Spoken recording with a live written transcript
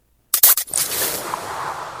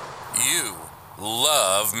You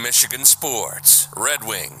love Michigan sports. Red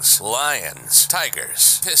Wings, Lions,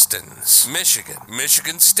 Tigers, Pistons,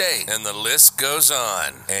 Michigan State, and the list goes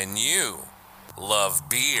on. And you love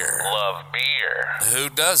beer. Who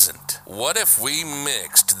doesn't? What if we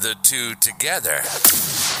mixed the two together?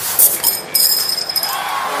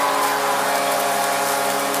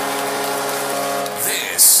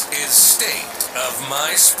 This is State of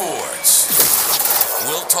My Sports.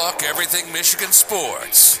 We'll talk everything Michigan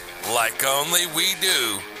sports, like only we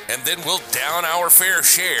do, and then we'll down our fair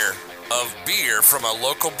share of beer from a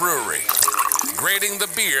local brewery, grading the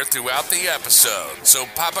beer throughout the episode. So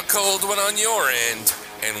pop a cold one on your end,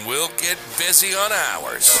 and we'll get busy on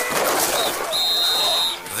ours.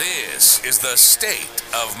 This is the State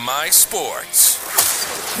of My Sports.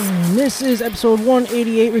 And this is episode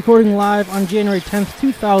 188, recording live on January 10th,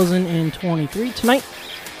 2023. Tonight,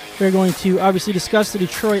 we're going to obviously discuss the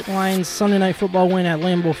Detroit Lions Sunday Night Football win at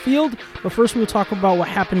Lambeau Field. But first, we'll talk about what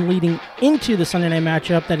happened leading into the Sunday night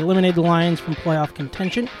matchup that eliminated the Lions from playoff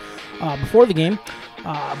contention before the game.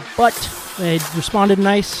 But they responded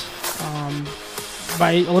nice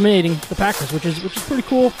by eliminating the Packers, which is pretty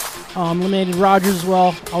cool. Eliminated Rodgers as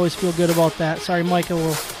well. Always feel good about that. Sorry, Micah.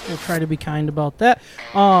 We'll try to be kind about that.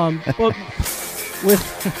 But we're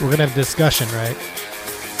gonna have a discussion, right?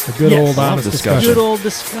 A good old honest discussion. Good old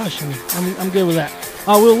discussion. I'm good with that.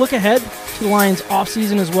 We'll look ahead to the Lions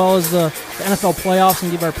offseason as well as the NFL playoffs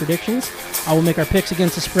and give our predictions. We'll make our picks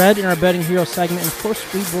against the spread in our Betting Hero segment. And, of course,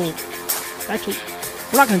 we will... Actually,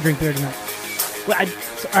 we're not going to drink beer tonight. All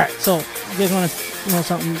right, so you guys want to know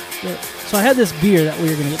something? So I had this beer that we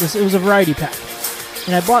were going to get. It was a variety pack.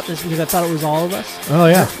 And I bought this because I thought it was all of us. Oh,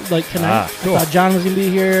 yeah. Like tonight. Cool. I thought John was going to be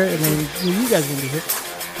here, and then you guys were going to be here.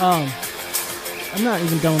 I'm not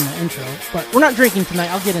even done with my intro, but we're not drinking tonight.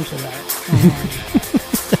 I'll get into that.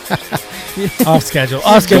 Off schedule.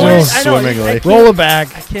 Swimmingly. Roll it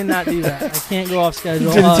back. I cannot do that. I can't go off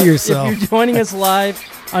schedule. Do it to yourself. If you're joining us live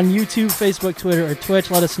on YouTube, Facebook, Twitter, or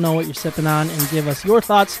Twitch, let us know what you're sipping on and give us your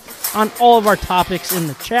thoughts on all of our topics in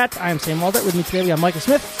the chat. I am Sam Waldhart. With me today, we got Michael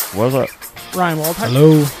Smith. What's up? Ryan Waldhart.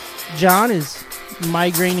 Hello. John is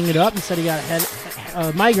migraining it up. He said he got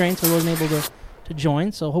a migraine, so he wasn't able to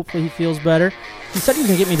join, so hopefully he feels better. He said he was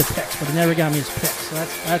going to get me the picks, but he never got me his picks, so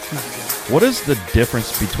that's not good. What is the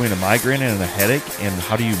difference between a migraine and a headache, and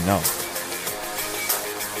how do you know?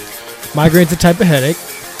 Migraine's a type of headache,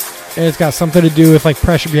 and it's got something to do with like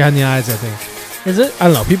pressure behind the eyes, I think. Is it? I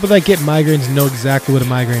don't know. People that get migraines know exactly what a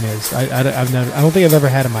migraine is. I don't think I've ever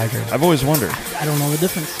had a migraine. I've always wondered. I don't know the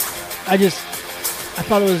difference. I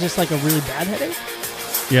thought it was just like a really bad headache.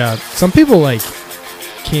 Yeah, some people like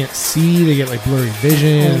can't see, they get like blurry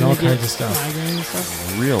vision and all kinds of stuff. Migraine and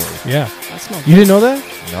stuff. Really? Yeah. That's no good. You didn't know that?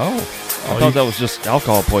 No. I thought that was just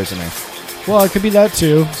alcohol poisoning. Well, it could be that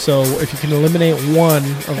too. So if you can eliminate one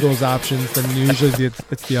of those options, then usually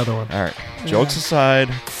it's the other one. All right. Jokes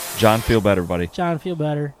aside, John, feel better, buddy. John, feel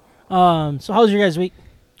better. So how was your guys' week?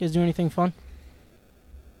 You guys do anything fun?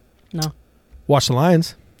 No. Watch the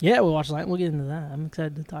Lions. Yeah, we'll watch Lions. We'll get into that. I'm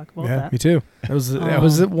excited to talk about that. Me too. That was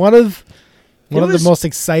one of the most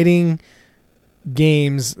exciting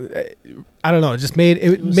games. I don't know.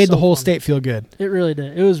 It made the whole state feel good. It really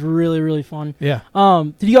did. It was really, really fun. Yeah.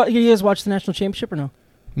 Did you guys watch the national championship or no?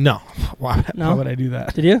 No. Why No? would I do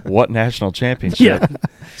that? Did you? What national championship? Yeah.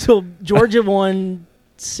 So Georgia won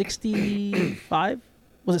 65.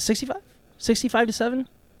 Was it 65? 65-7?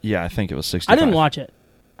 Yeah, I think it was 65. I didn't watch it.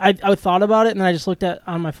 I thought about it, and then I just looked at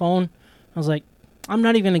on my phone. I was like, I'm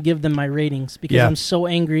not even going to give them my ratings because I'm so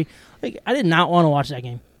angry. Like, I did not want to watch that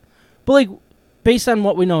game. But, like, based on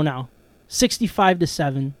what we know now,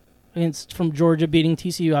 65-7 from Georgia beating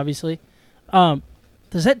TCU, obviously.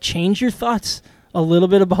 Does that change your thoughts a little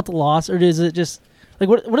bit about the loss, or does it just like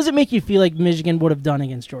what does it make you feel like Michigan would have done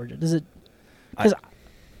against Georgia? Does it? Because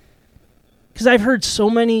I've heard so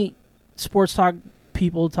many sports talk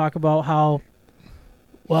people talk about how,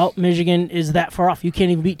 well, Michigan is that far off. You can't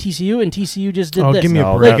even beat TCU, and TCU just did this. Oh, give me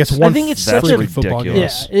a break. It's one. I think it's that's such a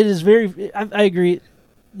ridiculous. Yeah, it is very. I agree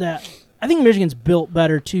that I think Michigan's built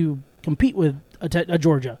better to compete with a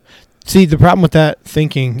Georgia. See, the problem with that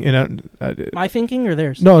thinking, My thinking or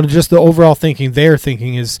theirs? No, just the overall thinking. Their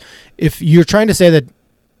thinking is, if you're trying to say that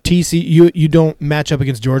TCU you don't match up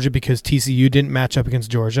against Georgia because TCU didn't match up against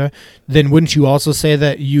Georgia, then wouldn't you also say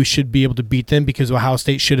that you should be able to beat them because Ohio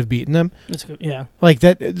State should have beaten them? That's good. Yeah, like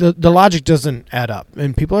that. The logic doesn't add up,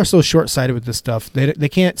 and people are so short-sighted with this stuff. They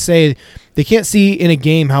can't see in a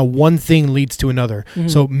game how one thing leads to another. Mm-hmm.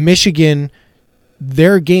 So Michigan,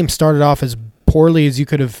 their game started off as poorly as you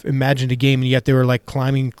could have imagined a game, and yet they were like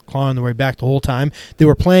clawing their way back the whole time. They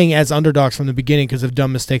were playing as underdogs from the beginning because of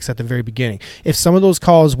dumb mistakes at the very beginning. If some of those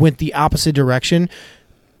calls went the opposite direction,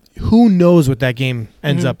 who knows what that game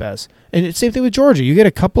ends up as? And it's same thing with Georgia. You get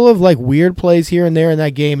a couple of like weird plays here and there in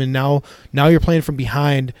that game, and now you're playing from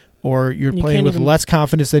behind, or you're playing with less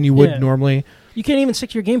confidence than you would normally. You can't even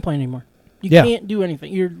stick to your game plan anymore. You can't do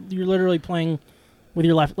anything. You're literally playing with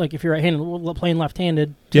your left, like if you're right-handed, playing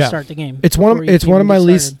left-handed to start the game. It's one of my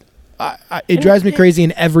least. It drives me crazy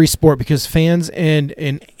in every sport because fans and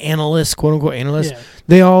analysts, quote unquote analysts,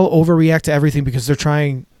 they all overreact to everything because they're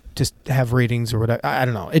trying to have ratings or whatever. I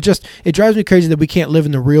don't know. It drives me crazy that we can't live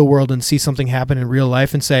in the real world and see something happen in real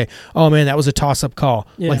life and say, "Oh man, that was a toss-up call."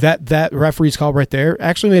 Like that referee's call right there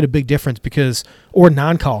actually made a big difference or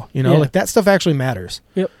non-call. Like that stuff actually matters.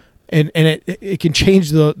 Yep. And it can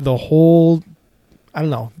change the whole. I don't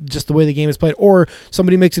know, just the way the game is played, or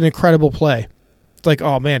somebody makes an incredible play. It's like,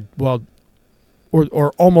 oh man, well,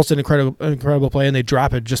 or almost an incredible play, and they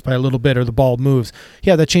drop it just by a little bit, or the ball moves.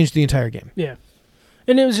 Yeah, that changed the entire game. Yeah,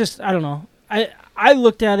 and it was just, I don't know. I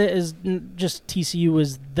looked at it as just TCU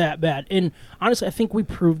was that bad, and honestly, I think we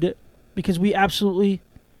proved it because we absolutely.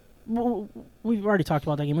 We've already talked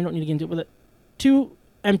about that game. We don't need to get into it with it. 2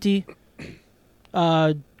 empty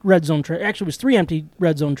red zone trips. Actually, it was 3 empty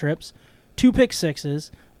red zone trips. 2 pick sixes,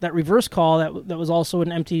 that reverse call that was also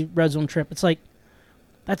an empty red zone trip. It's like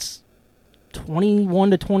that's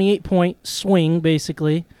 21 to 28 point swing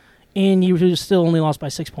basically, and you still only lost by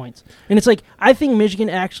 6 points. And it's like I think Michigan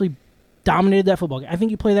actually dominated that football game. I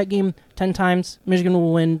think you play that game 10 times, Michigan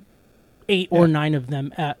will win 8 or 9 of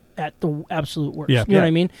them at the absolute worst. You know what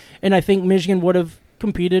I mean? And I think Michigan would have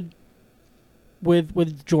competed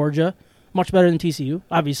with Georgia much better than TCU,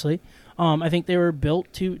 obviously. I think they were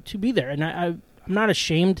built to be there, and I'm not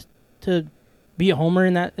ashamed to be a homer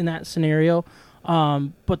in that scenario.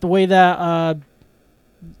 But the way that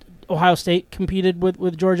Ohio State competed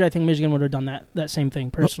with Georgia, I think Michigan would have done that same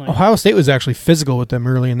thing personally. Ohio State was actually physical with them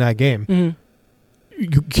early in that game. Mm-hmm.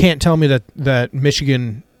 You can't tell me that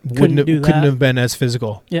Michigan couldn't have been as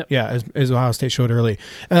physical. As Ohio State showed early.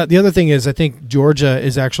 The other thing is, I think Georgia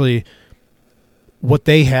is actually. What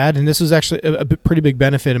they had, and this was actually a pretty big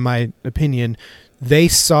benefit in my opinion, they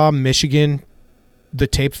saw Michigan, the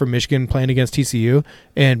tape from Michigan playing against TCU,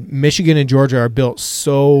 and Michigan and Georgia are built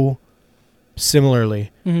so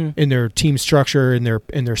similarly in their team structure, in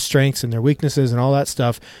their strengths and their weaknesses and all that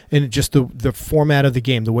stuff, and just the format of the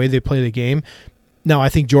game, the way they play the game. Now, I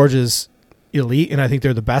think Georgia's elite, and I think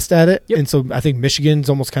they're the best at it, and so I think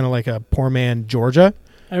Michigan's almost kind of like a poor man Georgia.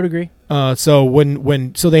 I would agree. So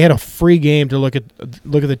so they had a free game to look at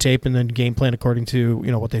the tape and then game plan according to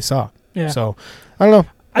what they saw. Yeah. So I don't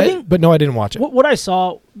know. I didn't watch it. What I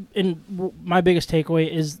saw in my biggest takeaway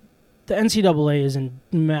is the NCAA is in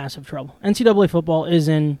massive trouble. NCAA football is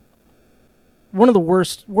in one of the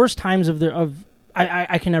worst times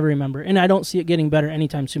I can never remember, and I don't see it getting better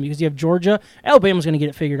anytime soon because you have Georgia, Alabama's going to get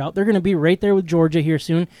it figured out. They're going to be right there with Georgia here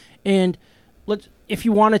soon, and if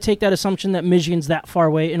you want to take that assumption that Michigan's that far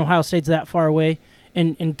away and Ohio State's that far away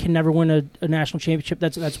and can never win a national championship,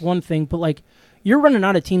 that's one thing. But, like, you're running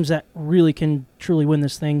out of teams that really can truly win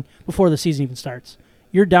this thing before the season even starts.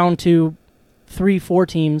 You're down to 3-4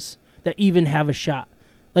 teams that even have a shot.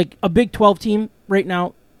 Like, a Big 12 team right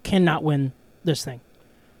now cannot win this thing.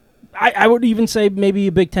 I would even say maybe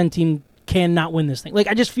a Big 10 team cannot win this thing. Like,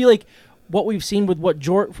 I just feel like what we've seen with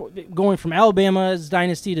going from Alabama's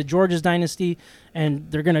dynasty to Georgia's dynasty, and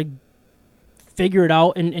they're going to figure it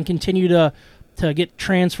out and continue to get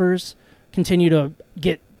transfers, continue to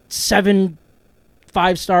get 7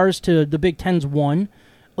 5-stars to the Big Ten's 1.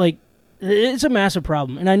 Like, it's a massive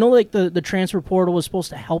problem. And I know like the transfer portal was supposed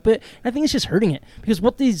to help it. And I think it's just hurting it because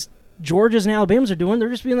what these Georgias and Alabamas are doing, they're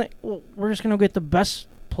just being like, well, we're just going to get the best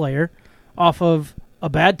player off of a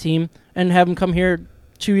bad team and have them come here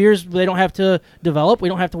 2 years. They don't have to develop. We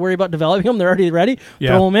don't have to worry about developing them. They're already ready.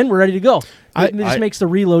 Throw them in. We're ready to go. It just makes the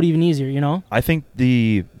reload even easier, you know? I think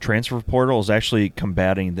the transfer portal is actually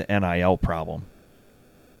combating the NIL problem.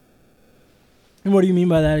 And what do you mean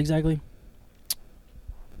by that exactly?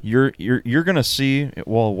 You're going to see,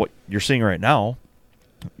 well, what you're seeing right now,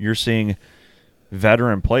 you're seeing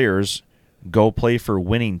veteran players go play for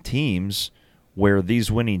winning teams where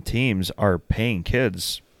these winning teams are paying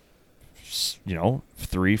kids, $3, $4,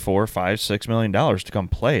 $5, $6 million to come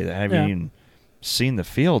play. They haven't even seen the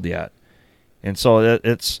field yet. And so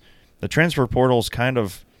it's the transfer portal is kind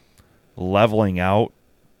of leveling out,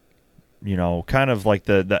 kind of like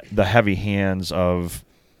the heavy hands of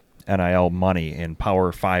NIL money in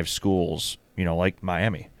Power 5 schools, like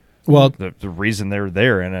Miami. Well, the reason they're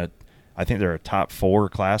there, and I think they're a top 4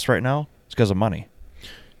 class right now. It's because of money.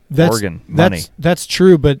 Oregon, money. That's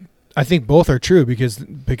true, but I think both are true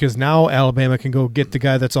because now Alabama can go get the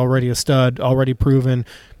guy that's already a stud, already proven,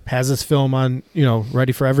 has his film on,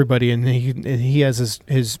 ready for everybody, and he has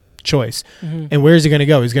his choice. Mm-hmm. And where is he going to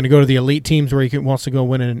go? He's going to go to the elite teams where he wants to go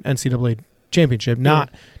win an NCAA championship,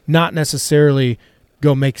 not necessarily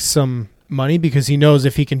go make some money, because he knows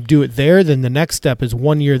if he can do it there, then the next step is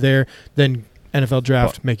 1 year there, then NFL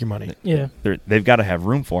draft, make your money. Yeah, they've got to have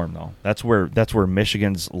room for him though. That's where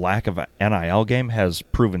Michigan's lack of NIL game has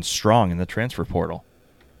proven strong in the transfer portal.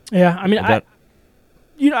 Yeah, I mean,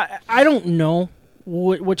 I don't know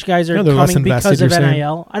which guys are coming because of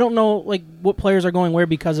NIL. I don't know what players are going where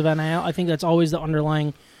because of NIL. I think that's always the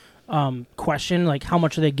underlying question, how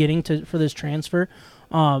much are they getting for this transfer?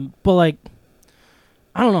 But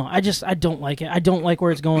I don't know. I don't like it. I don't like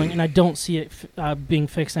where it's going, and I don't see it being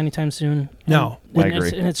fixed anytime soon. No, I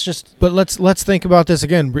agree. And it's just. But let's think about this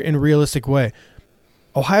again in a realistic way.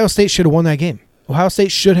 Ohio State should have won that game. Ohio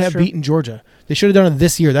State should have beaten Georgia. They should have done it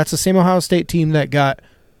this year. That's the same Ohio State team that got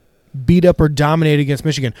beat up or dominated against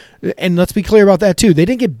Michigan. And let's be clear about that too. They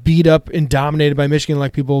didn't get beat up and dominated by Michigan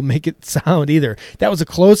like people make it sound either. That was a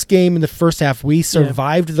close game in the first half. We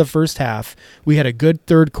survived the first half. We had a good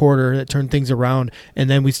third quarter that turned things around, and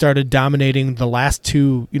then we started dominating the last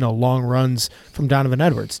 2, long runs from Donovan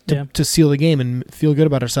Edwards to seal the game and feel good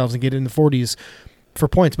about ourselves and get in the 40s for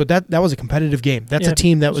points. But that was a competitive game. That's a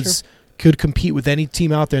team that could compete with any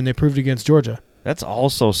team out there, and they proved against Georgia. That's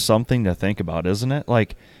also something to think about, isn't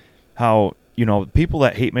it? How, people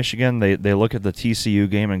that hate Michigan, they look at the TCU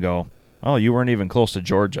game and go, oh, you weren't even close to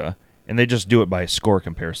Georgia. And they just do it by score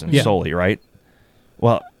comparison solely, right?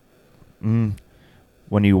 Well, when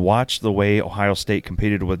you watch the way Ohio State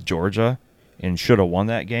competed with Georgia and should have won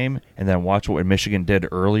that game, and then watch what Michigan did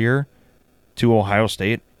earlier to Ohio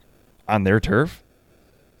State on their turf,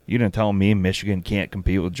 you didn't tell me Michigan can't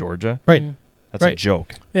compete with Georgia? Right. Mm-hmm. That's a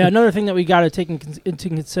joke. Yeah, another thing that we got to take into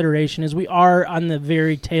consideration is we are on the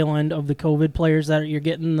very tail end of the COVID players that you're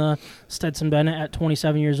getting the Stetson Bennett at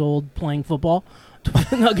 27 years old playing football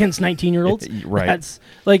against 19-year-olds. Right. That's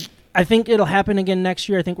I think it'll happen again next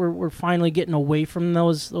year. I think we're finally getting away from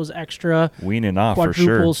those extra weaning off quadruple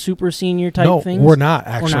for sure. super senior type things. No, we're not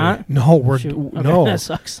actually. We're not? No, no. That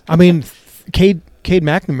sucks. I mean, Cade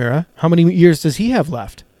McNamara, how many years does he have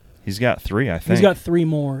left? He's got 3, I think. He's got 3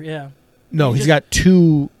 more. Yeah. No, he's got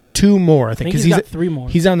two more, I think. He's got 3 more.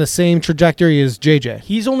 He's on the same trajectory as JJ.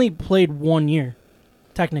 He's only played 1 year,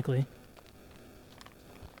 technically.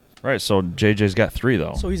 Right, so JJ's got 3,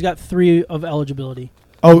 though. So he's got 3 of eligibility.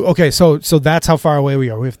 Oh, okay. So that's how far away we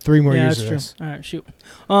are. We have 3 more years of this. All right, shoot.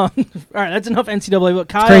 All right, that's enough NCAA. But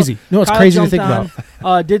Kyle, it's crazy. No, it's Kyle crazy to think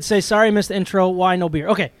about. Did say, sorry, missed the intro. Why no beer?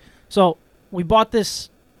 Okay, so we bought this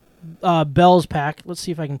Bell's pack. Let's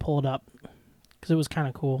see if I can pull it up because it was kind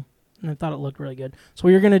of cool. And I thought it looked really good. So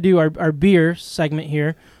we were going to do our beer segment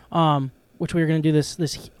here, which we were going to do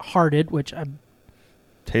this Hearted, which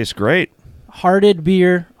tastes great. Hearted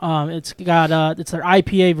beer. It's got it's their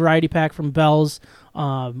IPA variety pack from Bell's.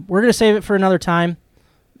 We're going to save it for another time.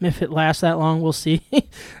 If it lasts that long, we'll see,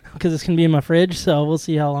 because it's going to be in my fridge, so we'll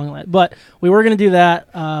see how long it lasts. But we were going to do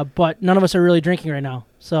that, but none of us are really drinking right now,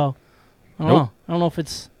 so I don't know. I don't know if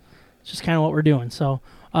it's just kind of what we're doing. So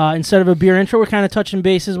instead of a beer intro, we're kind of touching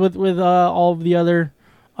bases with all of the other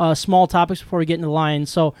small topics before we get into the Lions.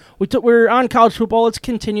 So we're on college football. Let's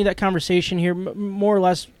continue that conversation here, more or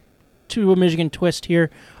less to a Michigan twist here.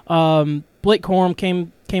 Blake Corum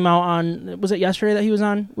came out on, was it yesterday that he was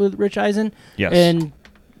on with Rich Eisen? Yes. And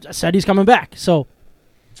said he's coming back. So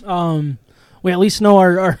we at least know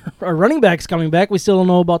our running back's coming back. We still don't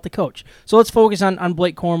know about the coach. So let's focus on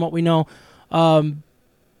Blake Corum, what we know.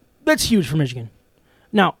 That's huge for Michigan.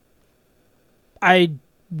 Now, I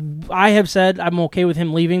have said I'm okay with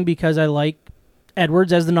him leaving because I like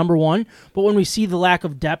Edwards as the number 1. But when we see the lack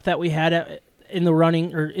of depth that we had in the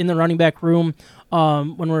running back room,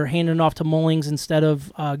 when we're handing it off to Mullings instead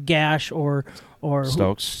of Gash or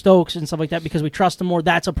Stokes and stuff like that, because we trust him more,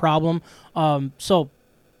 that's a problem. So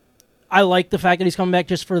I like the fact that he's coming back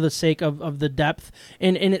just for the sake of the depth.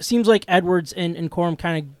 And it seems like Edwards and Corum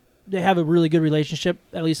kind of, they have a really good relationship,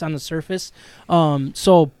 at least on the surface.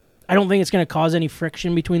 So I don't think it's going to cause any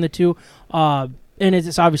friction between the two. And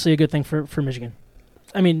it's obviously a good thing for Michigan.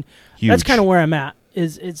 I mean, that's kind of where I'm at.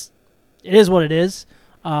 It is what it is.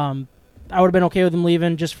 I would have been okay with him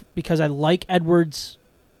leaving just because I like Edwards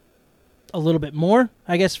a little bit more,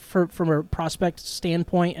 I guess, from a prospect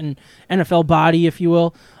standpoint and NFL body, if you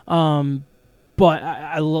will. But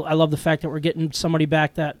I love the fact that we're getting somebody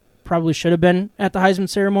back that probably should have been at the Heisman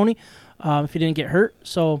ceremony if he didn't get hurt.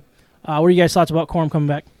 So What are you guys' thoughts about Corum coming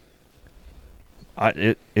back?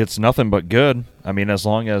 It's nothing but good. I mean, as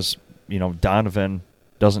long as, Donovan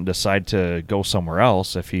doesn't decide to go somewhere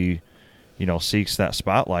else, if he, seeks that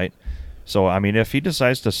spotlight. So, I mean, if he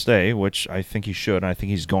decides to stay, which I think he should, and I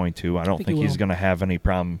think he's going to, I don't think he's going to have any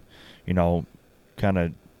problem, kind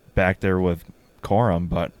of back there with Corum,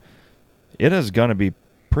 but it is going to be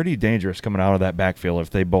pretty dangerous coming out of that backfield if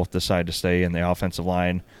they both decide to stay and the offensive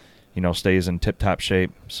line, stays in tip-top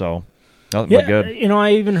shape. So, nothing but good.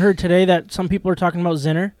 I even heard today that some people are talking about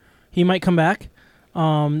Zinner. He might come back.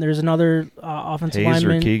 There's another offensive Hayes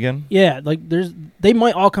lineman. or Keegan? Yeah, they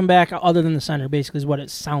might all come back other than the center, basically is what it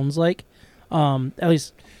sounds like. At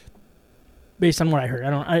least based on what I heard.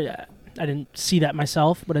 I didn't see that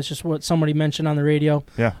myself, but it's just what somebody mentioned on the radio.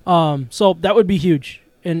 Yeah. So that would be huge.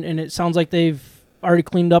 And it sounds like they've already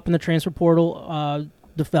cleaned up in the transfer portal,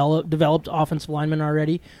 developed offensive linemen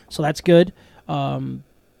already. So that's good. And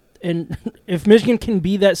if Michigan can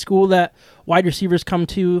be that school that wide receivers come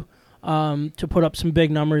to put up some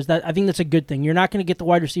big numbers, I think that's a good thing. You're not going to get the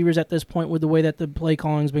wide receivers at this point with the way that the play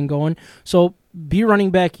calling's been going. So be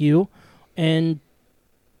running back you, and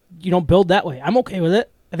build that way. I'm okay with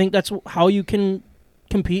it. I think that's how you can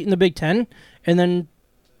compete in the Big Ten, and then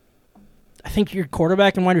I think your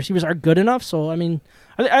quarterback and wide receivers are good enough. So I mean,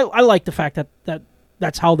 I like the fact that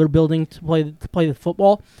that's how they're building to play the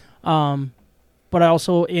football. But I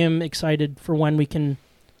also am excited for when we can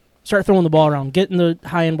start throwing the ball around, getting the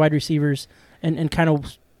high-end wide receivers, and kind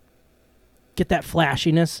of get that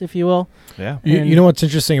flashiness, if you will. Yeah. You know what's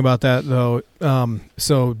interesting about that, though?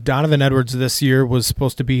 So Donovan Edwards this year was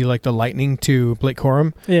supposed to be like the Lightning to Blake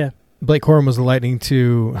Corum. Yeah. Blake Corum was the Lightning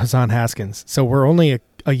to Hassan Haskins. So we're only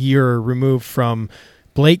a year removed from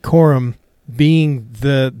Blake Corum being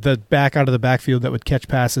the back out of the backfield that would catch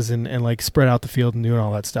passes and like spread out the field and doing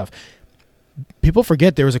all that stuff. People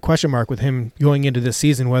forget there was a question mark with him going into this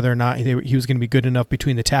season whether or not he was going to be good enough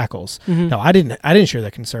between the tackles. Mm-hmm. Now, I didn't share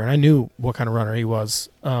that concern. I knew what kind of runner he was,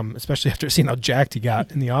 especially after seeing how jacked he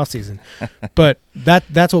got in the offseason. But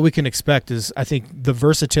that's what we can expect is, I think, the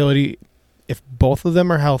versatility. If both of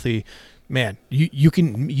them are healthy, man, you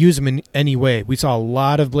can use them in any way. We saw a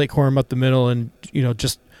lot of Blake Corum up the middle and,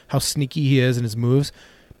 just how sneaky he is in his moves.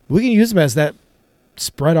 We can use him as that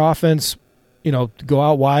spread offense, go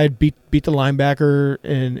out wide, beat the linebacker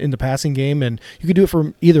in the passing game, and you could do it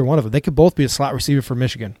for either one of them. They could both be a slot receiver for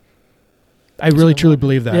Michigan. I really, truly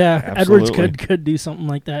believe that. Yeah, absolutely. Edwards could do something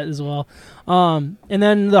like that as well. And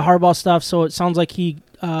then the Harbaugh stuff, so it sounds like he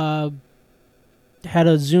had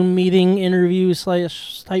a Zoom meeting interview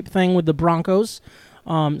 / type thing with the Broncos.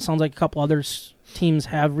 It sounds like a couple other teams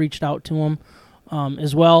have reached out to him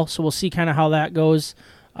as well, so we'll see kind of how that goes.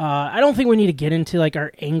 I don't think we need to get into like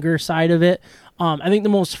our anger side of it. I think the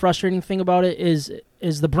most frustrating thing about it is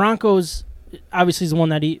the Broncos obviously is the one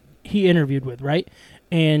that he interviewed with, right?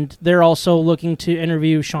 And they're also looking to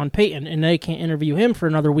interview Sean Payton, and they can't interview him for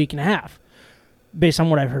another week and a half, based on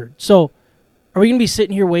what I've heard. So are we going to be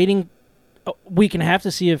sitting here waiting a week and a half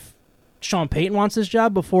to see if Sean Payton wants this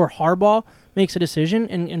job before Harbaugh makes a decision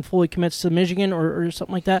and fully commits to Michigan or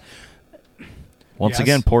something like that? Once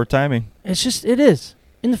again, poor timing. It is.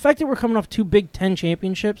 And the fact that we're coming off 2 Big Ten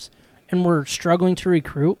championships and we're struggling to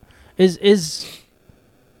recruit is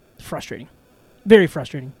frustrating. Very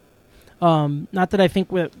frustrating. Not that I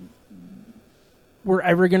think we're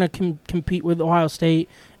ever going to compete with Ohio State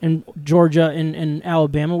and Georgia and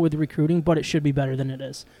Alabama with recruiting, but it should be better than it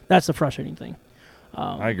is. That's the frustrating thing.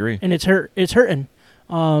 I agree. And it's hurting.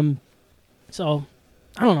 So,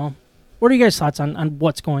 I don't know. What are you guys' thoughts on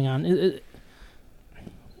what's going on?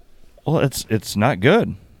 Well, it's not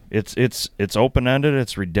good. It's open-ended.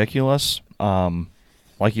 It's ridiculous.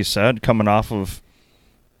 Like you said, coming off of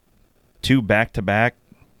 2 back-to-back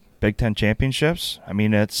Big Ten championships. I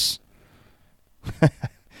mean, it's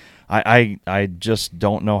I just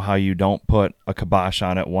don't know how you don't put a kibosh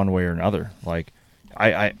on it one way or another. Like,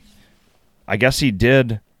 I guess he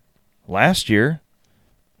did last year.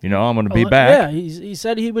 I'm going to be back. Yeah, he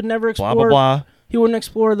said he would never explore. Blah, blah, blah. He wouldn't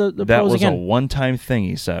explore the that pros was again. a one-time thing,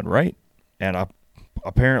 he said, right? And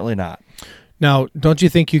apparently not. Now, don't you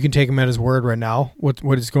think you can take him at his word right now, what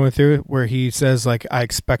he's going through, where he says, like, I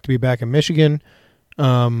expect to be back in Michigan?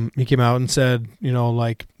 He came out and said,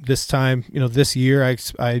 like, this time, this year, I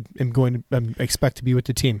expect to be with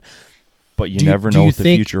the team. But you never know what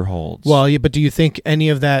the future holds. Well, yeah, but do you think any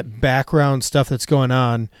of that background stuff that's going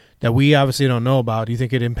on that we obviously don't know about, do you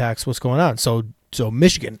think it impacts what's going on? So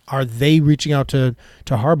Michigan, are they reaching out to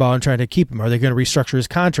Harbaugh and trying to keep him? Are they going to restructure his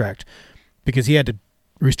contract? Because he had to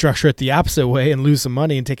restructure it the opposite way and lose some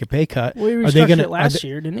money and take a pay cut? Well, he restructured it last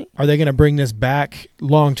year, didn't he? Are they going to bring this back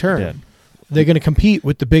long term? Yeah. They're going to compete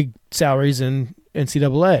with the big salaries in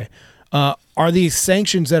NCAA. Are these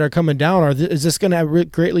sanctions that are coming down? Is this going to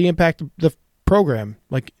greatly impact the program?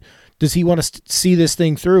 Like, does he want to see this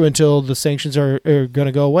thing through until the sanctions are going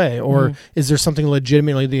to go away, or is there something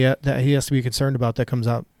legitimately that he has to be concerned about that comes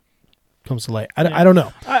to light? I don't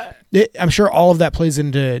know. I'm sure all of that plays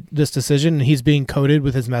into this decision, and he's being coded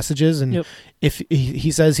with his messages. And if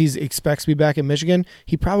he says he expects to be back in Michigan,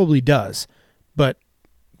 he probably does, but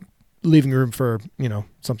leaving room for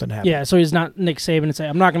something to happen. Yeah, so he's not Nick Saban and say,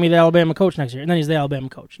 I'm not going to be the Alabama coach next year, and then he's the Alabama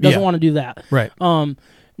coach. Doesn't want to do that. Right.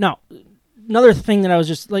 Now, another thing that I was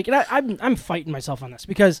just like, and I'm fighting myself on this,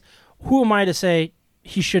 because who am I to say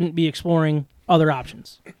he shouldn't be exploring other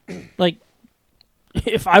options? Like,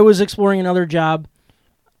 if I was exploring another job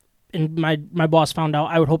and my boss found out,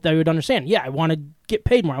 I would hope that he would understand. Yeah, I want to get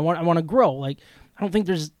paid more. I want to grow. Like, I don't think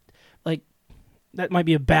there's like, that might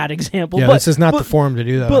be a bad example. Yeah, this is not the forum to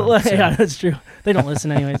do that. But yeah, that's true. They don't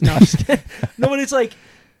listen anyways. No, I'm just kidding. No, but it's like,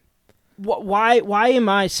 why am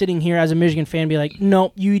I sitting here as a Michigan fan and be like,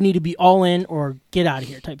 no, you need to be all in or get out of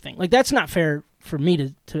here type thing? Like, that's not fair for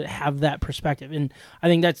me to have that perspective. And I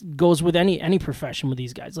think that goes with any profession with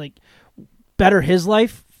these guys. Like, better his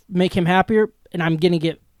life, make him happier, and I'm going to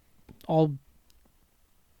get all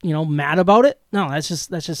mad about it. No, that's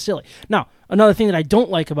just silly. Now, another thing that I don't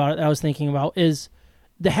like about it that I was thinking about is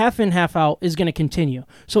the half in, half out is going to continue.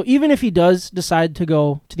 So even if he does decide to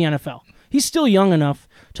go to the NFL, he's still young enough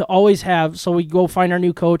to always have, so we go find our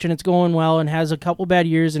new coach and it's going well and has a couple bad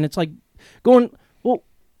years and it's like going, well,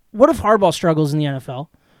 what if Harbaugh struggles in the NFL?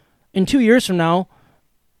 In 2 years from now,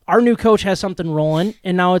 our new coach has something rolling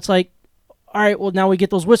and now it's like, all right, well, now we get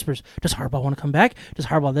those whispers. Does Harbaugh want to come back? Does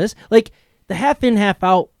Harbaugh this? Like, the half in, half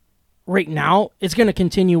out right now, it's going to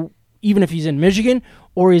continue even if he's in Michigan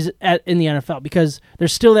or he's in the NFL, because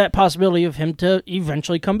there's still that possibility of him to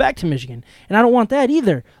eventually come back to Michigan. And I don't want that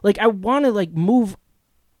either. Like, I want to move.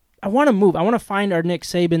 I want to find our Nick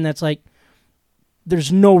Saban that's like,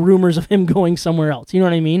 there's no rumors of him going somewhere else. You know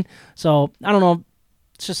what I mean? So, I don't know.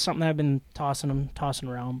 It's just something I've been tossing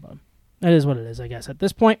around, but that is what it is, I guess, at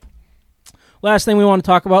this point. Last thing we want to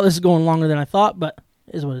talk about, this is going longer than I thought, but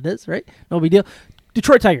it is what it is, right? No big deal.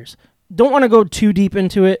 Detroit Tigers. Don't want to go too deep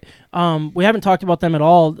into it. We haven't talked about them at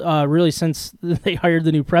all, really, since they hired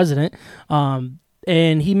the new president.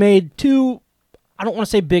 And he made two, I don't want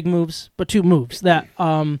to say big moves, but two moves that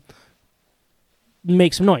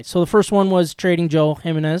make some noise. So the first one was trading Joe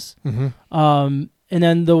Jimenez. Mm-hmm. And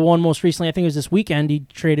then the one most recently, I think it was this weekend, he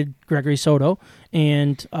traded Gregory Soto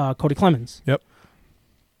and Cody Clemens. Yep.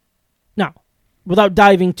 Now, without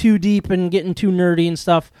diving too deep and getting too nerdy and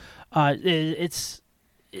stuff,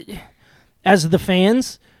 as the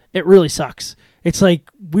fans, it really sucks. It's like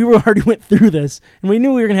we already went through this, and we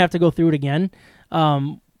knew we were going to have to go through it again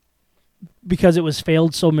because it was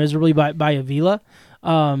failed so miserably by Avila.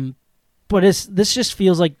 But this just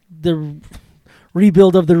feels like the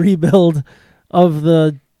rebuild of the rebuild of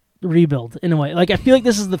the rebuild in a way. Like, I feel like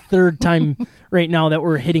this is the third time right now that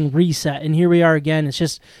we're hitting reset, and here we are again. It's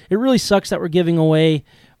just, it really sucks that we're giving away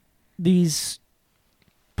these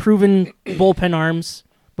proven bullpen arms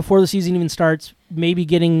before the season even starts, maybe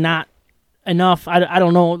getting not enough. I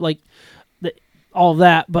don't know, like all of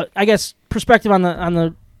that, but I guess perspective on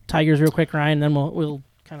the Tigers real quick, Ryan, then we'll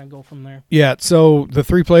kind of go from there. Yeah, so the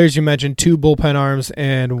three players you mentioned, two bullpen arms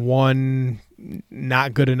and one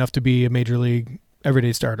not good enough to be a major league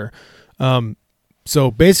everyday starter.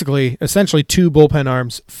 So basically, essentially two bullpen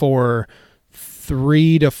arms for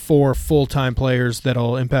 3 to 4 full-time players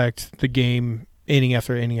that'll impact the game inning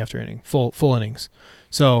after inning after inning, full innings.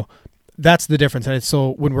 So that's the difference. And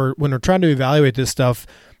so when we're trying to evaluate this stuff,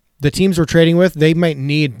 the teams we're trading with, they might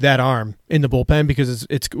need that arm in the bullpen because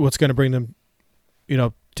it's what's going to bring them,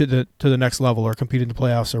 to the next level or compete in the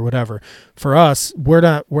playoffs or whatever. For us, we're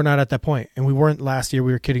not at that point, and we weren't last year.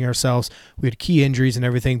 We were kidding ourselves. We had key injuries and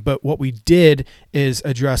everything, but what we did is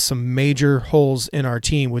address some major holes in our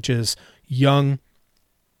team, which is young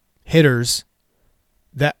hitters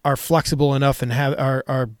that are flexible enough and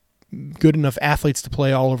are good enough athletes to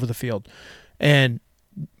play all over the field. And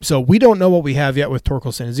so we don't know what we have yet with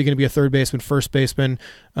Torkelson. Is he going to be a third baseman, first baseman?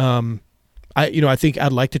 I think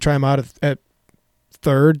I'd like to try him out at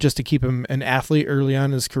third just to keep him an athlete early on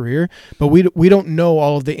in his career. But we don't know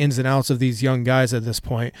all of the ins and outs of these young guys at this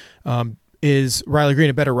point. Is Riley Green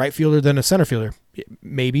a better right fielder than a center fielder?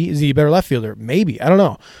 Maybe. Is he a better left fielder? Maybe. I don't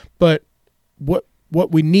know. But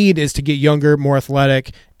what we need is to get younger, more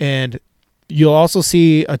athletic, and you'll also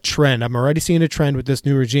see a trend. I'm already seeing a trend with this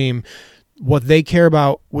new regime. what they care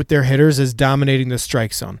about with their hitters is dominating the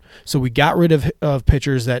strike zone. So we got rid of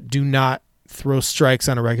pitchers that do not throw strikes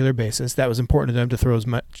on a regular basis. That was important to them to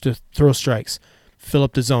throw strikes, fill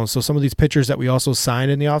up the zone. So some of these pitchers that we also signed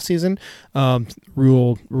in the offseason,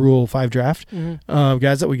 Rule 5 draft,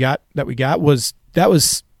 guys that we got was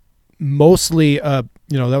mostly that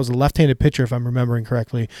was a left-handed pitcher if I'm remembering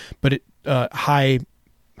correctly, but it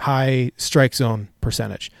high strike zone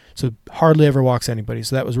percentage. So hardly ever walks anybody.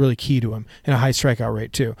 So that was really key to him, and a high strikeout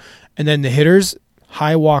rate too. And then the hitters,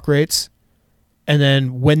 high walk rates, and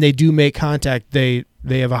then when they do make contact, they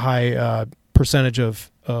have a high percentage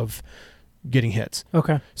of getting hits.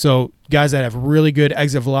 Okay. So guys that have really good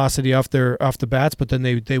exit velocity off the bats, but then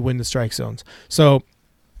they win the strike zones. So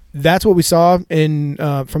that's what we saw in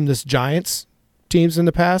from this Giants teams in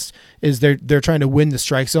the past is they're trying to win the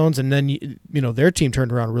strike zones, and then their team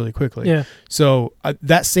turned around really quickly. Yeah. So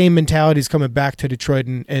that same mentality is coming back to Detroit,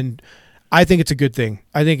 and I think it's a good thing.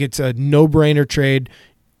 I think it's a no-brainer trade.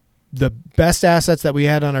 The best assets that we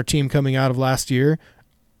had on our team coming out of last year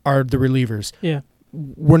are the relievers. Yeah.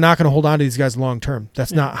 We're not going to hold on to these guys long term.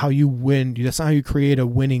 That's not how you win. That's not how you create a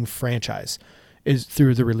winning franchise, is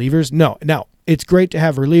through the relievers. No. Now, it's great to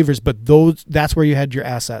have relievers, but that's where you had your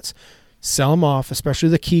assets. Sell them off, especially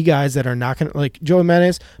the key guys that are not going to, like Joe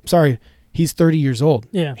Jimenez. I'm sorry, he's 30 years old.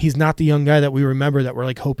 Yeah. He's not the young guy that we remember that we're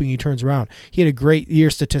like hoping he turns around. He had a great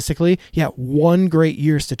year statistically. Yeah, one great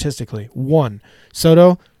year statistically. One.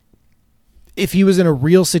 Soto, if he was in a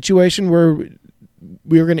real situation where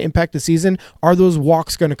we were going to impact the season, are those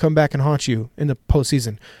walks going to come back and haunt you in the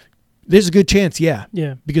postseason? There's a good chance, yeah.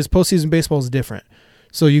 Yeah. Because postseason baseball is different.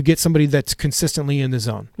 So you get somebody that's consistently in the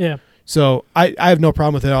zone. Yeah. So I have no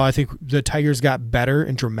problem with it at all. I think the Tigers got better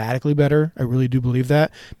and dramatically better. I really do believe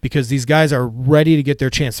that because these guys are ready to get their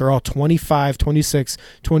chance. They're all 25, 26,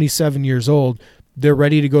 27 years old. They're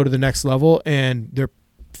ready to go to the next level, and they're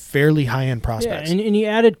fairly high-end prospects. Yeah, and you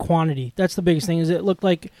added quantity. That's the biggest thing is it looked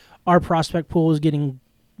like our prospect pool was getting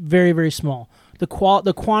very, very small. The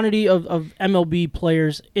quantity of MLB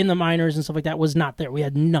players in the minors and stuff like that was not there. We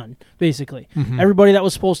had none, basically. Mm-hmm. Everybody that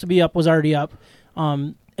was supposed to be up was already up.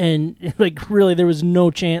 And like really there was no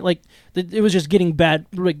chance, like it was just getting bad,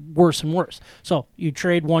 like worse and worse. So you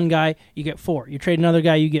trade one guy, you get 4. You trade another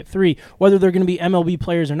guy, you get 3. Whether they're going to be MLB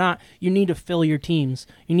players or not, you need to fill your teams.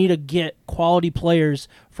 You need to get quality players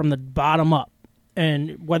from the bottom up.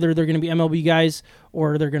 And whether they're going to be MLB guys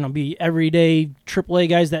or they're going to be everyday AAA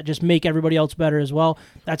guys that just make everybody else better as well,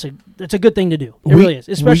 that's a good thing to do. It really is,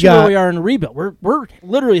 especially where we are in a rebuild. We're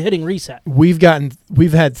literally hitting reset. We've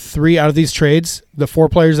had 3 out of these trades. The 4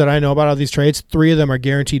 players that I know about out of these trades, 3 of them are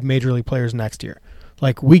guaranteed major league players next year.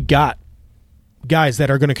 Like we got guys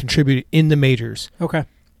that are going to contribute in the majors. Okay.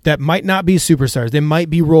 That might not be superstars. They might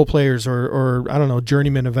be role players or I don't know,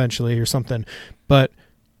 journeymen eventually or something. But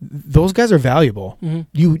those guys are valuable. Mm-hmm.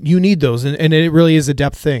 You need those, and it really is a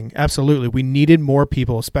depth thing. Absolutely. We needed more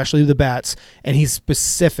people, especially the bats, and he's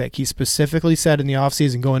specific. He specifically said in the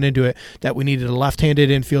offseason going into it that we needed a left-handed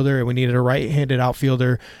infielder and we needed a right-handed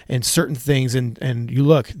outfielder and certain things. And you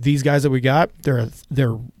look, these guys that we got,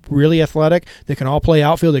 they're really athletic. They can all play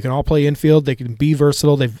outfield. They can all play infield. They can be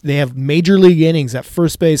versatile. They have major league innings at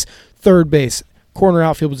first base, third base, corner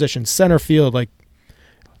outfield position, center field. Like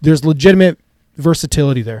there's legitimate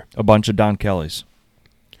versatility there. A bunch of Don Kellys.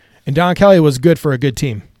 And Don Kelly was good for a good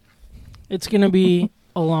team. It's going to be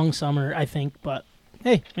a long summer, I think, but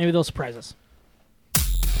hey, maybe they'll surprise us.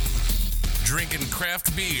 Drinking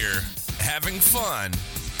craft beer, having fun,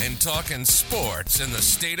 and talking sports in the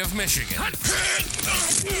state of Michigan.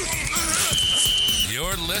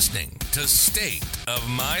 You're listening to State of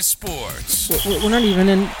My Sports. We're not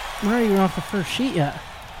even off the first sheet yet.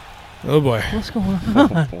 Oh, boy. What's going on?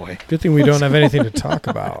 Oh, boy. Good thing we don't have anything to talk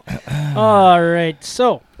about. All right.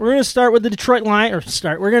 So we're going to start with the Detroit Lions.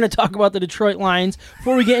 We're going to talk about the Detroit Lions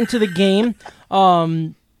before we get into the game.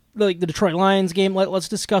 The Detroit Lions game. Let's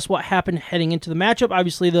discuss what happened heading into the matchup.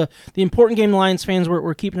 Obviously, the important game the Lions fans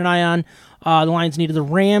were keeping an eye on. The Lions needed the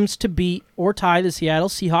Rams to beat or tie the Seattle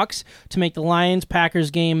Seahawks to make the Lions-Packers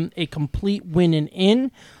game a complete win and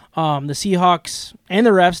in. The Seahawks and the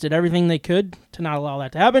refs did everything they could to not allow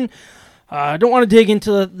that to happen. I don't want to dig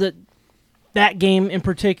into that game in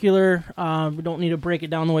particular. We don't need to break it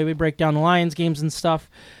down the way we break down the Lions games and stuff.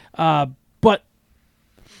 But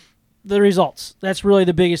the results, that's really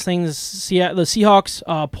the biggest thing. The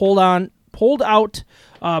Seahawks pulled out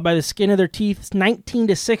by the skin of their teeth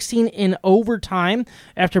 19-16 in overtime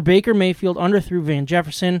after Baker Mayfield underthrew Van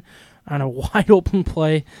Jefferson on a wide-open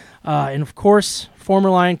play. And, of course, former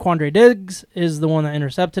Lion Quandre Diggs is the one that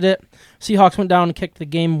intercepted it. Seahawks went down and kicked the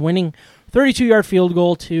game-winning 32-yard field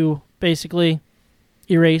goal to basically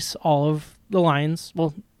erase all of the Lions.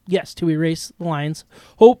 Well, yes, to erase the Lions'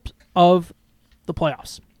 hope of the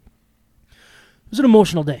playoffs. It was an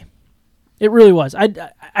emotional day. It really was. I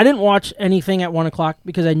didn't watch anything at 1 o'clock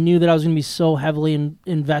because I knew that I was going to be so heavily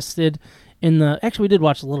invested in the. Actually, we did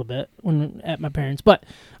watch a little bit when at my parents', but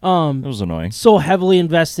It was annoying. so heavily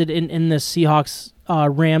invested in this Seahawks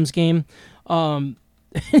Rams game.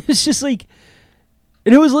 It's just like,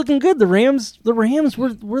 and it was looking good. The Rams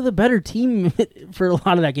were the better team for a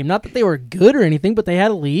lot of that game. Not that they were good or anything, but they had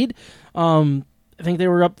a lead. I think they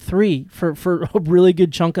were up 3 for a really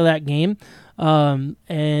good chunk of that game. And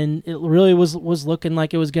it really was looking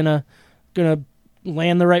like it was gonna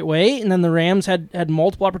land the right way. And then the Rams had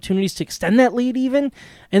multiple opportunities to extend that lead even,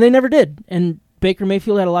 and they never did. And Baker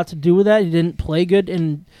Mayfield had a lot to do with that. He didn't play good,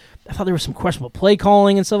 and I thought there was some questionable play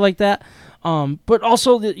calling and stuff like that. But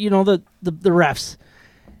also the refs.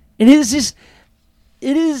 And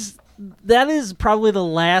that is probably the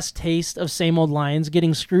last taste of same old Lions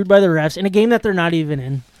getting screwed by the refs in a game that they're not even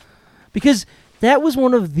in. Because that was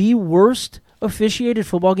one of the worst officiated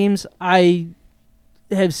football games I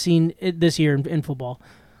have seen this year in football.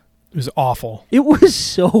 It was awful. It was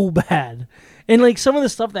so bad. And like some of the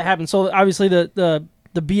stuff that happened. So obviously the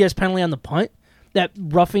BS penalty on the punt, that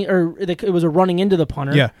roughing, or it was a running into the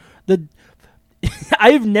punter. Yeah.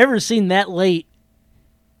 I've never seen that late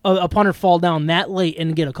a punter fall down that late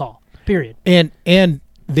and get a call. Period. And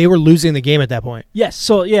they were losing the game at that point. Yes.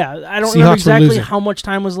 So yeah, I don't Seahawks remember were exactly losing. how much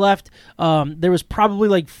time was left. There was probably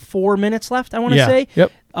like 4 minutes left, I want to say.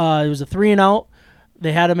 Yep. It was a 3-and-out.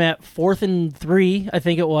 They had him at 4th and 3, I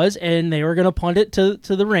think it was, and they were going to punt it to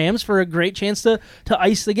the Rams for a great chance to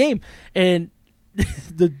ice the game. And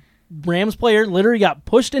the Rams player literally got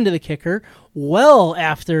pushed into the kicker well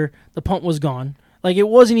after the punt was gone. Like, it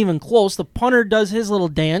wasn't even close. The punter does his little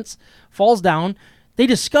dance, falls down. They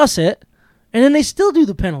discuss it, and then they still do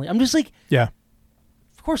the penalty. I'm just like, Yeah.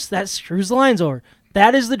 of course, that screws the Lions over.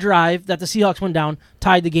 That is the drive that the Seahawks went down,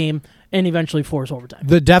 tied the game, and eventually forced overtime.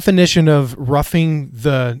 The definition of roughing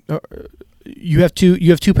the you have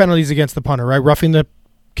two penalties against the punter, right? Roughing the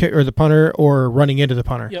punter or running into the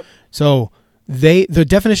punter. Yep. So the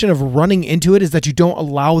definition of running into it is that you don't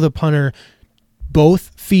allow the punter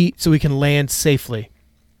both feet so he can land safely.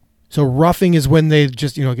 So roughing is when they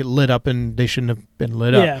just get lit up and they shouldn't have been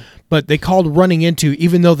lit Yeah. up. But they called running into,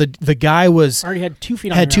 even though the guy was Already had 2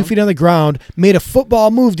 feet on had the 2 ground. feet on the ground, made a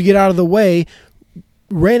football move to get out of the way,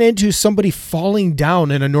 ran into somebody falling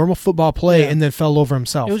down in a normal football play, Yeah. and then fell over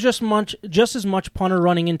himself. It was just as much punter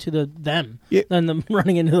running into them Yeah. than them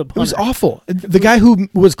running into the punter. It was awful. The guy who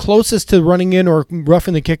was closest to running in or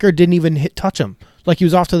roughing the kicker didn't even touch him. Like, he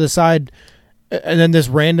was off to the side, and then this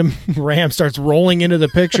random Ram starts rolling into the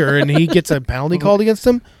picture, and he gets a penalty called against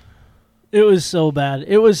him. It was so bad.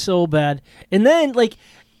 It was so bad. And then,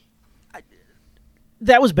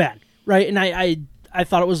 that was bad, right? And I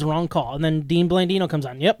thought it was the wrong call. And then Dean Blandino comes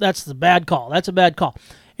on. Yep, that's the bad call. That's a bad call.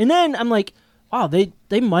 And then I'm like, wow, they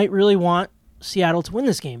might really want Seattle to win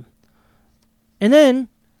this game. And then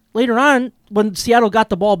later on, when Seattle got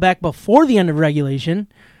the ball back before the end of regulation,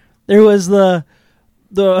 there was the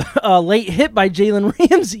late hit by Jalen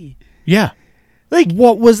Ramsey. Yeah. Like,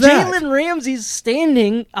 what was that? Jalen Ramsey's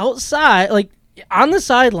standing outside, like on the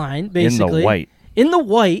sideline, basically. In the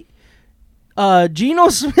white. Geno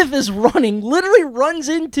Smith is running, literally runs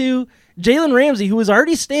into Jalen Ramsey, who was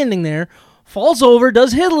already standing there, falls over,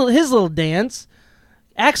 does his little dance,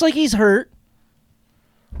 acts like he's hurt.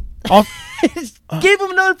 Gave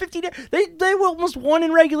him another 15. They almost won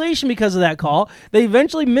in regulation because of that call. They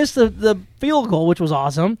eventually missed the field goal, which was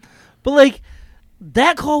awesome. But,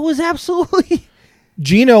 that call was absolutely...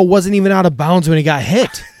 Geno wasn't even out of bounds when he got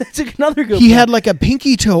hit. That's another good He point. had like a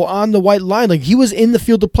pinky toe on the white line. Like, he was in the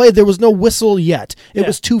field to play. There was no whistle yet. It Yeah.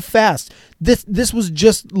 was too fast. This was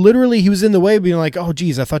just literally, he was in the way, being like, oh,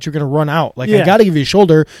 geez, I thought you were going to run out. Like, Yeah. I got to give you a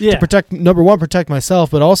shoulder Yeah. to protect, number one, protect myself,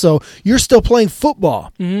 but also, you're still playing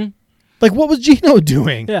football. Mm-hmm. Like, what was Geno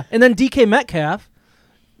doing? Yeah, and then DK Metcalf,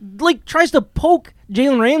 tries to poke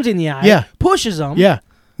Jalen Ramsey in the eye. Yeah. Pushes him. Yeah.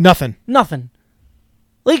 Nothing. Nothing.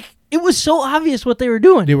 It was so obvious what they were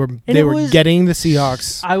doing. They were getting the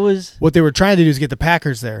Seahawks. What they were trying to do is get the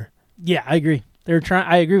Packers there Yeah, I agree. They were trying.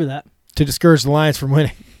 I agree with that. to discourage the Lions from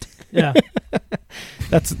winning. Yeah.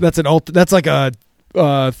 That's like a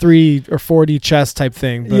 3 or 4D chess type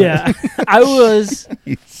thing. But Yeah. I was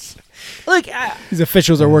these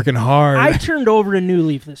officials are working hard. I turned over a new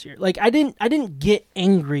leaf this year. I didn't get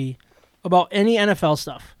angry about any NFL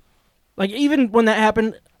stuff. Even when that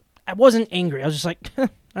happened, I wasn't angry. I was just like, all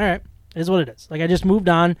right, it is what it is. I just moved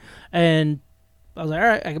on, and I was like, all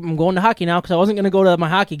right, I'm going to hockey now because I wasn't going to go to my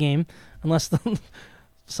hockey game unless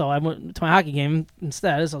so I went to my hockey game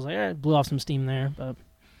instead. So I was like, all right, blew off some steam there. But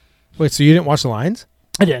Wait, so you didn't watch the Lions?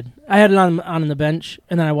 I did. I had it on the bench,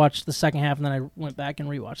 and then I watched the second half, and then I went back and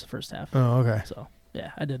rewatched the first half. Oh, okay. So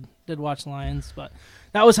yeah, I did watch the Lions, but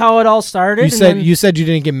that was how it all started. You said you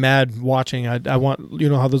didn't get mad watching. I want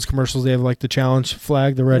how those commercials they have like the challenge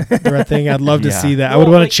flag, the red thing. I'd love to see that. I would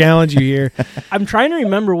want to challenge you here. I'm trying to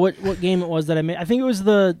remember what game it was that I made. I think it was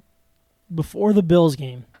before the Bills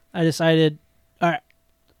game. I decided, all right,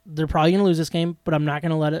 they're probably going to lose this game, but I'm not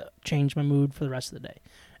going to let it change my mood for the rest of the day.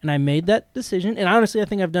 And I made that decision. And honestly, I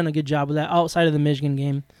think I've done a good job with that. Outside of the Michigan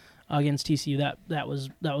game against TCU, that was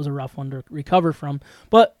a rough one to recover from.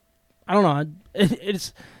 But I don't know.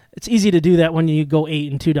 It's easy to do that when you go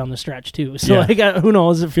 8-2 down the stretch too. So who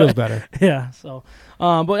knows? It feels better. Yeah. So,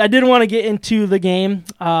 but I did want to get into the game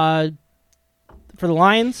for the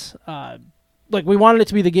Lions. We wanted it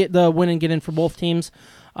to be the win and get in for both teams.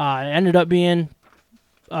 It ended up being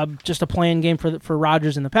just a playing game for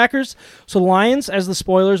Rodgers and the Packers. So the Lions, as the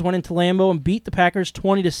spoilers, went into Lambeau and beat the Packers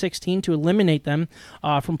 20-16 to eliminate them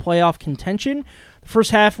from playoff contention. The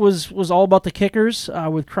first half was all about the kickers,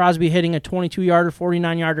 with Crosby hitting a 22-yarder,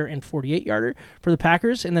 49-yarder, and 48-yarder for the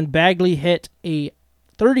Packers, and then Bagley hit a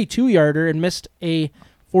 32-yarder and missed a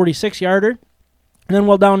 46-yarder. And then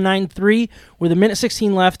well down 9-3 with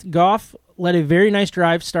 1:16 left, Goff led a very nice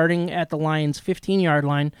drive starting at the Lions' 15-yard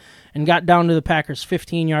line and got down to the Packers'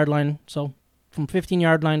 15-yard line. So from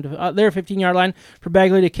 15-yard line to their 15-yard line for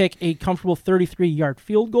Bagley to kick a comfortable 33-yard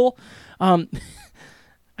field goal. I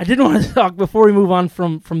did want to talk before we move on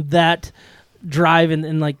from that drive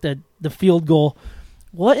and like the field goal.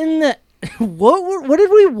 What in the what did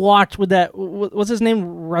we watch with that? What's his name?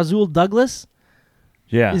 Rasul Douglas?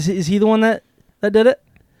 Yeah. Is he the one that did it?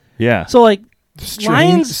 Yeah. So like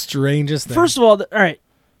Lions, strangest thing. First of all, all right.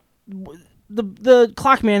 The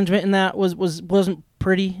clock management in that wasn't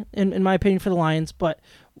pretty in my opinion for the Lions, but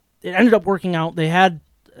it ended up working out. They had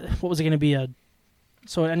what was it going to be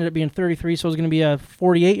so it ended up being 33, so it was going to be a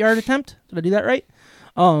 48-yard attempt. Did I do that right?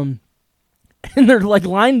 And they're like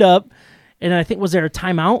lined up, and I think was there a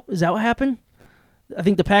timeout? Is that what happened? I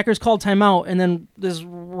think the Packers called timeout, and then this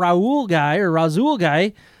Rasul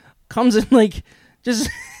guy comes and like just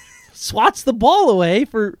swats the ball away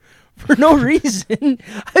for no reason.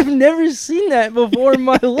 I've never seen that before in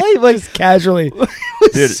my life. Like just casually. It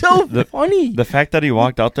was Dude, so funny. The fact that he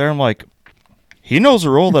walked out there, I'm like, he knows a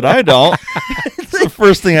rule that I don't. It's the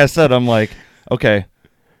first thing I said. I'm like, okay,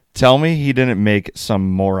 tell me he didn't make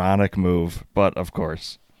some moronic move, but of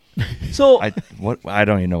course. So I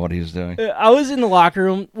don't even know what he was doing. I was in the locker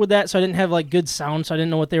room with that, so I didn't have like good sound, so I didn't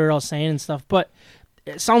know what they were all saying and stuff. But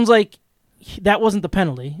it sounds like that wasn't the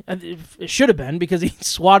penalty. It should have been because he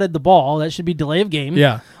swatted the ball. That should be delay of game.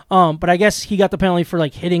 Yeah. But I guess he got the penalty for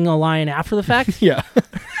like hitting a line after the fact. Yeah.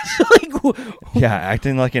 So, Yeah,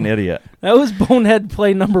 acting like an idiot. That was bonehead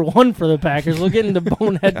play number 1 for the Packers. We'll get into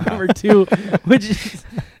bonehead number 2, which is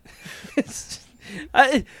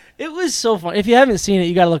it was so fun. If you haven't seen it,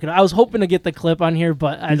 you got to look at it. I was hoping to get the clip on here,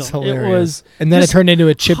 but I don't. Hilarious. It was, and then it turned into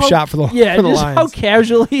a chip shot for the just Lions. How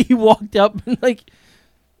casually he walked up and like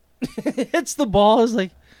hits the ball. I was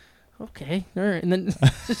like, okay, all right, and then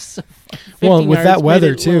just well, with that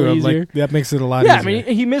weather too, I'm like that makes it a lot easier. I mean,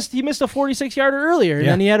 he missed a 46-yarder earlier, and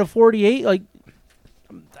Yeah. then he had a 48. Like,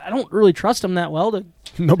 I don't really trust him that well to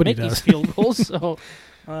Nobody make does. these field goals. So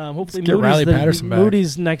hopefully get Riley Patterson back.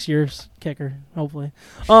 Moody's next year's kicker. Hopefully.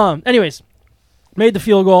 Anyways, made the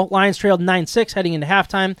field goal. Lions trailed 9-6 heading into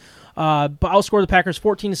halftime, but outscored the Packers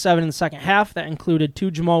 14-7 in the second half. That included 2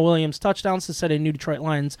 Jamal Williams touchdowns to set a new Detroit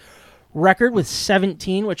Lions record with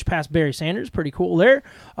 17, which passed Barry Sanders. Pretty cool there.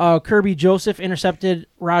 Kirby Joseph intercepted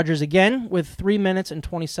Rodgers again with 3 minutes and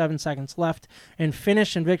 27 seconds left and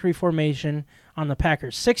finished in victory formation on the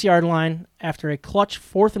Packers' 6-yard line after a clutch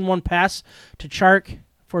 4th-and-1 pass to Chark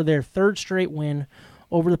for their 3rd straight win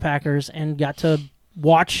over the Packers, and got to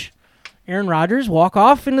watch Aaron Rodgers walk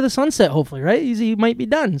off into the sunset, hopefully, right? He might be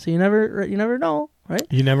done, so you never know, right?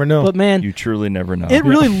 You never know. But, man, You truly never know. it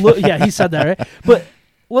really looked... Yeah, he said that, right? But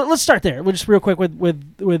let's start there. We'll just real quick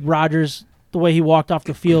with Rodgers, the way he walked off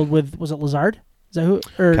the field with... Was it Lazard? Is that who?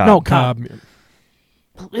 Or Cobb. No, Cobb.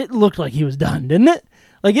 It looked like he was done, didn't it?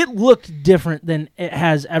 Like, it looked different than it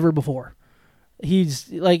has ever before.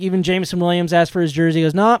 He's, like, even Jameson Williams asked for his jersey. He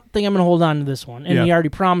goes, no, I think I'm going to hold on to this one. And he already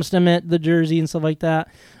promised him the jersey and stuff like that.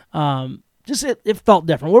 Just, it felt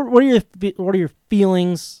different. What are your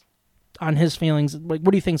feelings on his feelings? Like,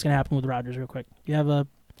 what do you think is going to happen with Rodgers real quick? You have a...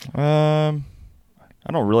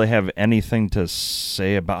 I don't really have anything to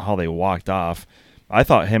say about how they walked off. I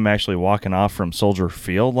thought him actually walking off from Soldier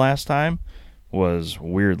Field last time was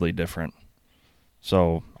weirdly different.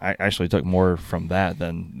 So I actually took more from that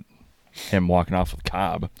than him walking off with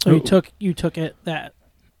Cobb. So you took it that.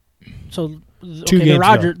 So Two the games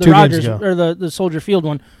Rogers ago. or the Soldier Field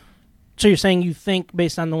one. So you're saying you think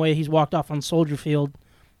based on the way he's walked off on Soldier Field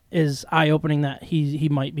is eye opening that he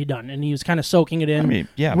might be done, and he was kind of soaking it in. I mean,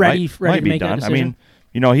 yeah, ready might to be make done. that I decision.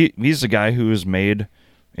 mean, he's a guy who has made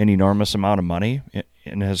an enormous amount of money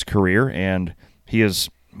in his career, and he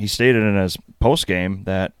stated in his post game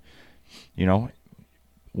that,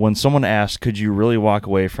 when someone asks, could you really walk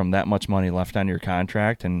away from that much money left on your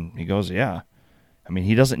contract? And he goes, yeah. I mean,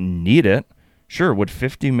 he doesn't need it. Sure, would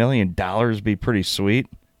 $50 million be pretty sweet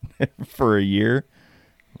for a year?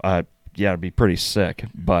 Yeah, it'd be pretty sick,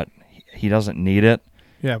 but he doesn't need it.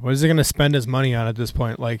 Yeah, what is he going to spend his money on at this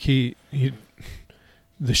point? Like the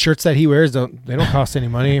shirts that he wears they don't cost any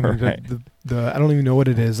money. I mean, Right. the I don't even know what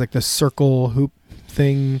it is, like the circle hoop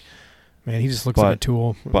thing. Man, he just looks like a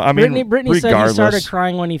tool. But I mean, Brittany said he regardless, started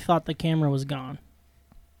crying when he thought the camera was gone.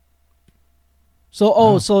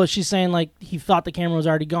 So, so she's saying like he thought the camera was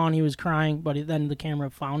already gone. He was crying, but then the camera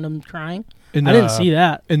found him crying. I didn't see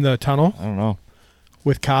that in the tunnel I don't know.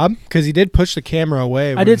 with Cobb because he did push the camera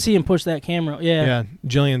away. I did see him push that camera. Yeah. Yeah,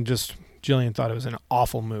 Jillian thought it was an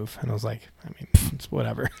awful move, and I was like, I mean, it's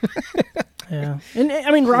whatever. Yeah, and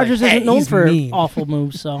I mean Rodgers Like, hey, isn't known he's for mean. awful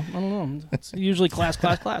moves, so I don't know. It's usually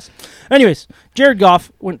class. Anyways, Jared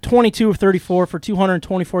Goff went 22 of 34 for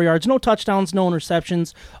 224 yards, no touchdowns, no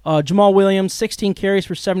interceptions. Jamal Williams 16 carries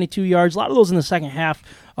for 72 yards. A lot of those in the second half.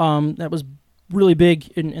 That was really big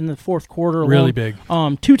in the fourth quarter alone. Really big.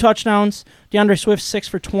 2 touchdowns. DeAndre Swift 6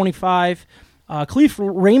 for 25. Khalif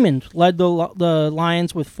Raymond led the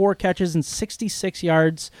Lions with 4 catches and 66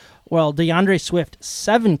 yards. Well, DeAndre Swift,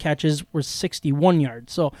 7 catches were 61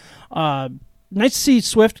 yards. So nice to see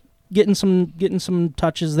Swift getting some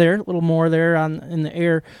touches there, a little more there in the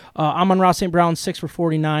air. Amon-Ra St. Brown, 6 for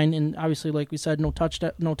 49, and obviously, like we said, no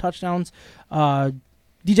touchdowns.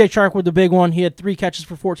 DJ Chark with the big one. He had 3 catches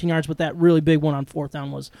for 14 yards, but that really big one on fourth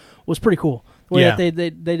down was pretty cool. The way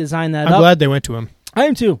that they designed that I'm up. glad they went to him. I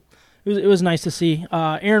am too. It was nice to see.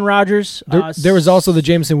 Aaron Rodgers. There was also the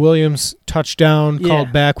Jameson Williams touchdown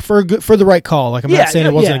called back for the right call. Like I'm not saying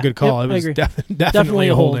it wasn't a good call. Yep, it was I agree. definitely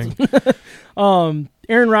a holding.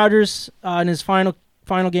 Aaron Rodgers in his final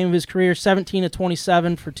game of his career, 17 of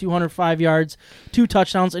 27 for 205 yards, 2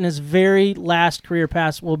 touchdowns, and his very last career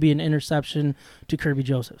pass will be an interception to Kirby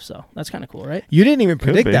Joseph. So that's kind of cool, right? You didn't even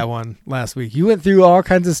predict be. that one last week. You went through all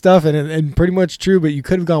kinds of stuff and pretty much true, but you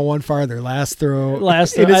could have gone one farther. Last throw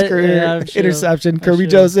in his career, interception. Kirby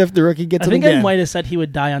Joseph, the rookie, gets it again. I might have said he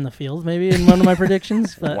would die on the field, maybe in one of my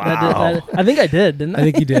predictions. But Wow. I think I did, didn't I? I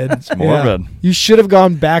think he did. It's morbid. You should have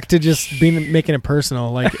gone back to just making it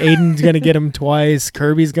personal. Like Aiden's gonna get him twice.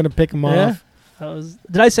 Kirby's gonna pick him off.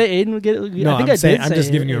 Did I say Aiden would get it? No, I think I'm I saying did I'm say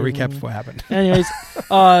just giving you a Aiden. recap of what happened. Anyways,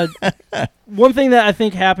 one thing that I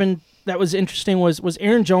think happened that was interesting was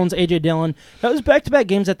Aaron Jones, A.J. Dillon. That was back-to-back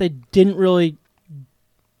games that they didn't really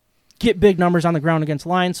get big numbers on the ground against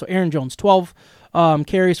Lions. So Aaron Jones, 12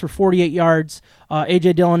 carries for 48 yards.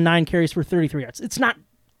 A.J. Dillon, 9 carries for 33 yards. It's not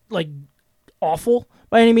like awful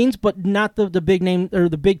by any means, but not the big name or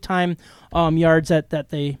the big time yards that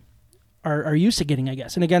they are used to getting, I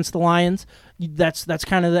guess. And against the Lions, that's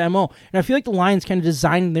kind of the MO. And I feel like the Lions kind of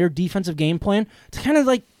designed their defensive game plan to kind of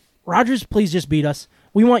like, Rodgers, please just beat us.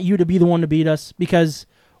 We want you to be the one to beat us because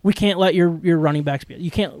we can't let your running backs beat us.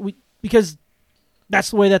 You can't, because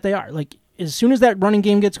that's the way that they are. Like, as soon as that running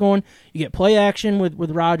game gets going, you get play action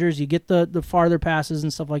with Rodgers, you get the farther passes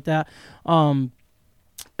and stuff like that. And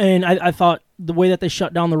I thought the way that they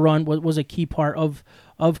shut down the run was a key part of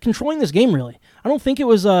controlling this game, really. I don't think it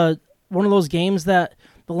was one of those games that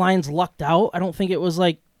the Lions lucked out. I don't think it was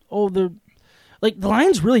like, the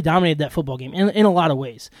Lions really dominated that football game in a lot of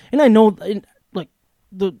ways. And I know,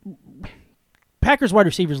 the Packers wide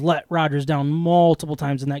receivers let Rodgers down multiple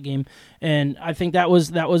times in that game, and I think that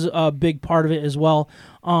was a big part of it as well.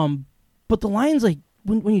 But the Lions, like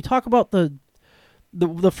when you talk about the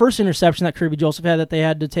first interception that Kirby Joseph had that they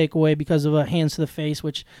had to take away because of a hands to the face,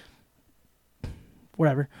 which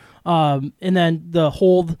whatever. And then the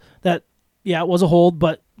hold that, it was a hold,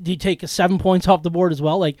 but you take 7 points off the board as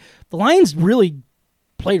well. Like the Lions really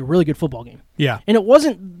played a really good football game. Yeah. And it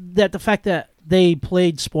wasn't that the fact that they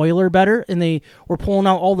played spoiler better and they were pulling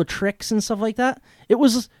out all the tricks and stuff like that. It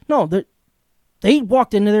was, they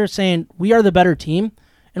walked into there saying, we are the better team,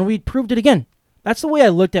 and we proved it again. That's the way I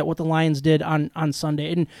looked at what the Lions did on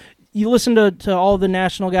Sunday. And you listen to all the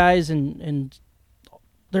national guys and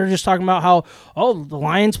they're just talking about how, the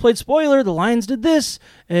Lions played spoiler, the Lions did this,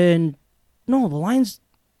 and no, the Lions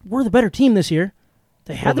were the better team this year.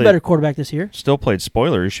 They had the better quarterback this year. Still played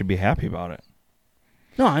spoiler. You should be happy about it.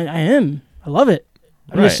 No, I am. I love it.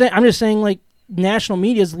 I'm just saying, like, national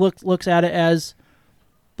media looks at it as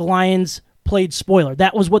the Lions played spoiler.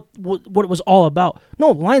 That was what it was all about.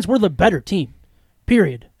 No, the Lions were the better team.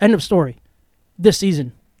 Period. End of story. This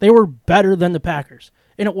season, they were better than the Packers,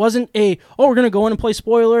 and it wasn't we're going to go in and play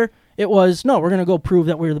spoiler. It was no, we're going to go prove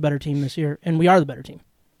that we're the better team this year, and we are the better team.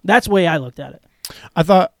 That's the way I looked at it. I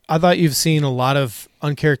thought you've seen a lot of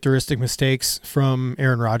uncharacteristic mistakes from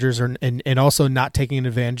Aaron Rodgers, and also not taking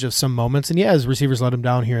advantage of some moments. And his receivers let him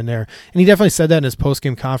down here and there. And he definitely said that in his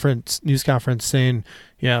post-game news conference, saying,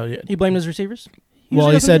 he blamed his receivers.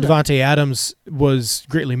 He said Devontae Adams was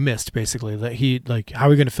greatly missed. Basically, that how are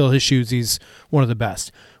we going to fill his shoes? He's one of the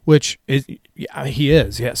best, which is he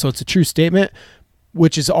is. Yeah, so it's a true statement,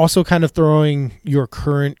 which is also kind of throwing your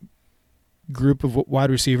current group of wide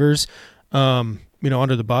receivers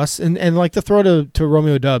under the bus. And like the throw to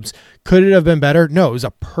Romeo Doubs, could it have been better? No, it was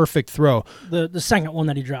a perfect throw. The second one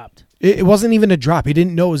that he dropped. It wasn't even a drop. He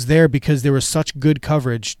didn't know it was there because there was such good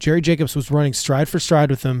coverage. Jerry Jacobs was running stride for stride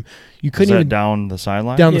with him. You couldn't even down the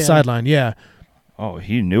sideline? Down the sideline, yeah. Oh,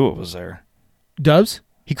 he knew it was there. Doubs?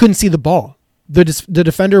 He couldn't see the ball. The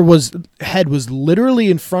defender head was literally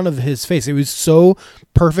in front of his face. It was so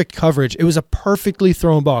perfect coverage. It was a perfectly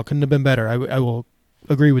thrown ball. Couldn't have been better. I will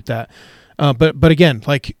agree with that. But again,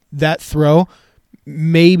 like that throw,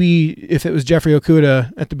 maybe if it was Jeffrey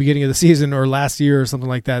Okudah at the beginning of the season or last year or something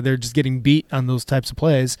like that, they're just getting beat on those types of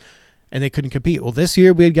plays, and they couldn't compete. Well, this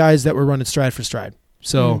year we had guys that were running stride for stride.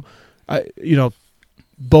 So,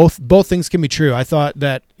 both things can be true. I thought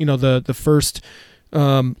that the first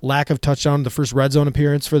lack of touchdown, the first red zone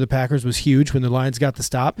appearance for the Packers was huge when the Lions got the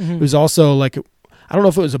stop. Mm-hmm. It was also like, I don't know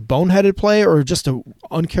if it was a boneheaded play or just a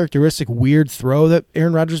uncharacteristic weird throw that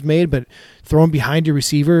Aaron Rodgers made, but throwing behind your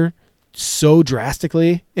receiver so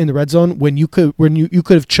drastically in the red zone when you could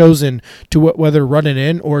have chosen to whether run it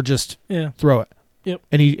in or just throw it. Yep.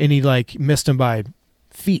 And he like missed him by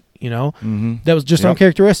feet, Mm-hmm. That was just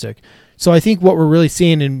uncharacteristic. So I think what we're really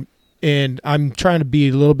seeing and I'm trying to be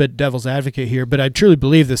a little bit devil's advocate here, but I truly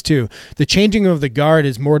believe this too. The changing of the guard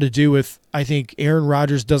is more to do with, I think Aaron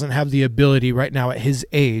Rodgers doesn't have the ability right now at his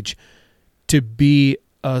age to be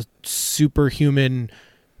a superhuman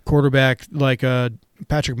quarterback like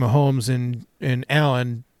Patrick Mahomes and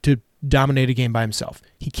Allen to dominate a game by himself.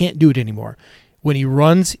 He can't do it anymore. When he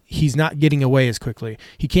runs, he's not getting away as quickly.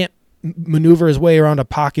 He can't maneuver his way around a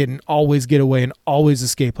pocket and always get away and always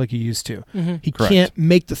escape like he used to. Mm-hmm. He can't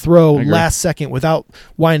make the throw last second without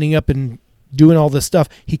winding up and doing all this stuff.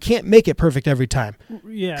 He can't make it perfect every time.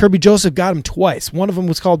 Yeah. Kirby Joseph got him twice. One of them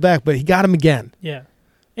was called back, but he got him again. Yeah.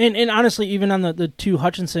 And honestly, even on the two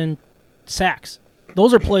Hutchinson sacks,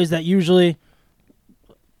 those are plays that usually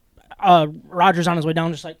Rodgers on his way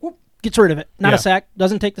down just like whoop, gets rid of it. Not a sack.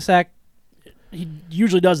 Doesn't take the sack. He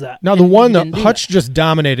usually does that. Now, the one that Hutch just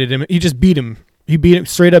dominated him. He just beat him. He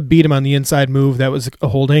straight up beat him on the inside move. That was a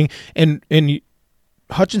holding. And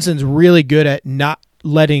Hutchinson's really good at not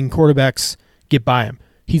letting quarterbacks get by him.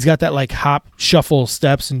 He's got that like hop, shuffle,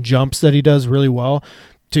 steps, and jumps that he does really well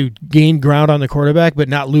to gain ground on the quarterback, but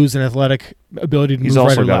not lose an athletic ability to move right or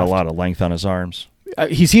left. He's also got a lot of length on his arms.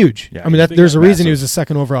 He's huge. Yeah, I mean, there's a reason he was a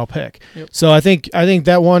second overall pick. Yep. So I think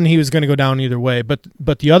that one he was going to go down either way.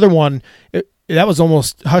 But the other one, that was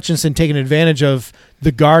almost Hutchinson taking advantage of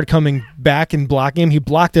the guard coming back and blocking him. He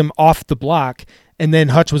blocked him off the block, and then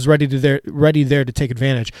Hutch was ready there to take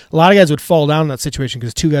advantage. A lot of guys would fall down in that situation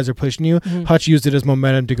because two guys are pushing you. Mm-hmm. Hutch used it as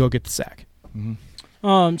momentum to go get the sack.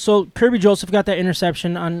 Mm-hmm. So Kirby Joseph got that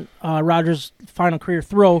interception on Rodgers' final career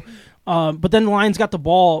throw, but then the Lions got the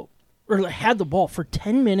ball. Or had the ball for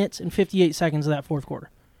 10 minutes and 58 seconds of that fourth quarter.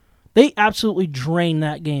 They absolutely drained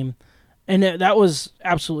that game, and that was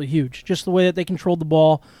absolutely huge. Just the way that they controlled the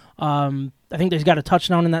ball. I think they got a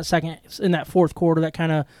touchdown in that fourth quarter that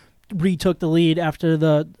kind of retook the lead after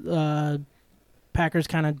the Packers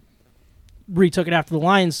kind of retook it after the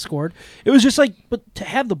Lions scored. It was just like, but to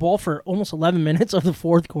have the ball for almost 11 minutes of the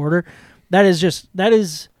fourth quarter, that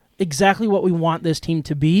is exactly what we want this team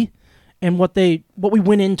to be. And what we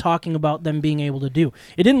went in talking about them being able to do.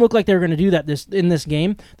 It didn't look like they were going to do that in this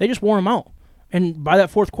game. They just wore them out. And by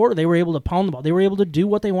that fourth quarter, they were able to pound the ball. They were able to do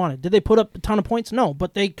what they wanted. Did they put up a ton of points? No,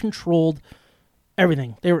 but they controlled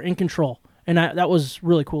everything. They were in control. And that was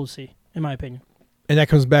really cool to see, in my opinion. And that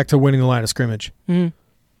comes back to winning the line of scrimmage. Mm-hmm.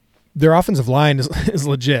 Their offensive line is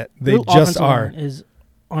legit. They Their just are. Line is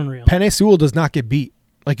unreal. Penei Sewell does not get beat.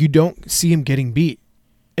 Like, you don't see him getting beat.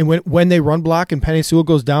 And when they run block and Penei Sewell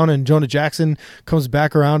goes down and Jonah Jackson comes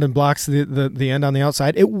back around and blocks the end on the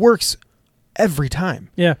outside, it works every time.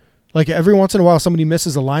 Yeah. Like every once in a while somebody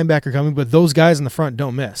misses a linebacker coming, but those guys in the front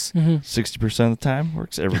don't miss. 60% of the time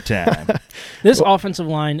works every time. This offensive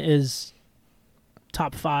line is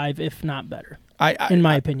top 5, if not better, in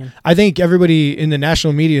my opinion. I think everybody in the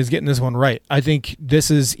national media is getting this one right. I think this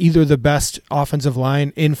is either the best offensive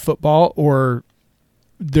line in football or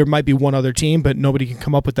there might be one other team, but nobody can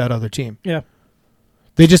come up with that other team. Yeah.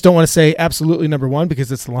 They just don't want to say absolutely number one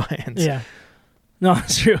because it's the Lions. Yeah. No,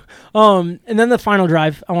 that's true. And then the final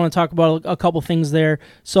drive, I want to talk about a couple things there.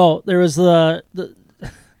 So there was the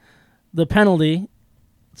penalty.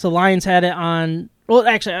 So Lions had it on. Well,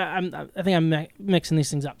 actually, I think I'm mixing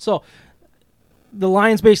these things up. So the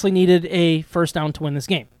Lions basically needed a first down to win this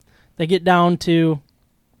game. They get down to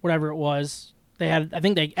whatever it was. I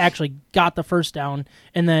think they actually got the first down,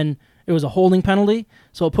 and then it was a holding penalty,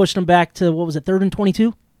 so it pushed them back to, what was it, 3rd and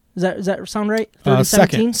 22? Does that sound right? 3rd and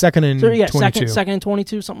 17? Second and 22. Second and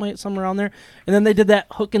 22, something around there. And then they did that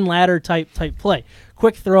hook and ladder type play.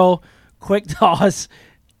 Quick throw, quick toss.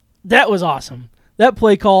 That was awesome. That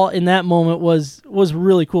play call in that moment was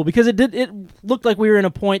really cool because it looked like we were in a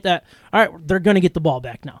point that, all right, they're going to get the ball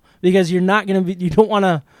back now because you don't want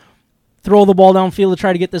to throw the ball downfield to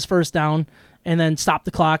try to get this first down and then stop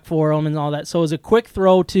the clock for them and all that. So it was a quick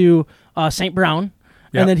throw to St. Brown,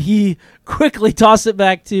 and then he quickly tossed it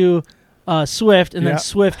back to Swift, and then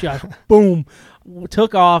Swift just, boom,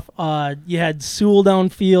 took off. You had Sewell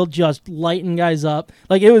downfield just lighting guys up.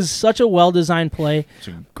 Like, it was such a well-designed play. It's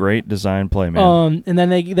a great design play, man. And then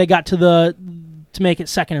they got to make it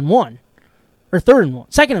 2nd and 1. Or 3rd and 1.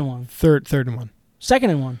 2nd and 1. Third and 1. 2nd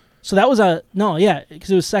and 1. So that was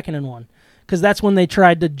because it was 2nd and 1. Because that's when they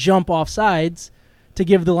tried to jump off sides to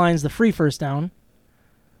give the Lions the free first down.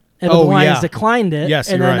 And the Lions declined it. Yes,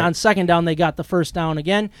 and then right. on 2nd down, they got the first down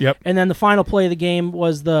again. Yep. And then the final play of the game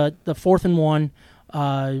was the 4th and 1.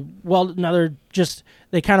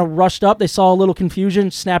 They kind of rushed up. They saw a little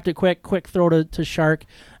confusion, snapped it quick throw to Shark.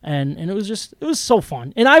 And it was so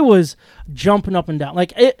fun. And I was jumping up and down.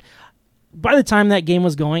 By the time that game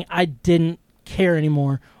was going, I didn't care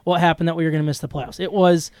anymore what happened that we were going to miss the playoffs. It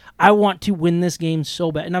was, I want to win this game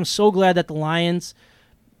so bad. And I'm so glad that the Lions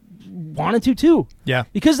wanted to too. Yeah.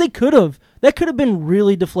 Because that could have been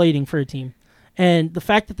really deflating for a team. And the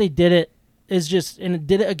fact that they did it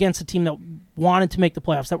did it against a team that wanted to make the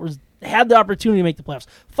playoffs, had the opportunity to make the playoffs,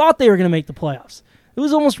 thought they were going to make the playoffs. It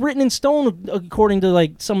was almost written in stone according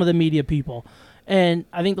to some of the media people. And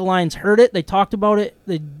I think the Lions heard it. They talked about it.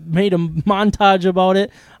 They made a montage about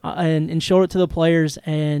it and showed it to the players,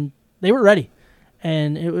 and they were ready.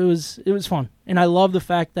 And it was fun. And I love the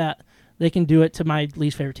fact that they can do it to my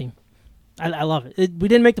least favorite team. I love it. We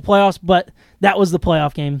didn't make the playoffs, but that was the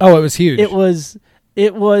playoff game. Oh, it was huge. It was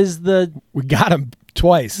we got them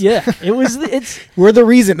twice. Yeah, we're the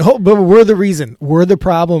reason. But we're the reason. We're the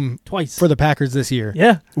problem twice for the Packers this year.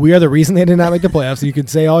 Yeah, we are the reason they did not make the playoffs. You can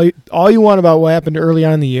say all you want about what happened early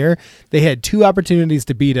on in the year. They had 2 opportunities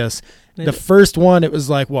to beat us. The first one, it was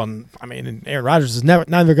like, well, I mean, Aaron Rodgers is never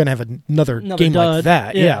going to have another game dud. like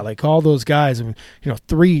that. Yeah, like all those guys. I mean,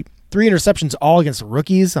 3 interceptions all against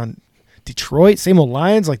rookies on Detroit. Same old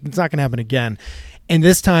Lions. Like, it's not going to happen again. And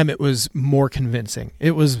this time it was more convincing.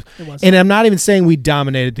 It was. And I'm not even saying we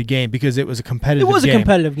dominated the game because it was a competitive game. It was a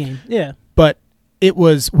competitive game, yeah. But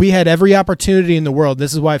we had every opportunity in the world.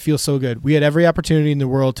 This is why it feels so good. We had every opportunity in the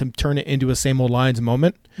world to turn it into a same old Lions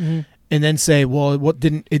moment and then say, well,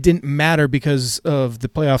 it didn't matter because of the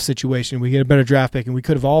playoff situation. We had a better draft pick and we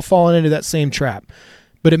could have all fallen into that same trap.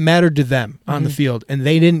 But it mattered to them on the field, and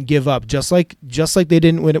they didn't give up, just like they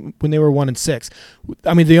didn't when they were 1-6.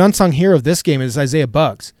 I mean, the unsung hero of this game is Isaiah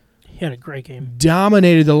Buggs. He had a great game.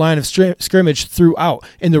 Dominated the line of scrimmage throughout,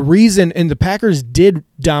 and the Packers did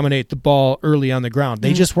dominate the ball early on the ground.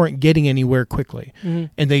 They just weren't getting anywhere quickly,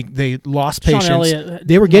 and they lost patience. Elliott,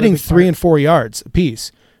 they were getting 3 and 4 yards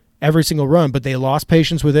apiece every single run, but they lost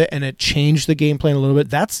patience with it, and it changed the game plan a little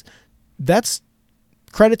bit. That's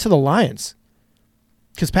credit to the Lions.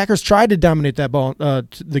 Because Packers tried to dominate that ball,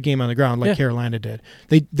 the game on the ground like Carolina did.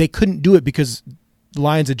 They couldn't do it because the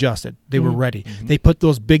Lions adjusted. They were ready. They put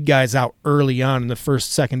those big guys out early on in the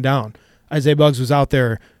first, second down. Isaiah Buggs was out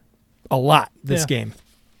there a lot this game.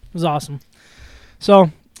 It was awesome.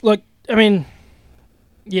 So, look, I mean,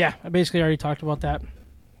 I basically already talked about that.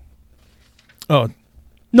 Oh.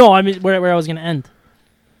 No, I mean, where I was going to end.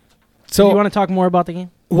 So, do you want to talk more about the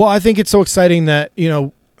game? Well, I think it's so exciting that,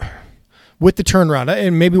 with the turnaround,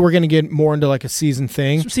 and maybe we're going to get more into like a season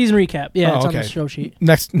thing. Season recap. Yeah, it's on the show sheet.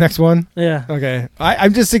 Next one? Yeah. Okay.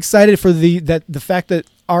 I'm just excited for the fact that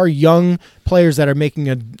our young players that are making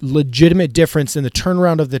a legitimate difference in the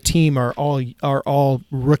turnaround of the team are all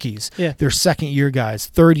rookies. Yeah. They're second-year guys,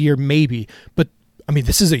 third year maybe. But, I mean,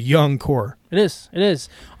 this is a young core. It is.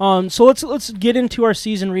 So let's get into our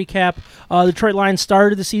season recap. Detroit Lions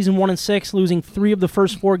started the season 1-6, losing 3 of the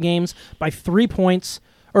first 4 games by 3 points,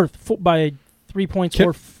 by 3 points.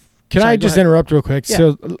 Can I just interrupt real quick? Yeah.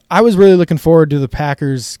 So I was really looking forward to the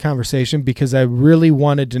Packers conversation because I really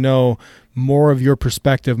wanted to know more of your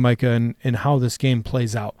perspective, Micah, and how this game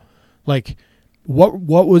plays out. Like, what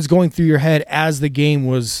was going through your head as the game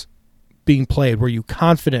was being played? Were you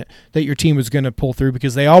confident that your team was going to pull through?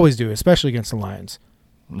 Because they always do, especially against the Lions.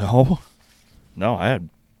 No, I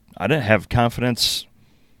didn't have confidence.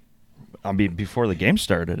 I mean, before the game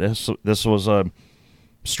started, this was a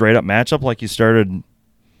straight up matchup like you started,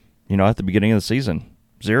 at the beginning of the season.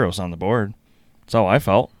 0s on the board. That's how I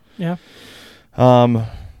felt. Yeah.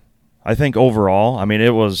 I think overall, I mean,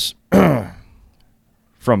 it was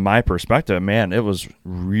from my perspective, man, it was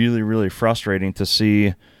really, really frustrating to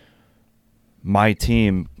see my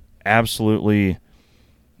team absolutely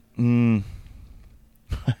the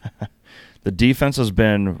defense has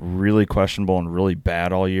been really questionable and really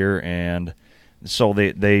bad all year, and so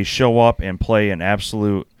they show up and play an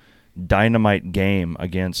absolute dynamite game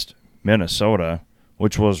against Minnesota,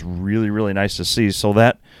 which was really, really nice to see. So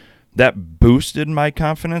that boosted my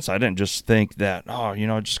confidence. I didn't just think that,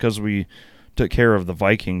 just because we took care of the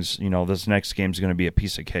Vikings, this next game's going to be a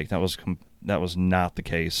piece of cake. That was not the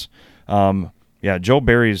case. Joe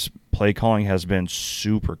Barry's play calling has been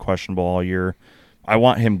super questionable all year. I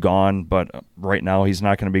want him gone, but right now he's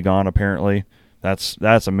not going to be gone, apparently. That's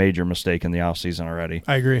a major mistake in the offseason already.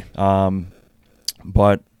 I agree.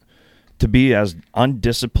 But to be as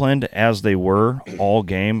undisciplined as they were all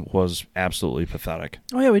game was absolutely pathetic.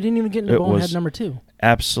 Oh, yeah, we didn't even get into Bonehead number 2.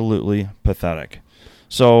 Absolutely pathetic.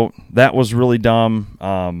 So that was really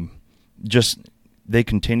dumb. They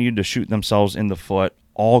continued to shoot themselves in the foot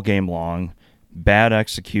all game long. Bad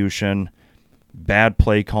execution, bad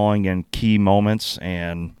play calling in key moments,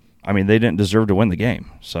 and, I mean, they didn't deserve to win the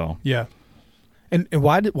game. So yeah. And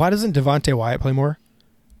why doesn't Devontae Wyatt play more?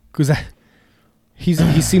 Because he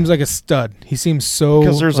seems like a stud. He seems so...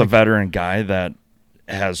 Because there's a veteran guy that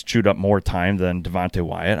has chewed up more time than Devontae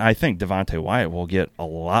Wyatt. I think Devontae Wyatt will get a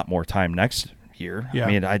lot more time next year. Yeah. I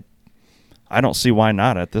mean, I don't see why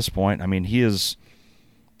not at this point. I mean, he has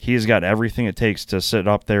got everything it takes to sit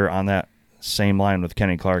up there on that same line with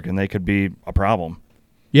Kenny Clark, and they could be a problem.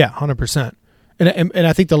 Yeah, 100%. And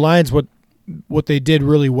I think the Lions, what they did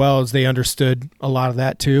really well is they understood a lot of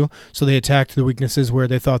that too. So they attacked the weaknesses where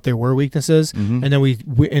they thought there were weaknesses, and then we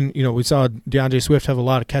saw DeAndre Swift have a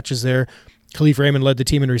lot of catches there. Khalif Raymond led the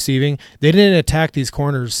team in receiving. They didn't attack these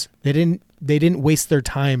corners. They didn't waste their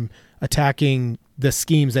time attacking the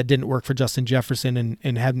schemes that didn't work for Justin Jefferson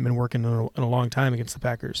and hadn't been working in a long time against the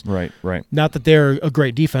Packers. Right. Not that they're a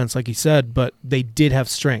great defense, like you said, but they did have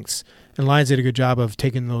strengths. And Lions did a good job of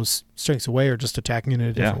taking those strengths away or just attacking it in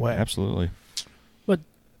a different way. Absolutely. But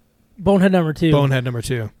Bonehead number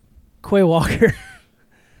 2. Quay Walker.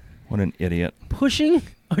 What an idiot. Pushing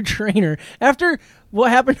a trainer. After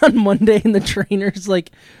what happened on Monday and the trainer's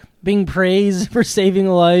being praised for saving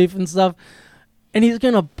a life and stuff, and he's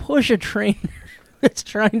going to push a trainer that's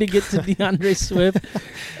trying to get to DeAndre Swift.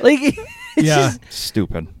 Just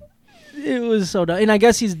stupid. It was so dumb. And I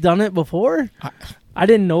guess he's done it before. I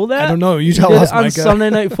didn't know that. I don't know. You tell us, on Micah. Sunday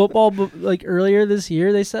Night Football, earlier this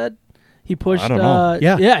year, they said he pushed. I don't know.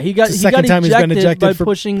 He got time he's been ejected by for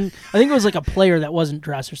pushing. I think it was a player that wasn't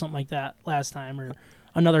dressed or something like that last time, or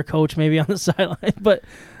another coach maybe on the sideline. But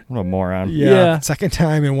what a moron. Yeah. Second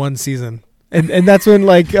time in one season, and that's when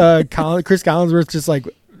Chris Collinsworth just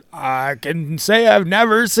I can say I've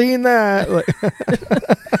never seen that.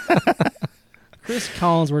 Chris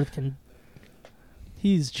Collinsworth can.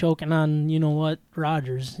 He's choking on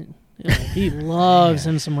Rodgers. He loves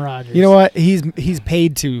him some Rodgers. You know what? He's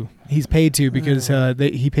paid to. He's paid to because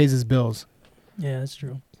he pays his bills. Yeah, that's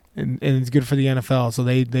true. And it's good for the NFL, so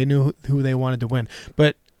they knew who they wanted to win.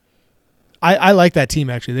 But I like that team,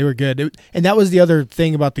 actually. They were good. And that was the other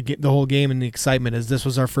thing about the whole game and the excitement is this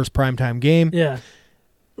was our first primetime game. Yeah.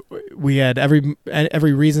 We had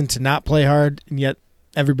every reason to not play hard, and yet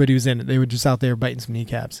everybody was in it. They were just out there biting some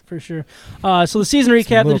kneecaps. For sure. So the season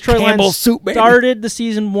recap, the Detroit Lions started the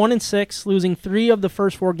season 1-6, losing 3 of the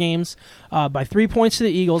first 4 games by 3 points to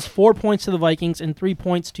the Eagles, 4 points to the Vikings, and 3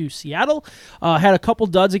 points to Seattle. Had a couple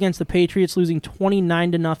duds against the Patriots, losing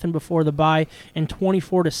 29-0 before the bye and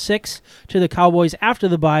 24-6 to the Cowboys after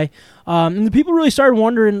the bye. And the people really started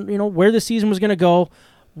wondering, where the season was going to go.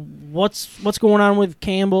 What's going on with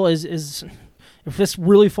Campbell? Is if this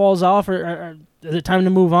really falls off, or is it time to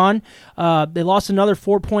move on? They lost another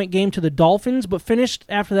 4-point game to the Dolphins, but finished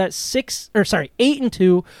after that 8-2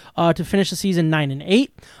 to finish the season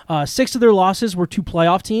 9-8. 6 of their losses were to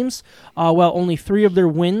playoff teams, while only 3 of their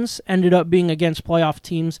wins ended up being against playoff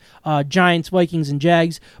teams, Giants, Vikings, and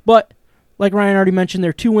Jags. But like Ryan already mentioned,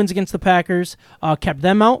 their 2 wins against the Packers kept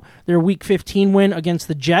them out. Their Week 15 win against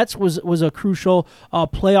the Jets was a crucial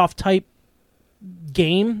playoff type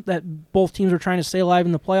game that both teams were trying to stay alive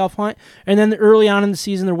in the playoff hunt. And then early on in the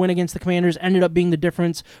season, their win against the Commanders ended up being the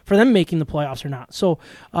difference for them making the playoffs or not. So,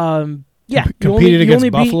 competed against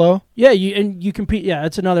Buffalo. You compete. Yeah,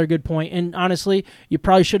 that's another good point. And honestly, you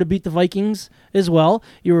probably should have beat the Vikings as well.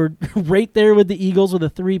 You were right there with the Eagles with a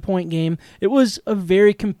 3-point game. It was a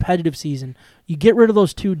very competitive season. You get rid of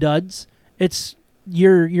those 2 duds,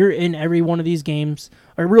 you're in every one of these games,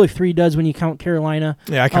 or really 3 duds when you count Carolina.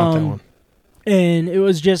 Yeah, I count that one. And it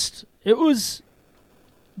was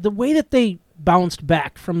the way that they bounced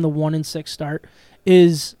back from the 1-6 start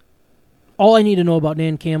is all I need to know about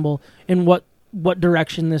Dan Campbell and what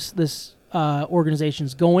direction this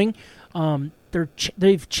organization's going.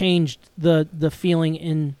 They've changed the feeling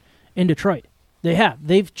in Detroit.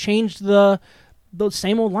 They've changed the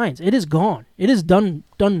same old lines. It is gone. It is done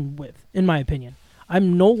with, in my opinion.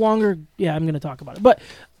 I'm no longer. Yeah, I'm going to talk about it, but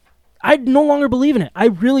I no longer believe in it. I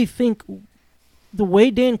really think the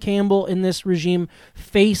way Dan Campbell in this regime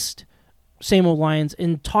faced same old Lions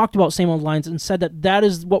and talked about same old Lions and said that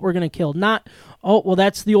is what we're going to kill. Not,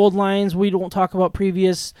 that's the old Lions. We don't talk about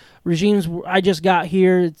previous regimes. I just got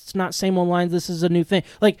here. It's not same old Lions. This is a new thing.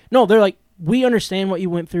 No, they're like, we understand what you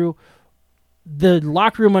went through. The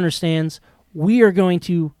locker room understands. We are going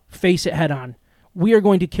to face it head on. We are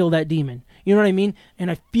going to kill that demon. You know what I mean?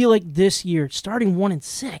 And I feel like this year, starting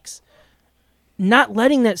 1-6, not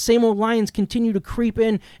letting that same old Lions continue to creep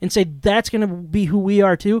in and say that's going to be who we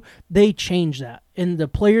are too. They changed that, and the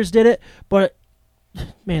players did it. But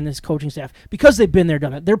man, this coaching staff, because they've been there,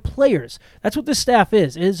 done it. They're players. That's what this staff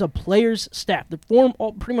is. It is a players' staff. They're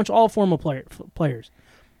pretty much all former players.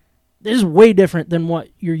 This is way different than what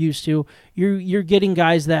you're used to. You're getting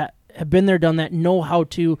guys that have been there, done that, know how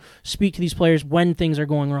to speak to these players when things are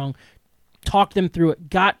going wrong, talk them through it,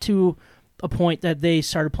 got to a point that they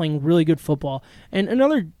started playing really good football. And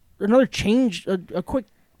another change, a quick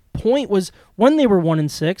point, was when they were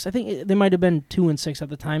 1-6. I think they might have been 2-6 at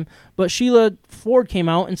the time. But Sheila Ford came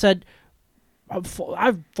out and said, "I'm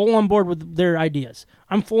full on board with their ideas.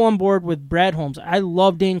 I'm full on board with Brad Holmes. I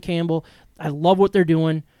love Dan Campbell. I love what they're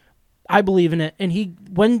doing. I believe in it."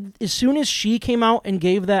 And as soon as she came out and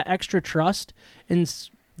gave that extra trust and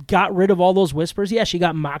got rid of all those whispers. Yeah, she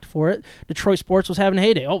got mocked for it. Detroit sports was having a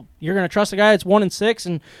heyday. Oh, you're going to trust a guy that's 1-6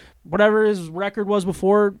 and whatever his record was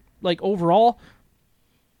before, overall.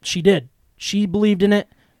 She did. She believed in it.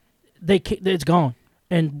 It's gone.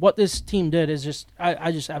 And what this team did is just,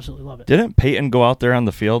 I just absolutely love it. Didn't Peyton go out there on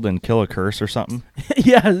the field and kill a curse or something?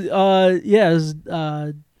 Yeah. It was,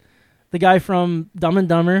 the guy from Dumb and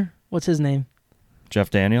Dumber. What's his name? Jeff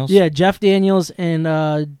Daniels? Yeah, Jeff Daniels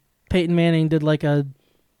and Peyton Manning did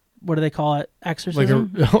what do they call it?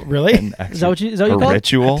 Exorcism? Really? Is that what you call it?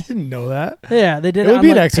 Ritual? I didn't know that. Yeah, they did it it would on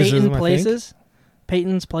be an exorcism, Peyton Places.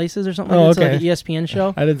 Peyton's Places or something. Oh, It's okay. like an ESPN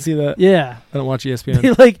show. I didn't see that. Yeah. I don't watch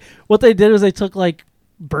ESPN. What they did was they took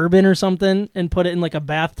bourbon or something and put it in a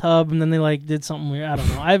bathtub, and then they did something weird. I don't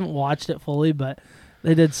know. I haven't watched it fully, but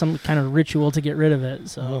they did some kind of ritual to get rid of it.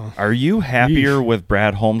 So, Are you happier with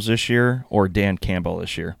Brad Holmes this year or Dan Campbell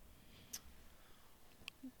this year?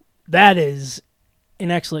 that is an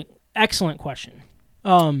excellent question.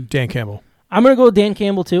 Dan Campbell. I'm going to go with Dan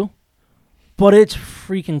Campbell too, but it's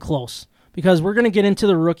freaking close because we're going to get into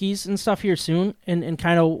the rookies and stuff here soon and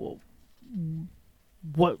kind of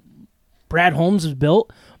what Brad Holmes has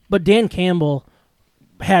built. But Dan Campbell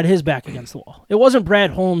had his back against the wall. It wasn't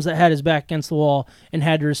Brad Holmes that had his back against the wall and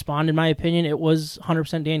had to respond. In my opinion, it was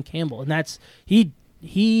 100% Dan Campbell, and that's he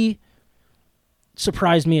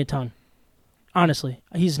surprised me a ton. Honestly,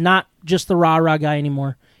 he's not just the rah-rah guy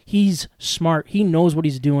anymore. He's smart. He knows what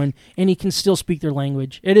he's doing, and he can still speak their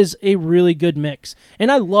language. It is a really good mix.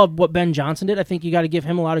 And I love what Ben Johnson did. I think you got to give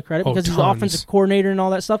him a lot of credit because he's the offensive coordinator and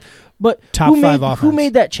all that stuff. But who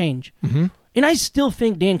made that change? Mm-hmm. And I still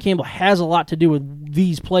think Dan Campbell has a lot to do with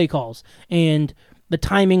these play calls and the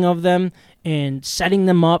timing of them and setting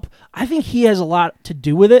them up. I think he has a lot to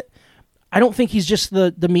do with it. I don't think he's just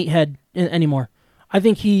the meathead anymore. I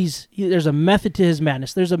think there's a method to his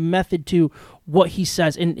madness. There's a method to what he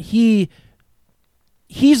says, and he's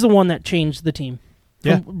the one that changed the team.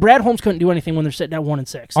 Yeah. Brad Holmes couldn't do anything when they're sitting at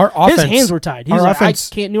 1-6. Our offense, his hands were tied. He was like, I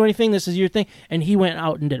can't do anything. This is your thing. And he went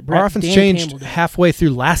out and did it. Our offense changed halfway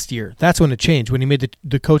through last year. That's when it changed, when he made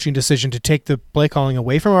the coaching decision to take the play calling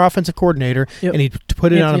away from our offensive coordinator and he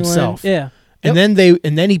put it on himself. Yeah. And then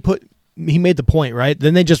he made the point, right?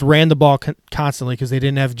 Then they just ran the ball constantly because they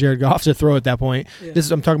didn't have Jared Goff to throw at that point. Yeah.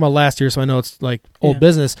 I'm talking about last year, so I know it's like old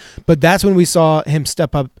business. But that's when we saw him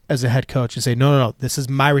step up as a head coach and say, no, this is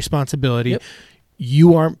my responsibility. Yep.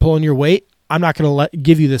 You aren't pulling your weight. I'm not going to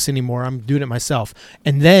give you this anymore. I'm doing it myself.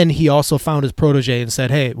 And then he also found his protege and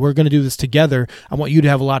said, hey, we're going to do this together. I want you to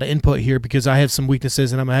have a lot of input here because I have some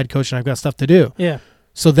weaknesses and I'm a head coach and I've got stuff to do. Yeah.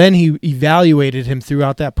 So then he evaluated him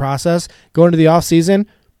throughout that process. Going to the offseason,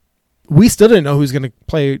 we still didn't know who was going to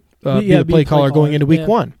be the play caller going into week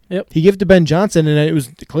one. Yep. He gave it to Ben Johnson, and it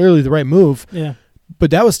was clearly the right move. Yeah. But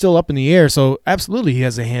that was still up in the air, so absolutely he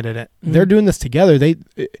has a hand in it. Mm-hmm. They're doing this together.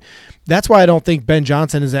 That's why I don't think Ben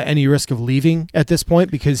Johnson is at any risk of leaving at this point,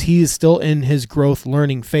 because he is still in his growth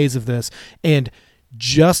learning phase of this. And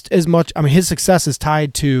just as much, his success is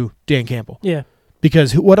tied to Dan Campbell. Yeah.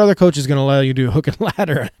 Because what other coach is going to allow you to do hook and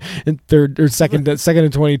ladder in third or second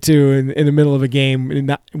and 22 in the middle of a game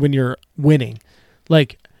when you're winning?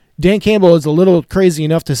 Like, Dan Campbell is a little crazy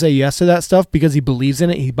enough to say yes to that stuff because he believes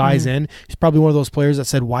in it. He buys in. He's probably one of those players that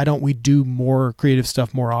said, why don't we do more creative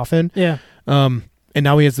stuff more often? Yeah. And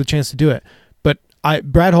now he has the chance to do it. But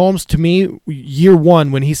Brad Holmes, to me, year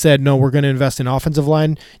one, when he said, no, we're going to invest in offensive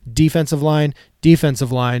line, 2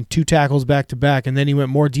 tackles back to back, and then he went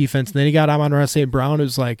more defense, and then he got Amon-Ra St. Brown. It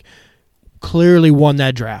was like, clearly won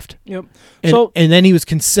that draft. Yep. And then he was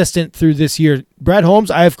consistent through this year. Brad Holmes,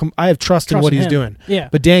 I have trust in what he's doing. Yeah.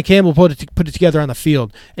 But Dan Campbell put it together on the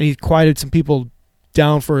field, and he quieted some people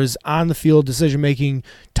down for his on the field decision making,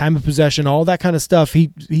 time of possession, all that kind of stuff. He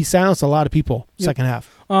silenced a lot of people second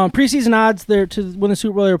half. Preseason odds there to win the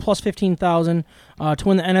Super Bowl, they were plus 15,000. To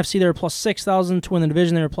win the NFC, they were plus 6,000. To win the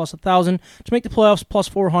division, they were plus 1,000. To make the playoffs, plus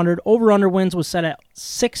 400. Over/under wins was set at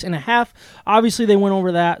 6.5. Obviously, they went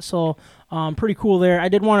over that, so pretty cool there. I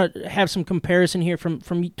did want to have some comparison here from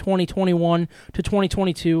 2021 to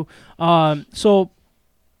 2022. So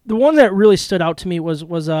the one that really stood out to me was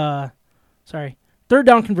third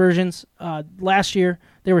down conversions. Last year,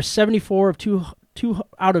 they were 74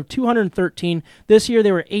 out of 213. This year,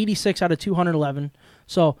 they were 86 out of 211.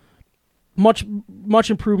 So much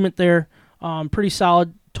improvement there. Pretty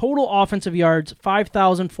solid. Total offensive yards,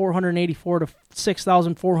 5,484 to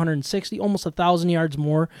 6,460, almost 1,000 yards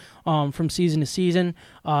more from season to season.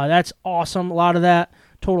 That's awesome. A lot of that.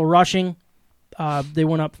 Total rushing, they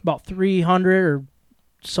went up about 300 or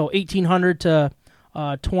so, 1,800 to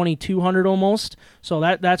 2,200 almost. So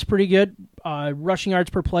that's pretty good. Rushing yards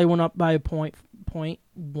per play went up by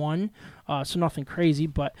 0.1, so nothing crazy.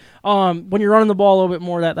 But when you're running the ball a little bit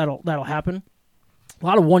more, that'll happen. A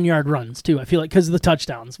lot of 1-yard runs, too, I feel like, because of the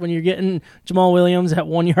touchdowns. When you're getting Jamal Williams at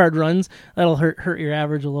 1-yard runs, that'll hurt your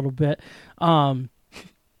average a little bit.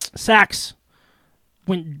 Sacks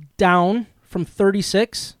went down from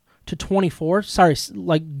 36 to 24. Sorry,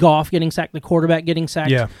 like Goff getting sacked, the quarterback getting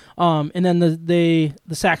sacked. Yeah. And then the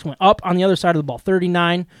sacks went up on the other side of the ball,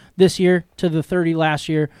 39 this year to the 30 last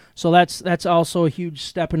year. So that's also a huge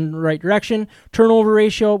step in the right direction. Turnover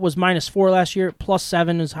ratio was -4 last year.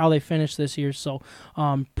 +7 is how they finished this year. So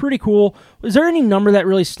pretty cool. Is there any number that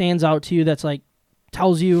really stands out to you that's like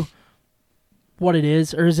tells you what it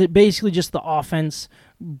is? Or is it basically just the offense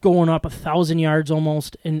going up 1,000 yards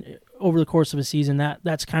almost over the course of a season?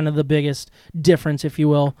 That's kind of the biggest difference, if you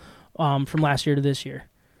will, from last year to this year.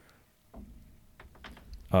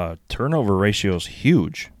 Turnover ratio is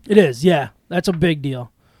huge. It is, yeah. That's a big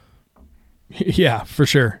deal. Yeah, for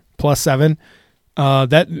sure. +7.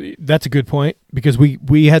 That's a good point, because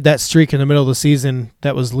we had that streak in the middle of the season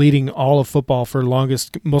that was leading all of football for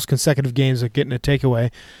most consecutive games of getting a takeaway.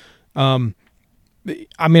 I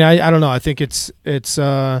don't know. I think it's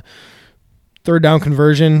third down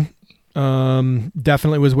conversion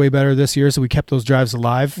definitely was way better this year, so we kept those drives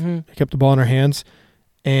alive. Mm-hmm. Kept the ball in our hands.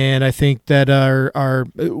 And I think that our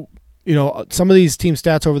some of these team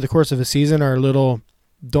stats over the course of a season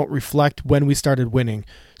don't reflect when we started winning.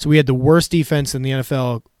 So we had the worst defense in the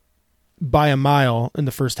NFL by a mile in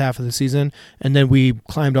the first half of the season, and then we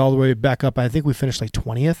climbed all the way back up. I think we finished like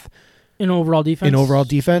 20th in overall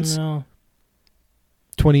defense. No.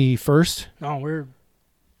 21st. No, we're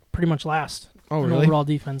pretty much last. Oh, in really? Overall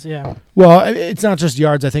defense, yeah. Well, it's not just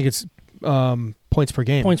yards. I think it's points per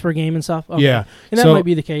game. Points per game and stuff. Okay. Yeah, and that might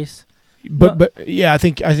be the case. But yeah, I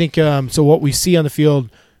think so. What we see on the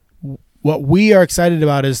field, what we are excited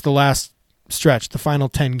about is the last stretch, the final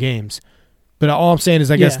 10 games. But all I'm saying is,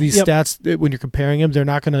 I guess Yeah, these stats, when you're comparing them, they're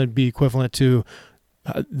not going to be equivalent to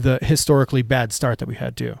the historically bad start that we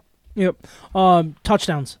had too. Yep.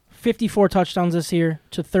 Touchdowns. 54 touchdowns this year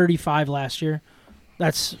to 35 last year.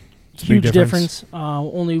 That's huge difference.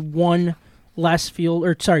 Only two less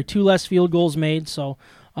field goals made. So,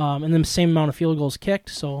 and then the same amount of field goals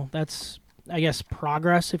kicked. So that's, I guess,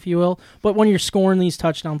 progress, if you will. But when you're scoring these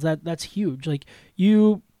touchdowns, that's huge. Like,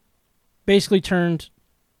 you basically turned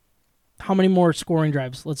how many more scoring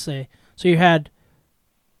drives, let's say. So you had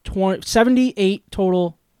 78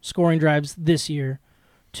 total scoring drives this year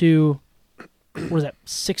to, what is that,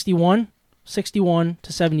 61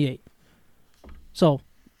 to 78. So,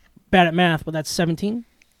 bad at math, but that's 17.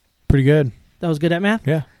 Pretty good. That was good at math?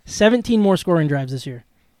 Yeah. 17 more scoring drives this year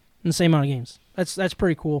in the same amount of games. That's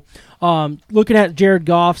pretty cool. Looking at Jared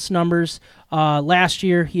Goff's numbers, last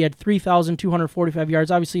year he had 3,245 yards.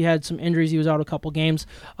 Obviously, he had some injuries. He was out a couple games.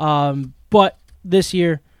 But this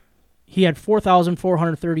year, he had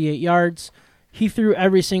 4,438 yards. He threw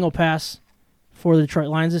every single pass for the Detroit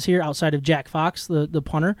Lions this year outside of Jack Fox, the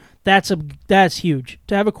punter. That's huge.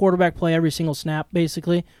 To have a quarterback play every single snap,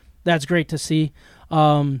 basically, that's great to see.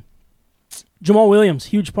 Jamal Williams,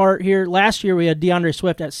 huge part here. Last year we had DeAndre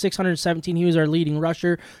Swift at 617. He was our leading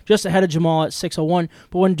rusher, just ahead of Jamal at 601.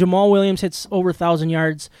 But when Jamal Williams hits over 1,000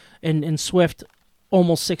 yards and Swift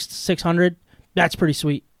almost 600, that's pretty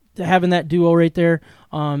sweet. Having that duo right there,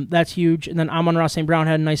 that's huge. And then Amon-Ra St. Brown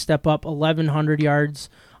had a nice step up, 1,100 yards.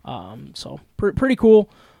 So pretty cool.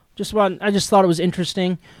 I just thought it was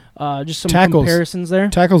interesting. Just some comparisons there.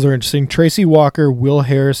 Tackles are interesting. Tracy Walker, Will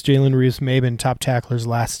Harris, Jalen Reeves-Maybin, top tacklers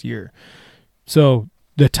last year. So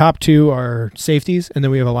the top two are safeties, and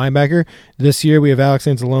then we have a linebacker. This year we have Alex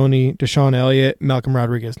Anzalone, Deshaun Elliott, Malcolm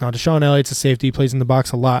Rodriguez. Now Deshaun Elliott's a safety, he plays in the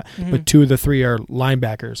box a lot, but two of the three are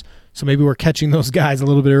linebackers. So maybe we're catching those guys a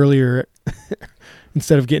little bit earlier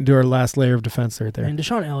instead of getting to our last layer of defense right there. And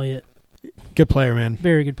Deshaun Elliott, good player, man.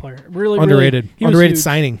 very good player. Really underrated. Underrated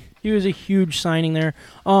signing. He was a huge signing there.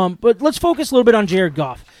 But let's focus a little bit on Jared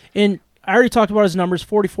Goff. And I already talked about his numbers,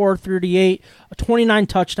 44, 38, 29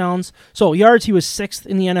 touchdowns. So yards, he was 6th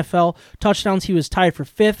in the NFL. Touchdowns, he was tied for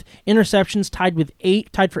 5th. Interceptions, tied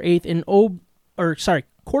for 8th. And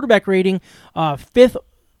quarterback rating, 5th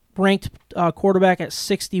ranked quarterback at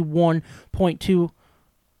 61.2.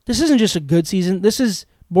 This isn't just a good season. This is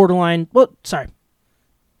borderline.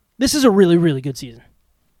 This is a really, really good season.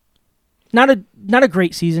 Not a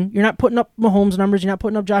great season. You're not putting up Mahomes numbers. You're not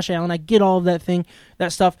putting up Josh Allen. I get all of that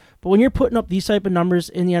stuff. But when you're putting up these type of numbers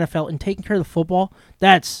in the NFL and taking care of the football,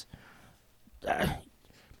 that's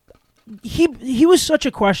he was such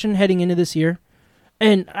a question heading into this year.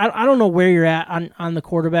 And I don't know where you're at on the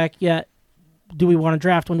quarterback yet. Do we want to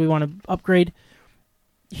draft one? Do we want to upgrade?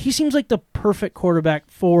 He seems like the perfect quarterback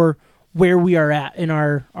for where we are at in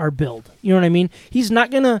our build. You know what I mean? He's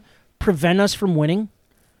not going to prevent us from winning.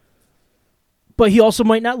 But he also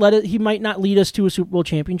might not lead us to a Super Bowl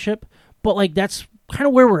championship. But that's kind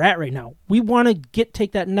of where we're at right now. We want to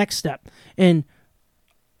take that next step. And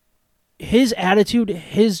his attitude,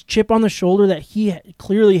 his chip on the shoulder that he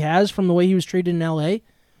clearly has from the way he was treated in LA,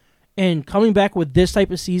 and coming back with this type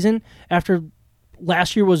of season after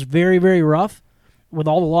last year was very, very rough with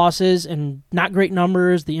all the losses and not great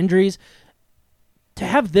numbers, the injuries, to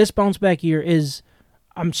have this bounce back year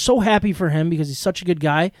I'm so happy for him because he's such a good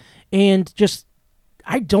guy. And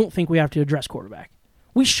I don't think we have to address quarterback.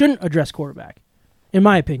 We shouldn't address quarterback, in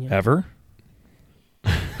my opinion. Ever?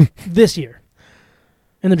 This year.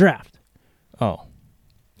 In the draft. Oh.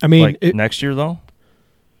 I mean, next year, though?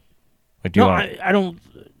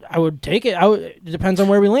 I would take it. It depends on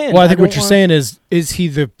where we land. Well, I think what you're saying is he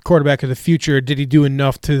the quarterback of the future? Did he do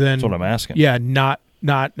enough to then... That's what I'm asking. Yeah, not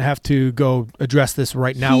have to go address this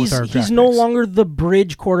right now with our draft He's no longer the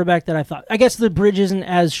bridge quarterback that I thought. I guess the bridge isn't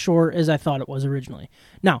as short as I thought it was originally.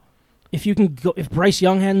 Now, if Bryce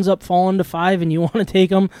Young ends up falling to 5 and you want to take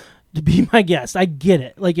him to be my guest, I get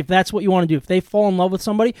it. If that's what you want to do, if they fall in love with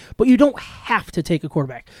somebody, but you don't have to take a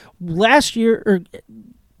quarterback.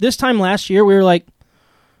 This time last year, we were like,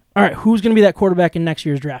 all right, who's going to be that quarterback in next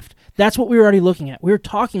year's draft? That's what we were already looking at. We were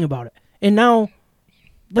talking about it. And now,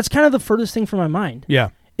 that's kind of the furthest thing from my mind. Yeah.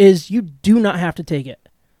 Is you do not have to take it.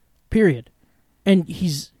 Period. And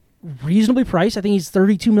he's reasonably priced. I think he's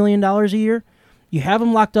 $32 million a year. You have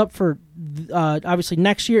him locked up for obviously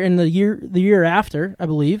next year and the year after, I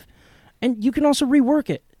believe. And you can also rework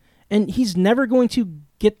it. And he's never going to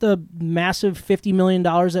get the massive $50 million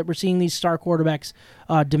that we're seeing these star quarterbacks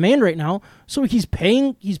demand right now. So he's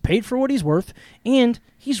paid for what he's worth, and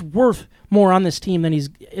he's worth more on this team than is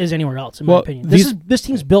anywhere else, in my opinion. This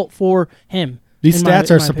team's built for him. These in stats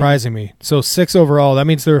my are surprising me. So 6 overall. That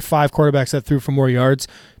means there were 5 quarterbacks that threw for more yards.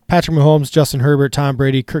 Patrick Mahomes, Justin Herbert, Tom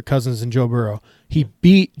Brady, Kirk Cousins, and Joe Burrow. He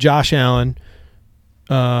beat Josh Allen.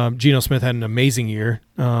 Geno Smith had an amazing year,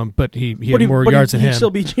 but he had more yards than him. He still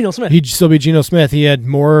beat Geno Smith. He'd still beat Geno Smith. He had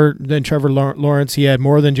more than Trevor Lawrence. He had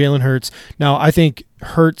more than Jalen Hurts. Now, I think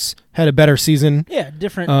Hurts had a better season. Yeah,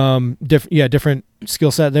 different. Different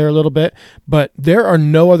skill set there a little bit. But there are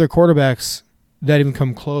no other quarterbacks that even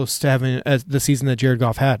come close to having the season that Jared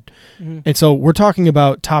Goff had. Mm-hmm. And so we're talking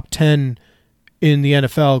about top 10 in the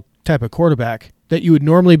NFL type of quarterback that you would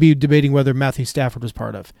normally be debating whether Matthew Stafford was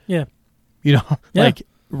part of. Yeah. You know, like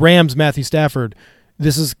Rams, Matthew Stafford,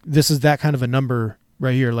 this is that kind of a number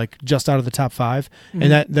right here, like just out of the top 5. Mm-hmm.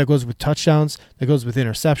 And that goes with touchdowns, that goes with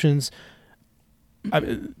interceptions.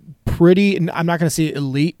 I'm not going to say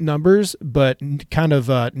elite numbers, but kind of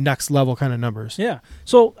next level kind of numbers. Yeah.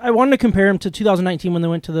 So I wanted to compare him to 2019 when they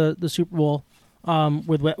went to the Super Bowl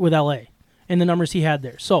with LA and the numbers he had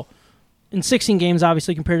there. So in 16 games,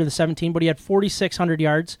 obviously compared to the 17, but he had 4,600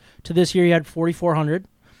 yards. To this year, he had 4,400.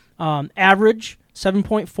 Average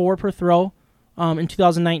 7.4 per throw in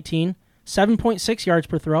 2019, 7.6 yards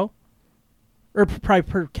per throw, or probably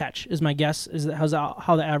per catch is my guess, is that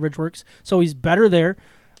how the average works. So he's better there.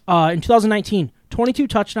 In 2019, 22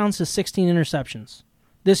 touchdowns to 16 interceptions.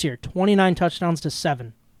 This year, 29 touchdowns to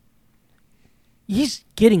 7. He's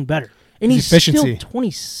getting better. And he's efficiency.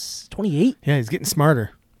 Still 28. Yeah, he's getting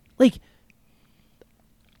smarter. Like,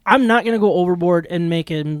 I'm not going to go overboard and make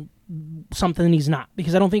him something he's not,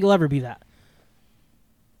 because I don't think he'll ever be that.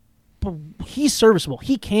 But he's serviceable.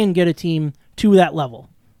 He can get a team to that level.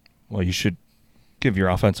 Well, you should give your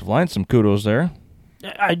offensive line some kudos there.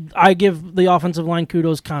 I give the offensive line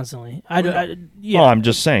kudos constantly. Well, I'm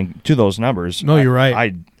just saying, to those numbers. No, you're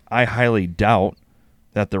right. I highly doubt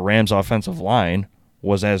that the Rams' offensive line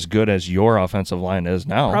was as good as your offensive line is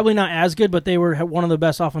now. Probably not as good, but they were one of the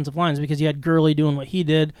best offensive lines because you had Gurley doing what he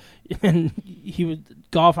did, and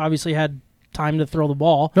Goff obviously had time to throw the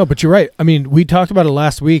ball. No, but you're right. I mean, we talked about it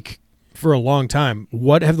last week for a long time.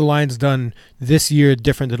 What have the Lions done this year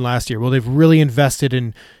different than last year? Well, they've really invested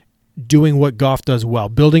in doing what Goff does well,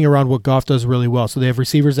 building around what Goff does really well. So they have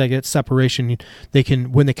receivers that get separation. They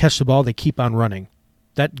can, when they catch the ball, they keep on running.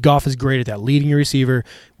 That Goff is great at that, leading your receiver.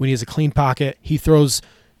 When he has a clean pocket, he throws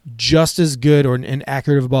just as good or an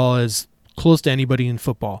accurate of a ball as close to anybody in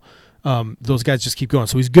football. Those guys just keep going.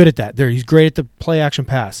 So he's good at that. He's great at the play-action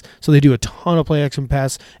pass. So they do a ton of play-action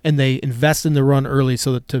pass, and they invest in the run early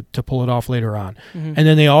so that to pull it off later on. Mm-hmm. And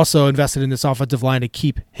then they also invested in this offensive line to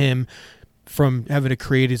keep him from having to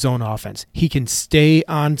create his own offense. He can stay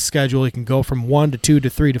on schedule. He can go from 1 to 2 to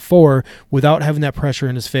 3 to 4 without having that pressure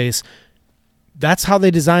in his face. That's how they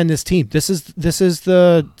designed this team. This is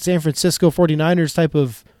the San Francisco 49ers type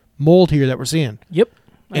of mold here that we're seeing. Yep.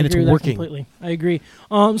 And it's working. Completely. I agree.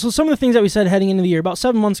 So some of the things that we said heading into the year, about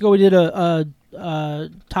 7 months ago, we did a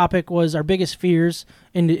topic was our biggest fears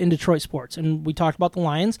in Detroit sports, and we talked about the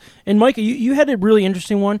Lions. And Micah, you had a really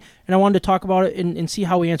interesting one, and I wanted to talk about it and see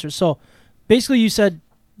how we answered. So basically you said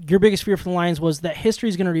your biggest fear for the Lions was that history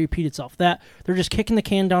is going to repeat itself, that they're just kicking the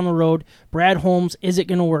can down the road. Brad Holmes, is it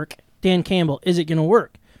going to work? Dan Campbell, is it going to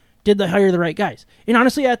work? Did they hire the right guys? And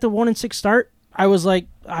honestly, at the 1-6 start, I was like,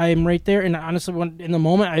 I'm right there. And honestly, in the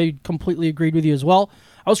moment, I completely agreed with you as well.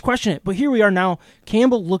 I was questioning it, but here we are now.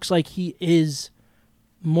 Campbell looks like he is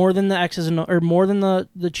more than the X's and or more than the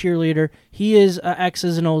cheerleader. He is a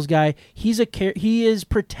X's and O's guy. He is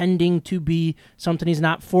pretending to be something he's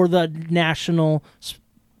not for the national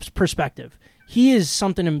perspective. He is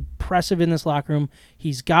something impressive in this locker room.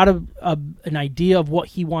 He's got an idea of what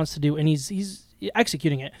he wants to do, and he's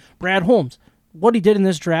executing it. Brad Holmes, what he did in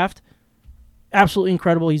this draft, absolutely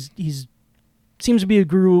incredible. He's seems to be a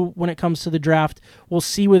guru when it comes to the draft. We'll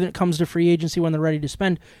see when it comes to free agency when they're ready to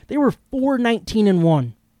spend. They were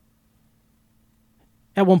 4-19-1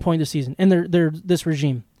 at one point this season in their this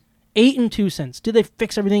regime. 8-2 since. Did they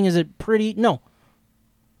fix everything? Is it pretty? No.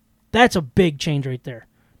 That's a big change right there.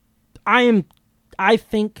 I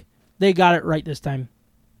think they got it right this time.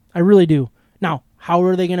 I really do. Now, how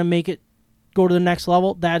are they going to make it go to the next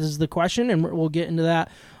level? That is the question, and we'll get into that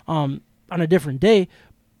on a different day.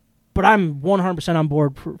 But I'm 100% on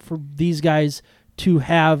board for these guys to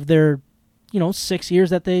have their 6 years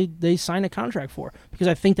that they sign a contract for, because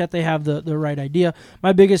I think that they have the right idea.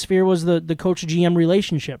 My biggest fear was the coach-GM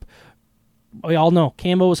relationship. We all know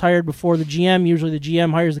Campbell was hired before the GM. Usually the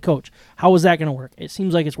GM hires the coach. How is that going to work? It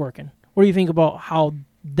seems like it's working. What do you think about how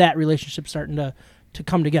that relationship's starting to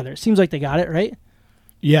come together? It seems like they got it, right?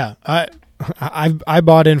 Yeah, I I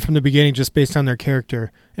bought in from the beginning just based on their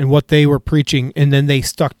character and what they were preaching, and then they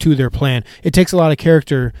stuck to their plan. It takes a lot of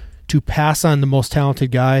character to pass on the most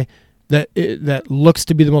talented guy that looks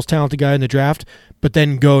to be the most talented guy in the draft, but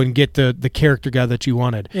then go and get the character guy that you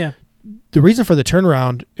wanted. Yeah. The reason for the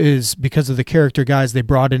turnaround is because of the character guys they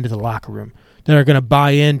brought into the locker room that are going to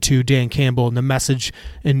buy into Dan Campbell and the message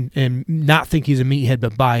and not think he's a meathead,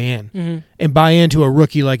 but buy in. And buy into a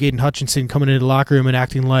rookie like Aiden Hutchinson coming into the locker room and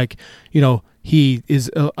acting like, he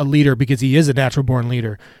is a leader because he is a natural-born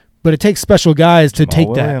leader. But it takes special guys to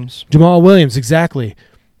take that. Jamal Williams, exactly.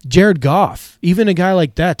 Jared Goff, even a guy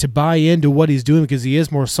like that, to buy into what he's doing because he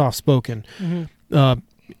is more soft-spoken.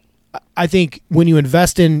 I think when you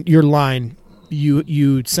invest in your line,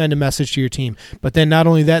 you send a message to your team. But then not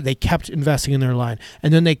only that, they kept investing in their line.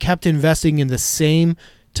 And then they kept investing in the same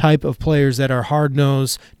type of players that are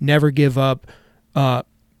hard-nosed, never give up.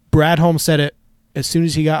 Brad Holmes said it as soon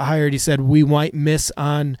as he got hired. He said, we might miss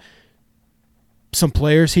on some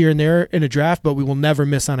players here and there in a draft, but we will never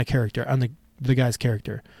miss on a character, on the guy's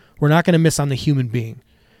character. We're not going to miss on the human being.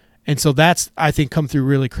 And so that's, I think, come through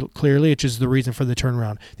really clearly, which is the reason for the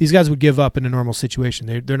turnaround. These guys would give up in a normal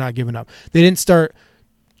situation. They're not giving up. They didn't start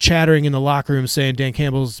chattering in the locker room saying Dan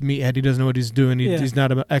Campbell's meathead, he doesn't know what he's doing, he's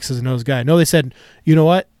not an X's and O's guy. No, they said, you know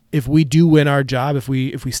what? If we do win our job, if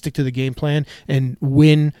we stick to the game plan and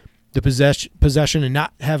win the possession and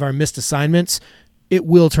not have our missed assignments, it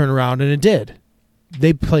will turn around, and it did.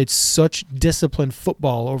 They played such disciplined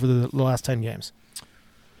football over the last 10 games.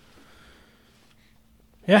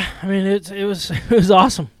 Yeah, I mean it was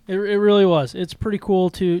awesome. It really was. It's pretty cool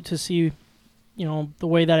to see, the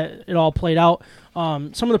way that it all played out.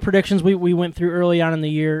 Some of the predictions we went through early on in the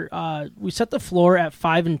year, we set the floor at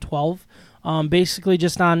 5-12, basically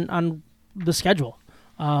just on the schedule.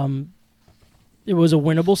 It was a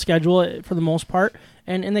winnable schedule for the most part,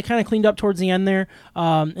 and they kind of cleaned up towards the end there.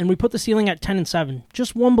 And we put the ceiling at 10-7,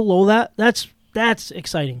 just one below that. That's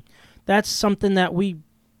exciting. That's something that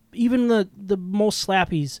even the most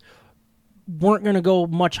slappies weren't going to go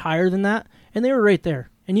much higher than that, and they were right there.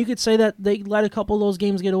 And you could say that they let a couple of those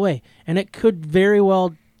games get away, and it could very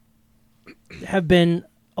well have been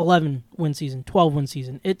 11-win season, 12-win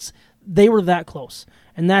season. They were that close,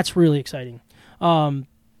 and that's really exciting.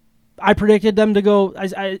 I predicted them to go.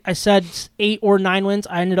 I said 8 or 9 wins.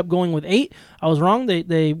 I ended up going with 8. I was wrong.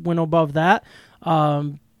 They went above that.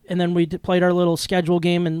 And then we played our little schedule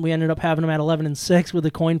game, and we ended up having them at 11-6 with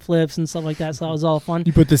the coin flips and stuff like that. So that was all fun.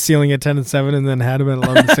 You put the ceiling at 10-7, and then had them at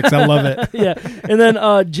 11-6. I love it. Yeah. And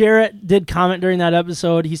then Jarrett did comment during that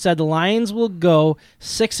episode. He said the Lions will go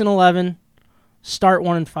 6-11, start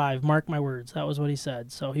 1-5. Mark my words. That was what he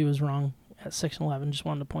said. So he was wrong at 6-11. Just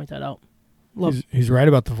wanted to point that out. He's right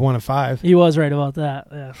about the 1-5. He was right about that.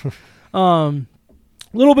 Yeah.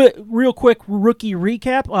 Little bit real quick rookie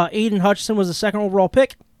recap. Aiden Hutchinson was the second overall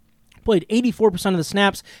pick. Played 84% of the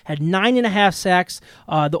snaps, had 9.5 sacks.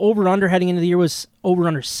 The over-under heading into the year was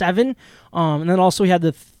over-under 7. And then also he had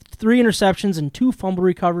the 3 interceptions and 2 fumble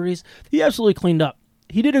recoveries. He absolutely cleaned up.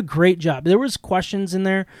 He did a great job. There was questions in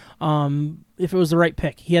there if it was the right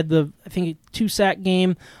pick. He had the, 2-sack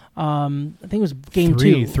game. I think it was game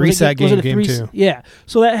 2. 3-sack game 2. Yeah.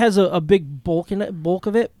 So that has a big bulk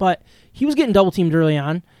of it. But he was getting double-teamed early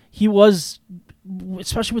on. He was,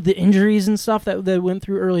 especially with the injuries and stuff that they went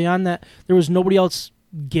through early on, that there was nobody else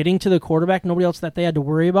getting to the quarterback, nobody else that they had to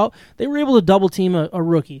worry about. They were able to double team a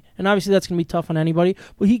rookie, and obviously that's going to be tough on anybody,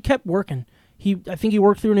 but he kept working. I think he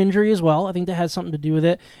worked through an injury as well. I think that has something to do with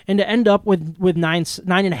it. And to end up with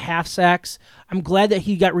 9.5 sacks, I'm glad that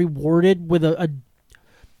he got rewarded with I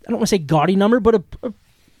don't want to say gaudy number, but a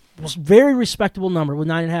very respectable number with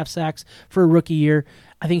 9.5 sacks for a rookie year.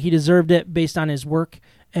 I think he deserved it based on his work,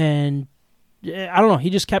 and I don't know.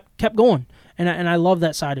 He just kept going, and I love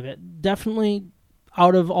that side of it. Definitely,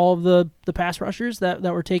 out of all of the pass rushers that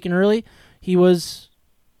were taken early, he was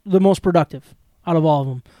the most productive out of all of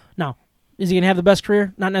them. Now, is he going to have the best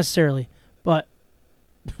career? Not necessarily, but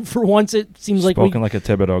for once it seems like spoken like a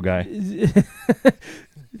Thibodeau guy.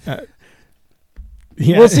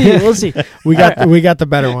 Yeah. We'll see. We got the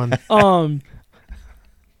better one.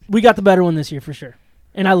 We got the better one this year for sure,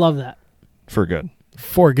 and I love that. For good.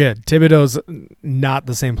 Thibodeau's not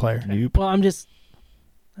the same player. Nope. Well, I'm just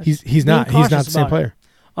he's not the same player.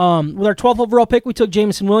 With our 12th overall pick, we took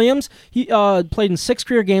Jameson Williams. He played in 6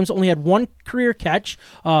 career games, only had 1 career catch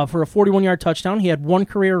for a 41-yard touchdown. He had 1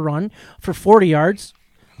 career run for 40 yards.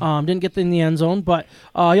 Didn't get in the end zone, but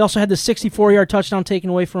he also had the 64-yard touchdown taken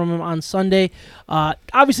away from him on Sunday.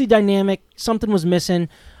 Obviously dynamic. Something was missing.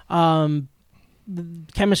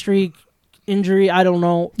 Chemistry, injury, I don't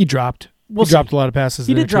know. He dropped. we'll he dropped a lot of passes.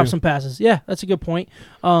 He there did drop too. some passes. Yeah, that's a good point.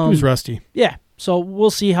 He was rusty. Yeah, so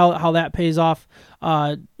we'll see how that pays off.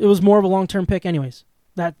 It was more of a long-term pick anyways.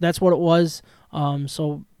 That's what it was.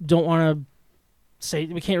 So don't want to say,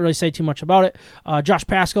 we can't really say too much about it. Josh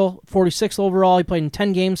Paschal, 46th overall. He played in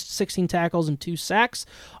 10 games, 16 tackles, and 2 sacks.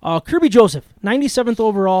 Kirby Joseph, 97th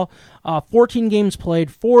overall, 14 games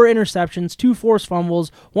played, 4 interceptions, 2 forced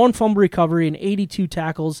fumbles, 1 fumble recovery, and 82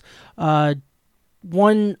 tackles. Tracy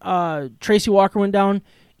Walker went down.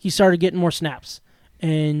 He started getting more snaps,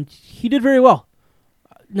 and he did very well.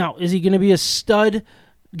 Now, is he going to be a stud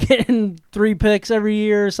getting 3 picks every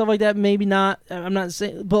year or stuff like that? Maybe not. I'm not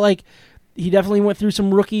saying, but like, he definitely went through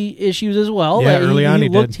some rookie issues as well. Yeah, early on he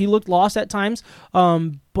did. He looked lost at times.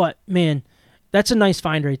 But man, that's a nice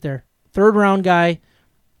find right there. 3rd round guy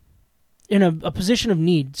in a position of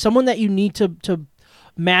need. Someone that you need to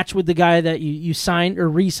match with the guy that you signed or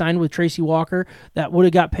re-signed with Tracy Walker that would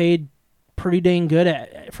have got paid pretty dang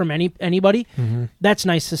good from anybody. Mm-hmm. That's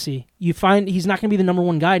nice to see. You find he's not going to be the number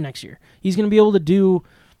 1 guy next year. He's going to be able to do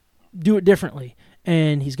it differently.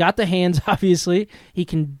 And he's got the hands, obviously.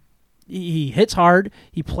 He hits hard.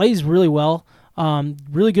 He plays really well.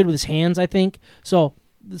 Really good with his hands, I think. So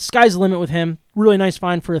the sky's the limit with him. Really nice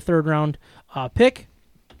find for a 3rd round pick.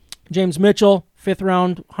 James Mitchell, 5th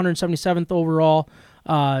round, 177th overall.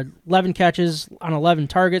 11 catches on 11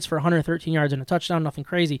 targets for 113 yards and a touchdown. Nothing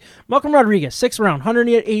crazy. Malcolm Rodriguez, 6th round,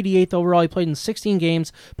 188th overall. He played in 16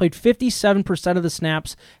 games, played 57% of the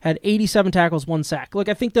snaps, had 87 tackles, 1 sack. Look,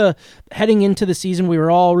 I think heading into the season, we were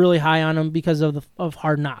all really high on him because of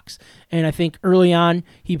Hard Knocks. And I think early on,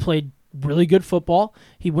 he played really good football.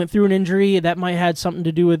 He went through an injury that might have had something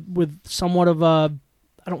to do with somewhat of a,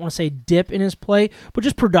 I don't want to say dip in his play, but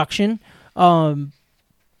just production.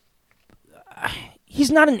 He's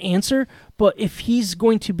not an answer, but if he's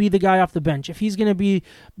going to be the guy off the bench, if he's going to be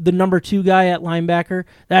the number 2 guy at linebacker,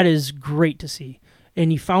 that is great to see.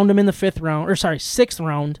 And you found him in the 6th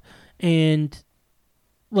round, and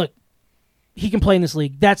look, he can play in this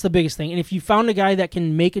league. That's the biggest thing. And if you found a guy that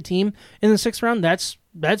can make a team in the 6th round, that's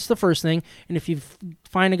the first thing. And if you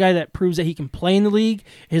find a guy that proves that he can play in the league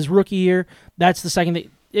his rookie year, that's the second thing.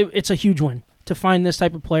 It's a huge win to find this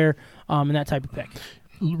type of player and that type of pick.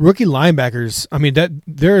 Rookie linebackers, I mean, I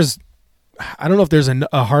don't know if there's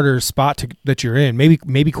a harder spot that you're in. Maybe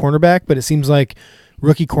cornerback, but it seems like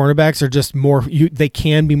rookie cornerbacks are just more. They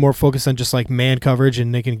can be more focused on just like man coverage,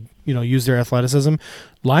 and they can use their athleticism.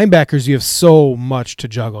 Linebackers, you have so much to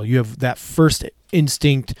juggle. You have that first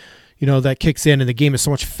instinct, that kicks in, and the game is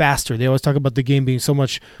so much faster. They always talk about the game being so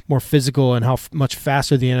much more physical and how much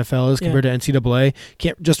faster the NFL is compared to NCAA.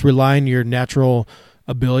 Can't just rely on your natural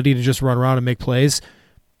ability to just run around and make plays.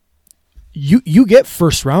 You get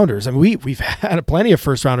first rounders. I mean, we've had plenty of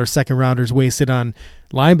first rounders, second rounders wasted on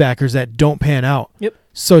linebackers that don't pan out. Yep.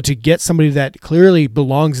 So to get somebody that clearly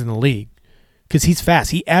belongs in the league, because he's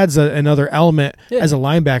fast, he adds another element as a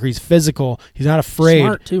linebacker. He's physical. He's not afraid.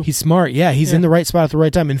 Smart too. He's smart. Yeah, he's in the right spot at the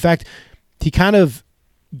right time. In fact, he kind of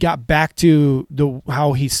got back to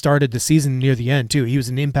how he started the season near the end too. He was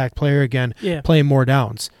an impact player again, playing more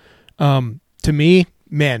downs. To me,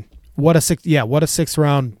 man, what a 6th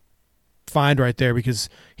round find right there, because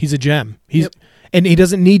he's a gem. And he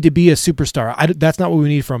doesn't need to be a superstar. That's not what we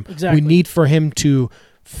need from him. Exactly. We need for him to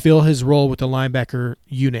fill his role with the linebacker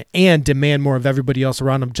unit and demand more of everybody else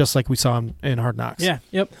around him, just like we saw him in Hard Knocks. Yeah,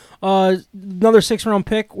 yep. Another 6th round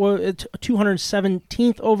pick,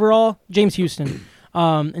 217th overall, James Houston.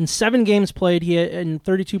 In 7 games played, he had in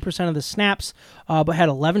 32% of the snaps, but had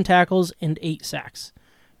 11 tackles and 8 sacks.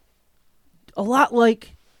 A lot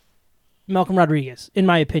like Malcolm Rodriguez, in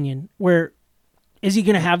my opinion, where is he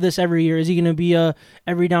going to have this every year? Is he going to be a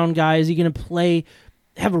every down guy? Is he going to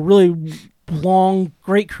have a really long,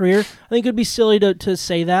 great career? I think it would be silly to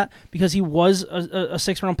say that, because he was a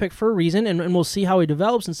 6th round pick for a reason, and we'll see how he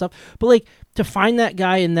develops and stuff. But like, to find that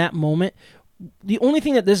guy in that moment, the only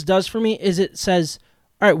thing that this does for me is it says,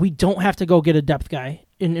 all right, we don't have to go get a depth guy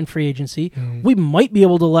in free agency. Mm. We might be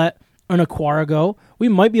able to let an Aquara go. We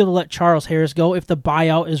might be able to let Charles Harris go if the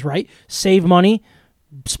buyout is right. Save money,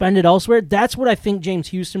 spend it elsewhere. That's what I think James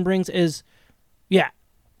Houston brings is,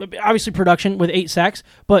 obviously production with 8 sacks,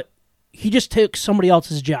 but he just took somebody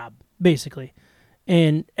else's job, basically.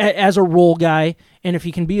 And as a role guy, and if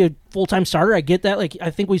he can be a full-time starter, I get that. Like,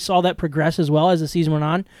 I think we saw that progress as well as the season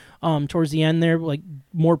went on. Towards the end there, like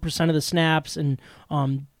more percent of the snaps and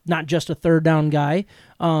not just a 3rd down guy.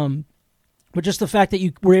 But just the fact that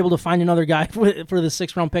you were able to find another guy for the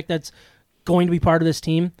 6th round pick that's going to be part of this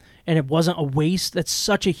team, and it wasn't a waste. That's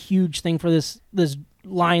such a huge thing for this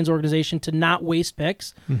Lions organization to not waste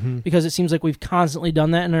picks because it seems like we've constantly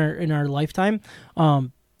done that in our lifetime.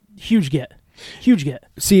 Huge get.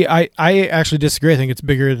 See, I actually disagree. I think it's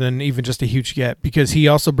bigger than even just a huge get because he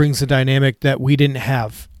also brings a dynamic that we didn't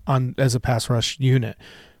have on as a pass rush unit.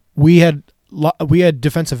 We had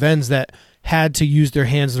defensive ends that had to use their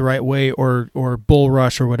hands the right way or bull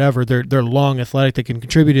rush or whatever. They're long, athletic. They can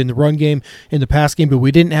contribute in the run game, in the pass game, but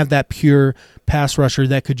we didn't have that pure pass rusher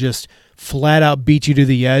that could just flat out beat you to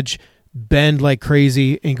the edge, bend like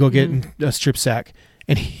crazy, and go get a strip sack.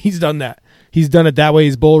 And he's done that. He's done it that way.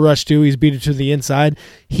 He's bull rushed too. He's beat it to the inside.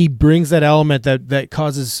 He brings that element that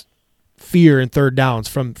causes fear in third downs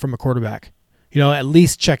from a quarterback. At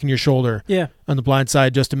least checking your shoulder on the blind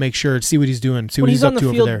side just to make sure, see what he's doing, see what he's up to over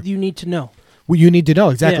there. When he's on the field, you need to know. Well, you need to know,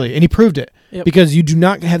 exactly. And he proved it because you do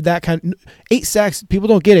not have that kind of 8 sacks. People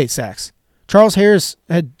don't get 8 sacks. Charles Harris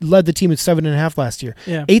had led the team at 7.5 last year.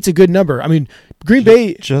 Yeah. 8's a good number. I mean, Green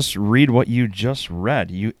Bay. Just read what you just read.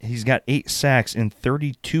 He's got 8 sacks in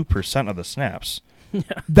 32% of the snaps.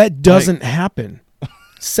 That doesn't happen.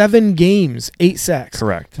 7 games, 8 sacks.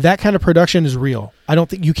 Correct. That kind of production is real. I don't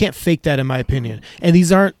think you can't fake that, in my opinion. And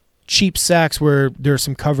these aren't cheap sacks where there's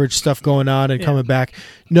some coverage stuff going on and coming back.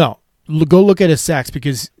 No, go look at his sacks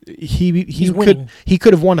because he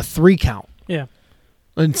could have won a 3 count. Yeah.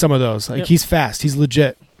 In some of those, he's fast, he's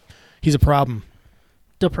legit, he's a problem.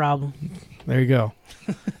 The problem. There you go.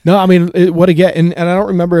 No, I mean what a get, and I don't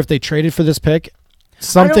remember if they traded for this pick.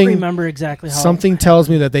 I don't remember exactly how. Something tells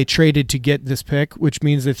me that they traded to get this pick, which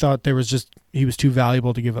means they thought he was too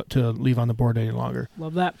valuable to leave on the board any longer.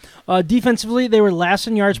 Love that. Defensively, they were last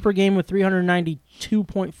in yards per game with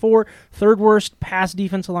 392.4, third worst pass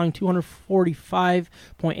defense, allowing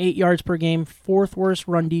 245.8 yards per game, fourth worst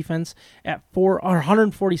run defense at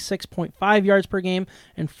 146.5 yards per game,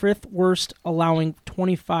 and fifth worst, allowing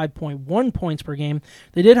 25.1 points per game.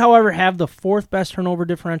 They did, however, have the fourth best turnover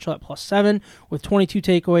differential at +7 with 22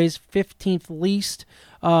 takeaways, 15th least,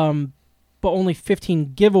 but only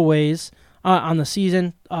 15 giveaways on the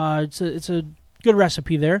season. It's a good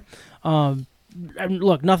recipe there.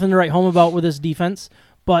 Look, nothing to write home about with this defense,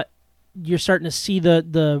 but you're starting to see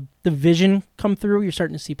the vision come through. You're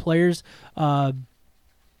starting to see players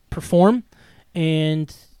perform,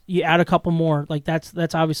 and you add a couple more. Like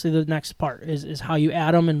that's obviously the next part is how you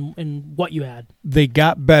add them and what you add. They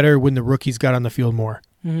got better when the rookies got on the field more.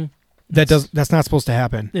 Mm-hmm. That's not supposed to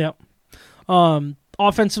happen. Yeah.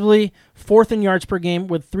 Offensively, fourth in yards per game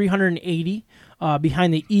with 380,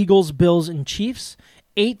 behind the Eagles, Bills, and Chiefs.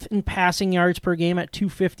 8th in passing yards per game at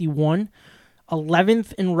 251.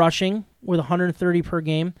 11th in rushing with 130 per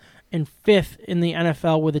game. And 5th in the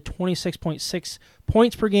NFL with a 26.6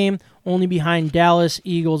 points per game, only behind Dallas,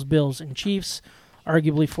 Eagles, Bills, and Chiefs.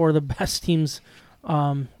 Arguably 4 of the best teams.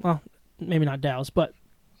 Well, maybe not Dallas, but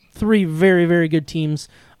 3 very, very good teams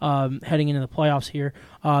heading into the playoffs here.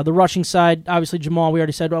 The rushing side, obviously Jamal, we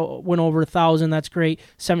already said, went over 1,000. That's great.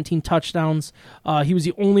 17 touchdowns. He was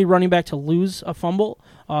the only running back to lose a fumble.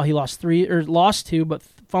 He lost 2, but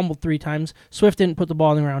fumbled 3 times. Swift didn't put the ball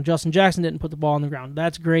on the ground. Justin Jackson didn't put the ball on the ground.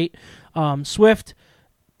 That's great. Swift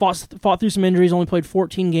fought through some injuries, only played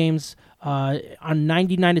 14 games on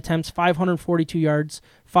 99 attempts, 542 yards,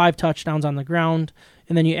 5 touchdowns on the ground.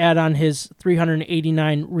 And then you add on his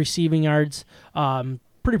 389 receiving yards.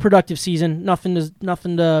 Pretty productive season. Nothing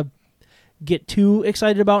to get too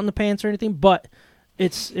excited about in the pants or anything, but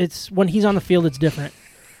it's when he's on the field, it's different.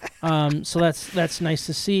 So that's nice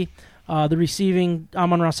to see. The receiving,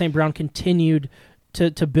 Amon-Ra St. Brown continued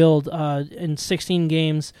to build in 16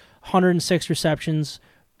 games, 106 receptions,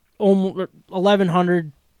 over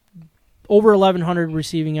 1,100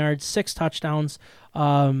 receiving yards, 6 touchdowns,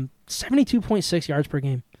 72.6 yards per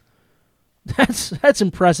game. That's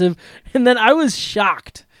impressive. And then I was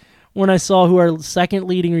shocked when I saw who our second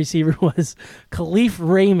leading receiver was. Khalif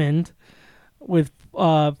Raymond with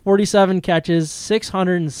 47 catches,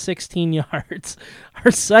 616 yards.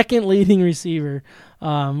 Our second leading receiver,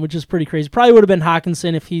 which is pretty crazy. Probably would have been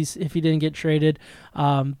Hawkinson if he didn't get traded.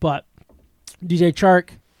 But DJ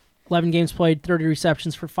Chark, 11 games played, 30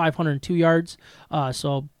 receptions for 502 yards.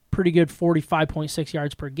 So pretty good, 45.6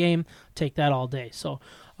 yards per game. Take that all day. So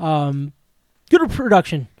good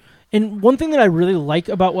production. And one thing that I really like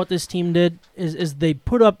about what this team did is they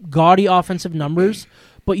put up gaudy offensive numbers,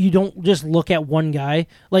 but you don't just look at one guy.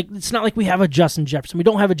 Like, it's not like we have a Justin Jefferson. We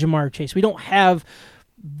don't have a Jamar Chase. We don't have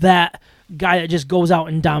that guy that just goes out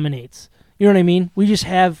and dominates. You know what I mean? We just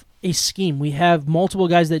have a scheme. We have multiple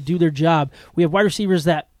guys that do their job. We have wide receivers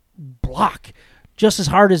that block just as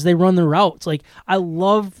hard as they run the routes. Like, I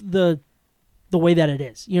love the way that it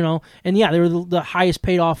is, you know? And yeah, they were the highest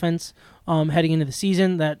paid offense heading into the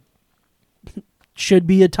season. That should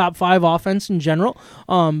be a top 5 offense in general.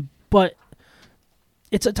 But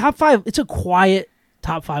it's a top 5. It's a quiet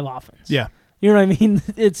top 5 offense. Yeah. You know what I mean?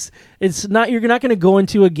 It's not. You're not going to go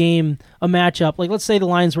into a game, a matchup. Like, let's say the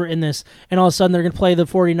Lions were in this, and all of a sudden they're going to play the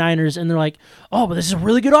 49ers, and they're like, oh, but this is a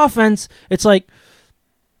really good offense. It's like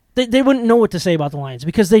they wouldn't know what to say about the Lions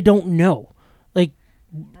because they don't know. Like,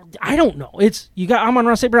 I don't know. I'm on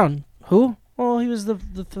Ross St. Brown. Who? Well, he was the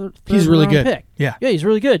third he's really good. Pick. Yeah, he's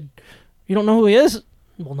really good. You don't know who he is?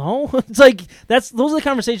 Well, no. It's like those are the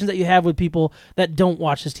conversations that you have with people that don't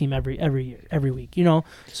watch this team every year, every week. You know,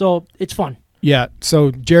 so it's fun. Yeah.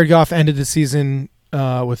 So Jared Goff ended the season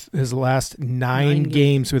with his last 9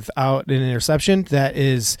 games without an interception. That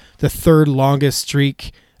is the third longest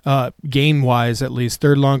streak, game-wise at least,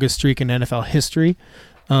 third longest streak in NFL history.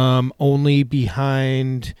 Only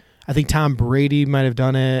behind, I think Tom Brady might have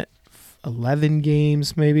done it 11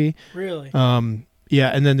 games maybe. Really? Yeah,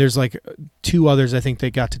 and then there's like 2 others I think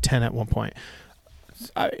they got to 10 at one point.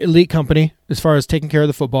 Elite company as far as taking care of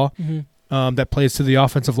the football. Mm-hmm. That plays to the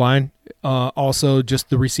offensive line. Also, just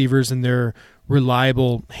the receivers and their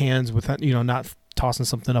reliable hands with not tossing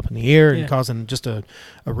something up in the air and causing just a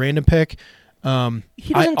random pick.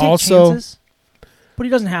 He doesn't take chances, but he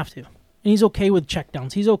doesn't have to. And he's okay with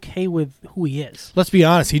checkdowns. He's okay with who he is. Let's be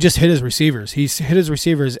honest. He just hit his receivers. He's hit his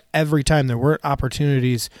receivers every time there weren't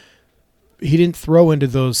opportunities. He didn't throw into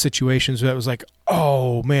those situations that was like,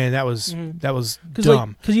 oh man, that was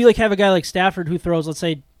dumb. Because you have a guy like Stafford who throws, let's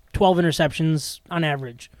say, 12 interceptions on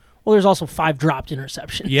average. Well, there's also 5 dropped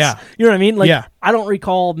interceptions. Yeah. You know what I mean? Yeah. I don't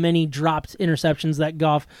recall many dropped interceptions that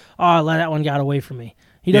Goff, that one got away from me.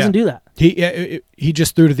 He doesn't do that. He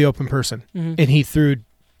just threw to the open person, mm-hmm. and he threw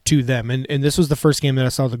to them. And this was the first game that I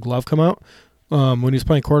saw the glove come out when he was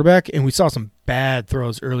playing quarterback, and we saw some bad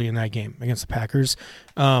throws early in that game against the Packers.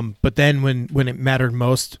 But then when it mattered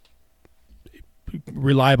most,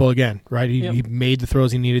 reliable again, right? He made the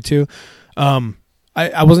throws he needed to.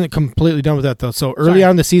 I wasn't completely done with that, though. So early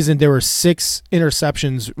on in the season, there were 6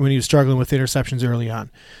 interceptions when he was struggling with interceptions early on.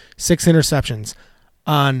 6 interceptions.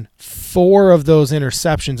 On 4 of those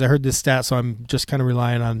interceptions, I heard this stat, so I'm just kind of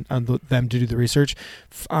relying on them to do the research.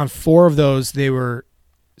 On 4 of those, they were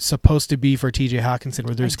supposed to be for TJ Hawkinson,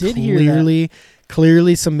 where there's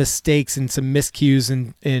clearly some mistakes and some miscues,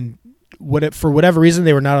 and for whatever reason,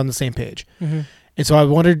 they were not on the same page. Mm-hmm. And so I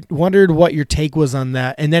wondered what your take was on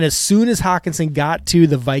that. And then as soon as Hawkinson got to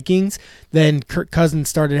the Vikings, then Kirk Cousins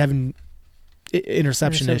started having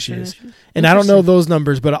interception issues. And I don't know those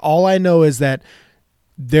numbers, but all I know is that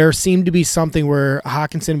there seemed to be something where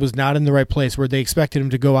Hawkinson was not in the right place, where they expected him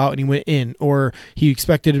to go out and he went in, or he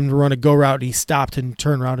expected him to run a go route and he stopped and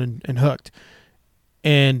turned around and hooked.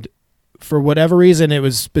 And for whatever reason, it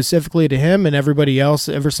was specifically to him and everybody else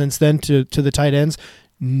ever since then to the tight ends.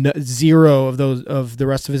 0 of those of the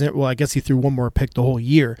rest of his. Well, I guess he threw one more pick the whole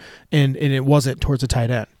year, and it wasn't towards the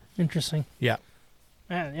tight end. Interesting. Yeah.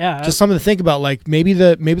 Yeah. Just something to think about. Like maybe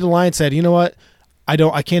the Lions said, you know what,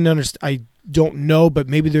 I can't understand. I don't know, but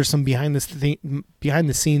maybe there's some behind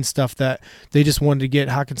the scenes stuff that they just wanted to get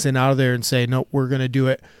Hawkinson out of there and say, no, we're going to do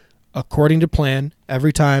it according to plan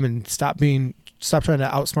every time and stop trying to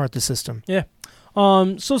outsmart the system. Yeah.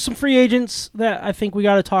 So some free agents that I think we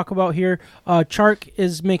got to talk about here. Chark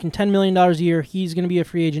is making $10 million a year. He's going to be a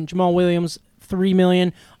free agent. Jamal Williams, $3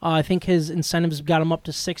 million. I think his incentives got him up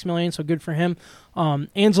to $6 million, so good for him.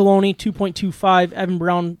 Anzalone, 2.25. Evan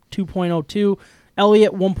Brown, 2.02.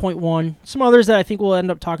 Elliott, 1.1. Some others that I think we'll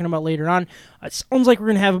end up talking about later on. It sounds like we're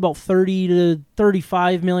going to have about $30 to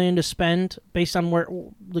 $35 million to spend based on where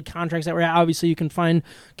the contracts that we're at. Obviously, you can find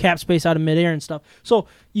cap space out of midair and stuff. So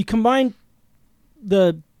you combine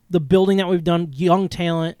the building that we've done, young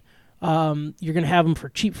talent. You're going to have them for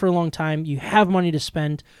cheap for a long time. You have money to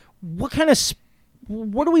spend. What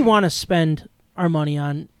do we want to spend our money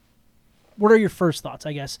on? What are your first thoughts,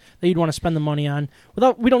 I guess, that you'd want to spend the money on?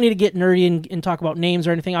 We don't need to get nerdy and talk about names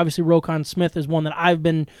or anything. Obviously, Roquan Smith is one that I've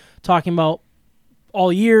been talking about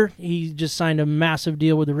all year. He just signed a massive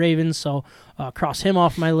deal with the Ravens, so cross him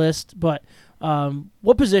off my list. But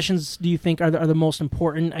what positions do you think are the most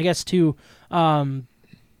important, I guess, that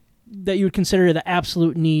you would consider the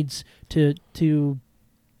absolute needs to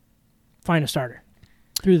find a starter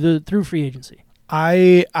through free agency?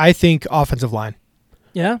 I think offensive line.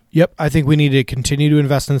 Yeah? Yep. I think we need to continue to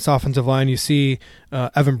invest in this offensive line. You see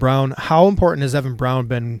Evan Brown. How important has Evan Brown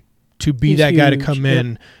been to be that guy to come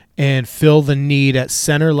in and fill the need at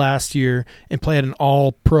center last year and play at an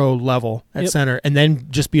all-pro level at center, and then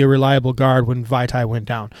just be a reliable guard when Vaitai went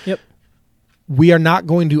down? Yep. We are not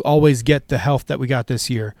going to always get the health that we got this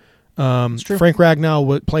year. true. Frank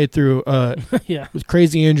Ragnow played through Yeah. with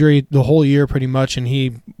crazy injury the whole year pretty much, and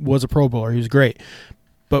he was a Pro Bowler. He was great.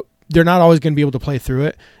 But they're not always going to be able to play through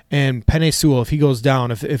it. And Penei Sewell, if he goes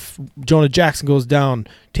down, if Jonah Jackson goes down,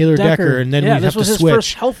 Taylor Decker, and then we have to switch. This was his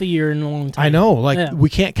first healthy year in a long time. I know. We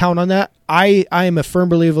can't count on that. I am a firm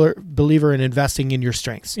believer in investing in your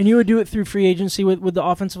strengths. And you would do it through free agency with the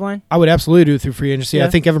offensive line? I would absolutely do it through free agency. Yeah. I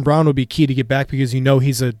think Evan Brown would be key to get back because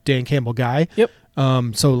he's a Dan Campbell guy. Yep.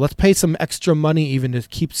 So let's pay some extra money even to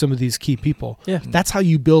keep some of these key people. Yeah. That's how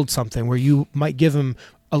you build something where you might give him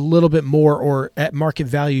a little bit more or at market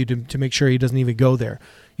value to make sure he doesn't even go there.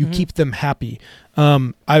 You keep them happy.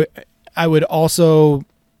 I would also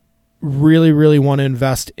really, really want to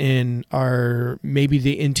invest in maybe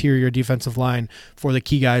the interior defensive line for the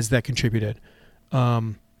key guys that contributed.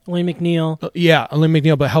 Elaine McNeil. Elaine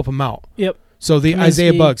McNeil, but help him out. Yep. So the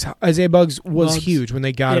Kaminsky. Isaiah Bugs was huge when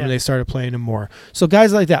they got him and they started playing him more. So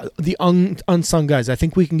guys like that, the unsung guys, I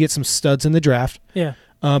think we can get some studs in the draft. Yeah.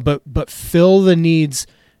 But fill the needs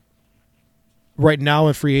right now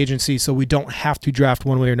in free agency so we don't have to draft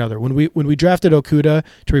one way or another. When we drafted Okudah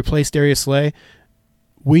to replace Darius Slay,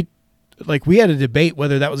 we had a debate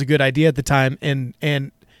whether that was a good idea at the time,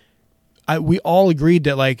 and we all agreed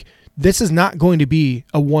that this is not going to be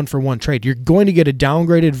a 1-for-1 trade. You're going to get a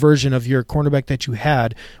downgraded version of your cornerback that you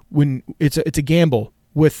had when it's a gamble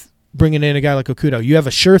with bringing in a guy like Okudah. You have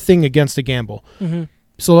a sure thing against a gamble. Mm-hmm.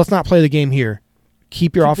 So let's not play the game here.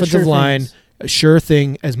 Keep your offensive line a sure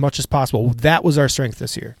thing as much as possible. That was our strength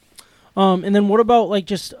this year. And then what about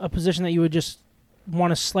just a position that you would just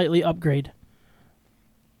want to slightly upgrade?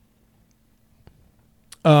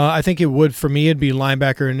 I think it would, for me, it'd be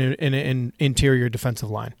linebacker and an interior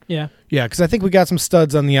defensive line. Yeah. Yeah, because I think we got some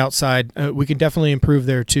studs on the outside. We can definitely improve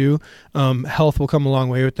there, too. Health will come a long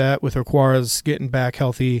way with that, with Okwara's getting back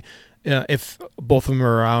healthy if both of them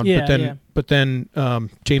are around. Yeah, but then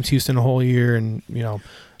James Houston a whole year, and,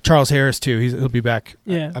 Charles Harris, too. He'll be back,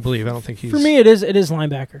 yeah. I believe. I don't think he's... For me, it is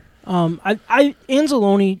linebacker.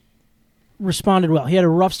 Anzalone responded well. He had a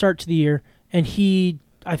rough start to the year, and he...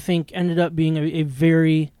 I think ended up being a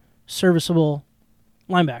very serviceable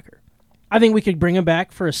linebacker. I think we could bring him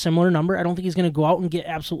back for a similar number. I don't think he's going to go out and get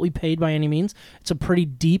absolutely paid by any means. It's a pretty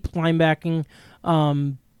deep linebacking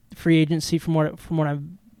free agency from what I've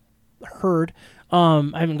heard.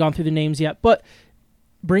 I haven't gone through the names yet, but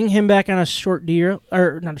bring him back on a short deal,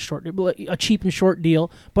 or not a short deal, but a cheap and short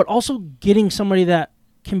deal, but also getting somebody that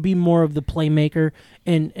can be more of the playmaker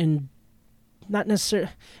and not necessarily,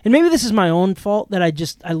 and maybe this is my own fault that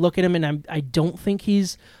I look at him and I don't think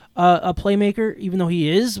he's a playmaker, even though he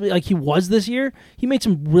is, like he was this year. He made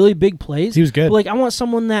some really big plays. He was good. But I want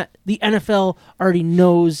someone that the NFL already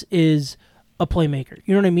knows is a playmaker.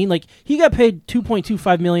 You know what I mean? He got paid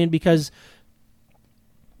 $2.25 million because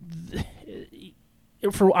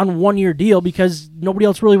on a 1-year deal because nobody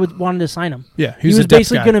else really wanted to sign him. Yeah, he was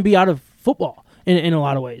basically going to be out of football. In a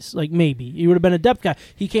lot of ways, maybe he would have been a depth guy.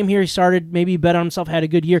 He came here, he started, maybe bet on himself, had a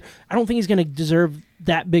good year. I don't think he's going to deserve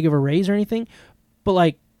that big of a raise or anything,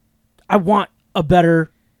 but I want a better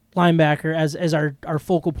linebacker as our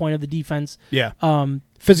focal point of the defense. Yeah.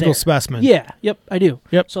 Physical there. specimen. Yeah. Yep. I do.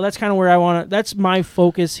 Yep. So that's kind of where I want to. That's my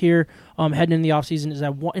focus here, heading in the offseason is I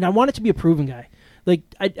want it to be a proven guy.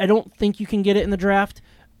 I don't think you can get it in the draft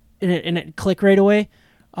and it click right away.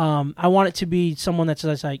 I want it to be someone that's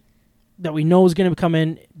that we know is going to come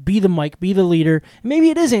in, be the Mike, be the leader.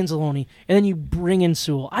 Maybe it is Anzalone, and then you bring in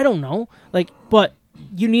Sewell. I don't know. But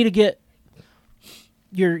you need to get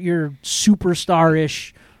your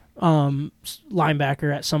superstar-ish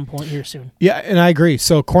linebacker at some point here soon. Yeah, and I agree.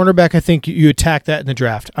 So cornerback, I think you attack that in the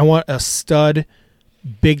draft. I want a stud,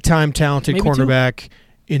 big-time talented Maybe cornerback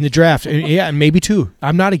in the draft. And maybe 2.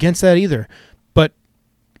 I'm not against that either. But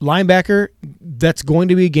linebacker, that's going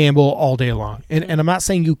to be a gamble all day long. And I'm not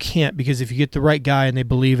saying you can't, because if you get the right guy and they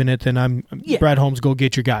believe in it, then Brad Holmes, go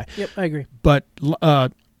get your guy. Yep, I agree. But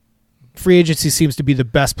free agency seems to be the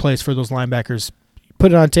best place for those linebackers.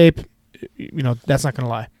 Put it on tape, that's not going to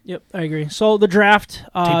lie. Yep, I agree. So the draft.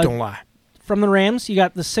 Tape don't lie. From the Rams, you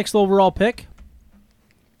got the 6th overall pick.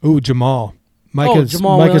 Ooh, Jamal. Micah's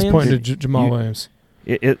pointing to Jamal Williams.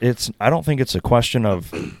 It's. I don't think it's a question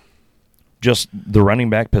of just the running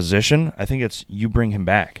back position. I think it's you bring him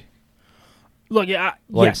back. Look,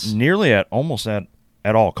 yes, nearly almost at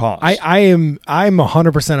all costs. I'm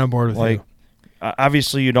 100% on board with you.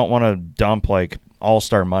 Obviously, you don't want to dump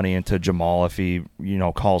all-star money into Jamal if he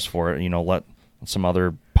calls for it. Let some other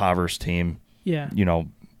impoverished team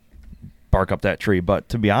bark up that tree. But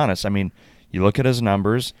to be honest, you look at his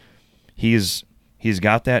numbers. He's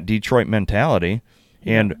got that Detroit mentality.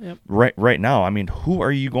 And right now, I mean, who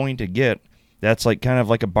are you going to get that's like kind of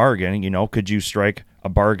like a bargain? Could you strike a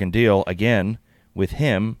bargain deal again with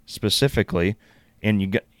him specifically,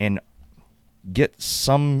 and get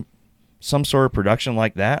some sort of production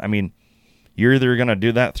like that? I mean, you're either going to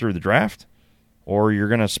do that through the draft, or you're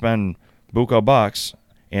going to spend buco bucks,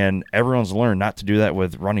 and everyone's learned not to do that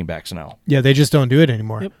with running backs now. Yeah, they just don't do it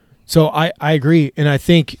anymore. Yep. So I agree, and I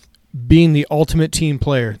think being the ultimate team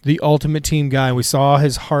player, the ultimate team guy, we saw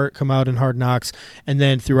his heart come out in Hard Knocks, and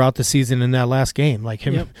then throughout the season in that last game, like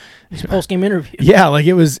him, his post-game interview. Yeah, like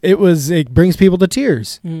it brings people to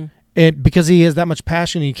tears. Mm. And because he has that much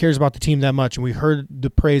passion, he cares about the team that much, and we heard the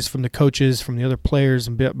praise from the coaches, from the other players,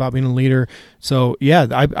 and about being a leader. So yeah,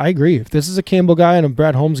 I agree. If this is a Campbell guy and a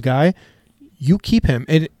Brad Holmes guy, you keep him.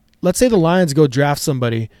 And let's say the Lions go draft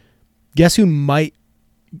somebody, guess who might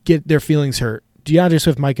get their feelings hurt? DeAndre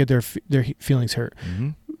Swift might get their feelings hurt.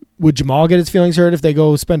 Mm-hmm. Would Jamal get his feelings hurt if they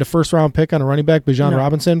go spend a first-round pick on a running back, Bijan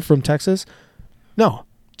Robinson from Texas? No.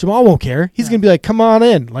 Jamal won't care. He's going to be like, come on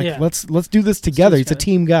in. Like, let's do this together. He's a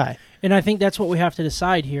team guy. And I think that's what we have to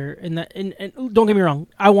decide here. And don't get me wrong,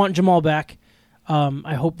 I want Jamal back.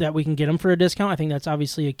 I hope that we can get him for a discount. I think that's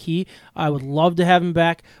obviously a key. I would love to have him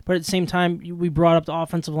back. But at the same time, we brought up the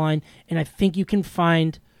offensive line, and I think you can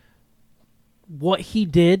find what he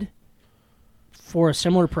did for a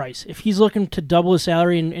similar price. If he's looking to double his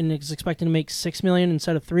salary and is expecting to make $6 million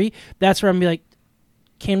instead of $3 million, that's where I'm going to be like,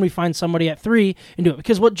 can we find somebody at $3 million and do it?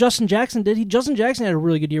 Because what Justin Jackson did, Justin Jackson had a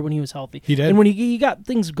really good year when he was healthy. He did. And when he got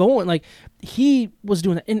things going, like, he was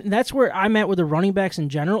doing that. And that's where I'm at with the running backs in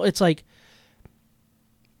general. It's like,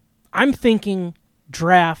 I'm thinking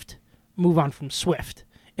draft, move on from Swift.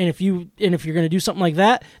 And if you're going to do something like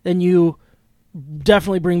that, then you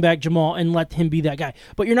definitely bring back Jamal and let him be that guy.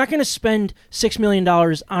 But you're not going to spend $6 million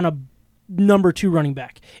on a number 2 running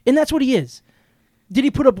back. And that's what he is. Did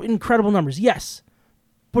he put up incredible numbers? Yes.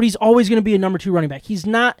 But he's always going to be a number 2 running back. He's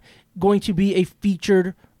not going to be a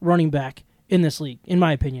featured running back in this league, in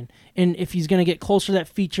my opinion. And if he's going to get closer to that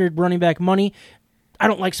featured running back money, I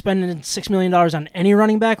don't like spending $6 million on any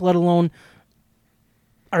running back, let alone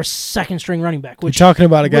our second-string running back. You're talking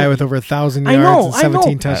about a guy with over 1,000 yards and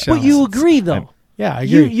 17 touchdowns. But you agree, though. Yeah, I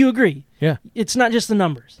agree. You agree. Yeah. It's not just the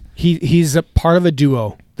numbers. He's a part of a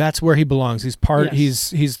duo. That's where he belongs. He's part.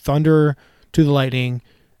 Yes. He's thunder to the lightning,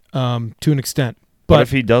 to an extent. But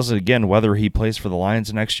if he does it again, whether he plays for the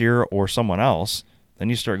Lions next year or someone else, then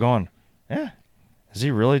you start going, is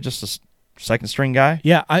he really just a second-string guy?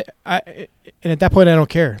 Yeah, I and at that point, I don't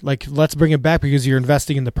care. Like, let's bring it back because you're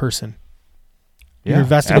investing in the person. Yeah, you're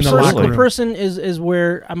investing in the locker room. The person is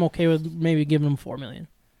where I'm okay with maybe giving him $4 million,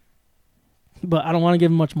 but I don't want to give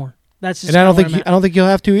him much more. That's just and I don't think you'll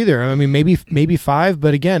have to either. I mean, maybe 5,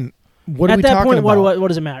 but again, what are we talking about? At that point, what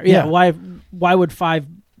does it matter? Yeah, why would 5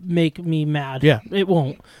 make me mad? Yeah, it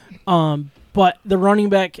won't. But the running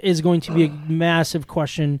back is going to be a massive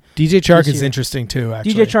question. DJ Chark is interesting too.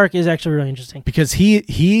 Actually, DJ Chark is actually really interesting because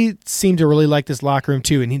he seemed to really like this locker room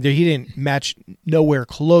too, and he didn't match nowhere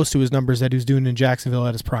close to his numbers that he was doing in Jacksonville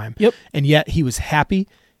at his prime. Yep, and yet he was happy.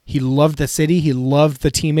 He loved the city. He loved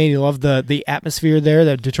the teammate. He loved the atmosphere there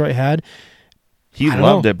that Detroit had. He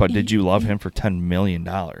loved it, but did you love him for $10 million?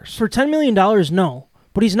 For $10 million, no.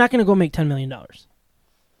 But he's not going to go make $10 million.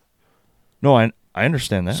 No, I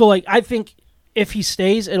understand that. So, like, I think if he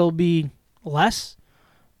stays, it'll be less.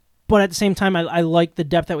 But at the same time, I like the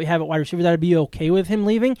depth that we have at wide receiver. That I'd be okay with him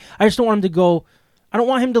leaving. I just don't want him to go. I don't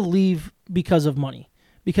want him to leave because of money.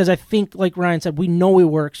 Because I think, like Ryan said, we know he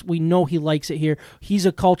works. We know he likes it here. He's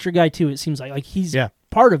a culture guy, too, it seems like. Like, he's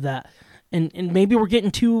part of that. And maybe we're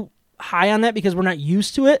getting too high on that because we're not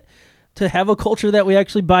used to it, to have a culture that we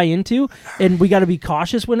actually buy into. And we got to be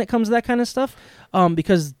cautious when it comes to that kind of stuff.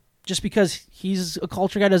 Because just because he's a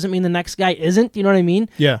culture guy doesn't mean the next guy isn't. You know what I mean?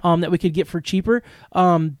 Yeah. That we could get for cheaper.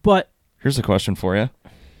 But here's a question for you.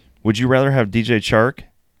 Would you rather have DJ Chark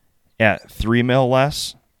at $3 million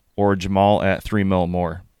less or Jamal at $3 million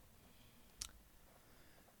more?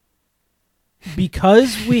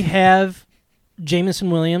 Because we have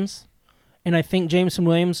Jameson Williams, and I think Jameson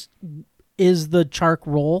Williams is the Chark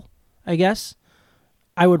role, I guess,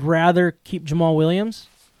 I would rather keep Jamal Williams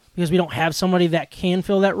because we don't have somebody that can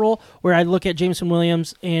fill that role, where I look at Jameson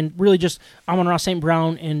Williams and really just Amon-Ra St.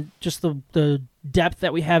 Brown and just the depth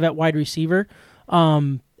that we have at wide receiver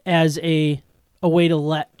as a way to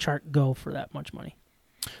let Chark go for that much money.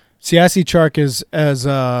 See, I see Chark as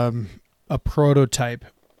a prototype.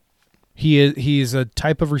 He's a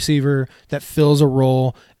type of receiver that fills a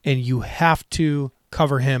role, and you have to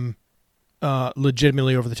cover him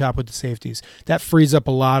legitimately over the top with the safeties. That frees up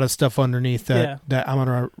a lot of stuff underneath that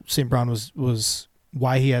Amon-Ra St. Brown was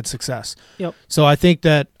why he had success. Yep. So I think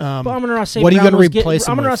that But Amon-Ra St. what are you Brown going to was replace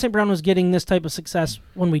him Amon-Ra with? St. Brown was getting this type of success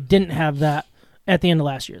when we didn't have that at the end of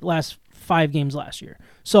last year, last 5 games last year.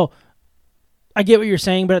 So I get what you're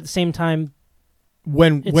saying, but at the same time,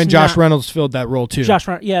 When it's Josh not- Reynolds filled that role too. Josh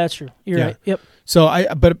Reynolds, yeah, that's true. You're Yeah. right. Yep. So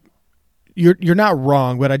but you're not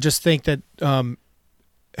wrong, but I just think that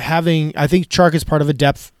I think Chark is part of a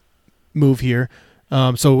depth move here.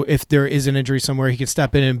 So if there is an injury somewhere, he can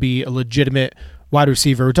step in and be a legitimate wide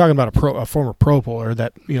receiver. We're talking about a former Pro Bowler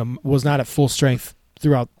that was not at full strength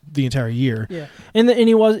throughout the entire year. Yeah, and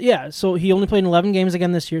he was So he only played in 11 games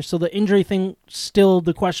again this year. So the injury thing still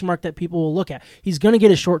the question mark that people will look at. He's going to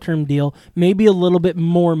get a short-term deal, maybe a little bit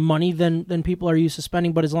more money than people are used to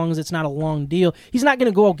spending, but as long as it's not a long deal, he's not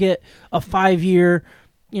going to go out get a 5-year,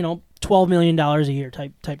 $12 million a year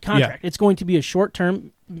type contract. Yeah. It's going to be a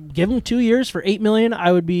short-term. Give him 2 years for $8 million.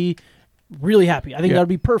 I would be really happy. I think that would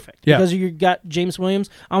be perfect because you got James Williams,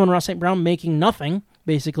 Amon-Ra St. Brown making nothing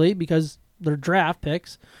basically because they're draft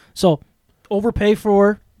picks. So overpay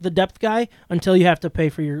for the depth guy until you have to pay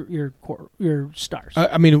for your stars.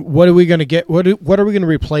 I mean, what are we going to get? What are we going to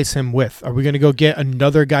replace him with? Are we going to go get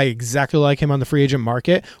another guy exactly like him on the free agent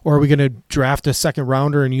market, or are we going to draft a second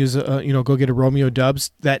rounder and use go get a Romeo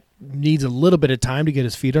Doubs that needs a little bit of time to get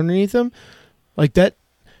his feet underneath him, like that?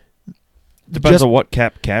 Depends on what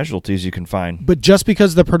cap casualties you can find. But just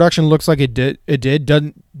because the production looks like it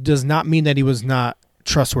does not mean that he was not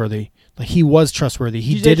trustworthy. Like he was trustworthy.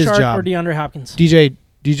 He DJ did his Chark job. or DeAndre Hopkins. DJ.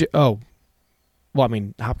 Oh, well, I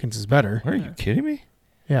mean Hopkins is better. Are you kidding me?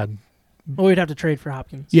 Yeah, Well, we'd have to trade for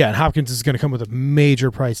Hopkins. yeah. And Hopkins is going to come with a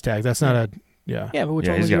major price tag. That's not a Yeah, but which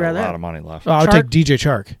one He's would you got a rather lot have? of money left. Oh, I would Chark? take DJ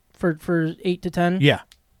Chark. For 8 to 10? Yeah,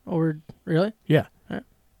 Or really? yeah, Alright.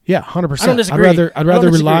 yeah. 100%. I don't disagree. I'd I rather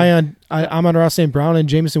don't rely on Amon-Ra St. Brown and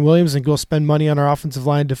Jameson Williams and go spend money on our offensive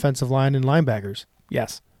line, defensive line, and linebackers.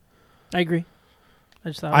 Yes. I agree. I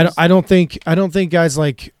just thought I don't think guys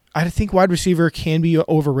like I think wide receiver can be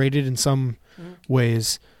overrated in some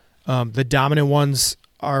ways. The dominant ones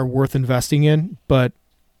are worth investing in, but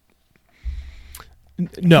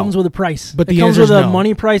It no. comes with a price. But it the comes answer is with a no.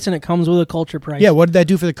 money price and it comes with a culture price. Yeah, what did that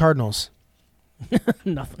do for the Cardinals?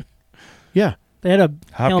 Nothing. Yeah. They had a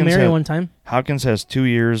Hail Mary one time. Hopkins has 2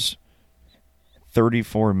 years,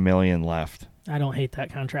 $34 million left. I don't hate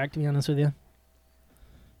that contract, to be honest with you.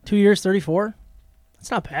 2 years, 34? That's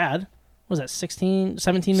not bad. What was that, 17 million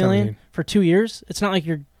 17. for 2 years? It's not like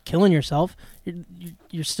you're killing yourself.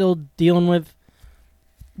 You're still dealing with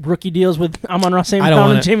rookie deals with Amon-Ra St.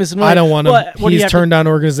 Brown and Jameson Williams. I don't want him. He's turned down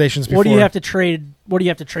organizations before. What do you have to trade? What do you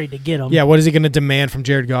have to trade to get him? Yeah, what is he going to demand from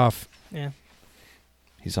Jared Goff? Yeah,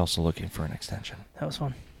 He's also looking for an extension. that was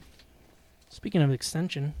fun. Speaking of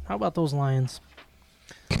extension, how about those Lions?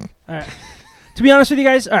 All right. To be honest with you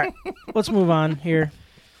guys, all right, let's move on here.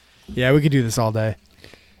 Yeah, we could do this all day.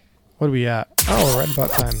 What are we at? Oh, we're right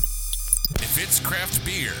about time. If it's craft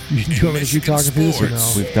beer, Do you want me to keep talking through this or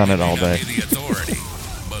no? We've done it all day. The authority,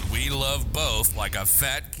 but we love both like a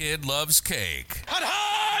fat kid loves cake.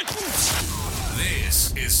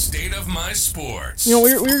 This is State of My Sports. You know,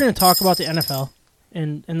 we were going to talk about the NFL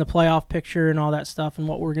and the playoff picture and all that stuff and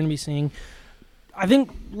what we're going to be seeing. I think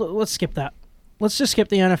let's skip that. Let's just skip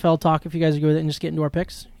the NFL talk if you guys are good with it and just get into our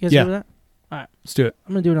picks. You guys Yeah. good with that? All right. Let's do it.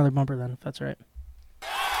 I'm going to do another bumper then, if that's all right. You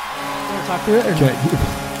want to talk through it? Or no?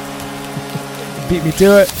 Beat me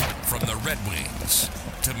to it. From the Red Wings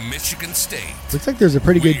to Michigan State. Looks like there's a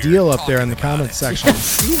pretty good We're deal up there in the talking comments about section.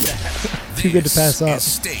 Too good to This pass up. is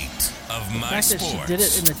State of The My fact that Sports. she did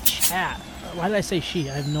it in the chat. Why did I say she?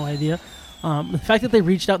 I have no idea. The fact that they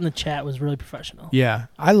reached out in the chat was really professional. Yeah,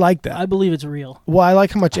 I like that. I believe it's real. Well, I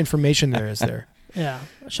like how much information there is there. Yeah.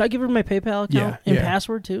 Should I give her my PayPal account Yeah, and yeah.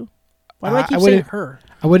 password too? Why do I I keep saying wouldn't- her?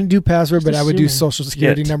 I wouldn't do password, Just but I would do assuming. social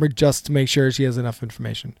security It. number just to make sure she has enough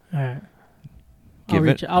information. All right. Give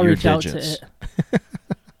it I'll your reach out digits. to it.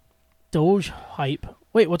 Doge hype.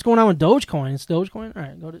 Wait, what's going on with Dogecoin? It's Dogecoin? All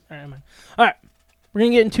right, go to. All right, man. All right, we're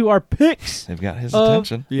gonna get into our picks They've got his of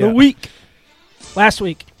attention. Yeah. the week. Last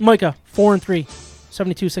week, Micah 4-3,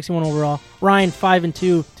 72-61 overall. Ryan 5-2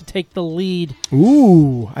 to take the lead.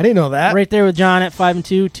 Ooh, I didn't know that. Right there with John at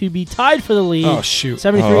 5-2 to be tied for the lead. Oh shoot.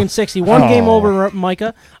 73-60. One game Oh. over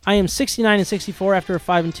Micah. I am 69-64 after a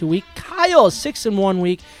 5-2 week. Kyle is 6-1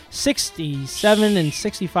 week,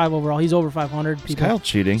 67-65 overall. He's over 500 Is people. Kyle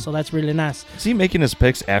cheating? So that's really nice. Is he making his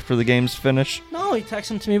picks after the game's finish? No, he texted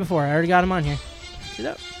them to me before. I already got him on here. See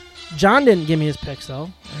that? John didn't give me his picks though.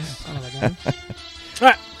 Son of a gun. All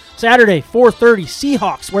right, Saturday 4:30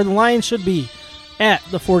 Seahawks, where the Lions should be, at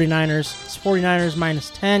the 49ers. It's 49ers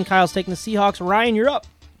 -10. Kyle's taking the Seahawks. Ryan, you're up.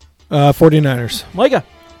 49ers. Micah.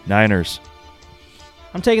 Niners.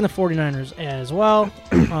 I'm taking the 49ers as well.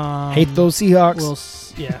 Hate those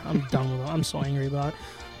Seahawks. I'm done with them. I'm so angry about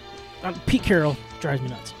it. Pete Carroll drives me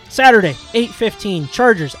nuts. Saturday, 8:15,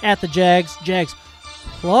 Chargers at the Jags. Jags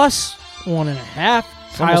plus 1.5.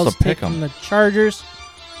 Kyle's taking the Chargers.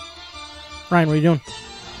 Ryan, what are you doing?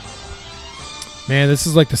 Man, this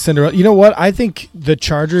is like the Cinderella. You know what? I think the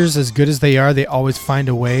Chargers, as good as they are, they always find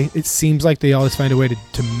a way. It seems like they always find a way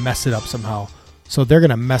to mess it up somehow. So they're going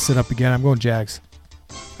to mess it up again. I'm going Jags.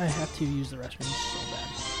 I have to use the restroom so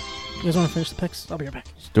bad. You guys want to finish the picks? I'll be right back.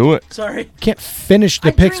 Let's do it. Sorry. Can't finish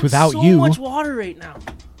the picks without so you. much water right now.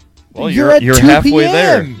 Well, you're at 2 halfway p.m.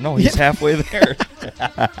 there. No, he's halfway there.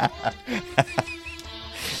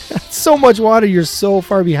 So much water. You're so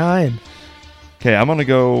far behind. Okay, I'm gonna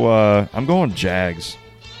go. I'm going Jags.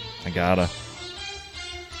 I gotta.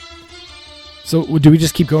 So do we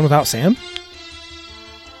just keep going without Sam?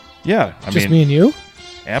 Yeah, I just mean, me and you.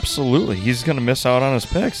 Absolutely, he's gonna miss out on his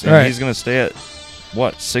picks, and All right. he's gonna stay at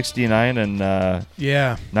what 69 and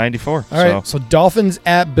 94. All right. So Dolphins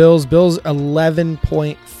at Bills. Bills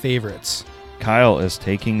 11-point favorites. Kyle is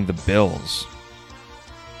taking the Bills.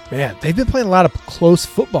 Man, they've been playing a lot of close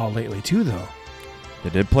football lately too, though. They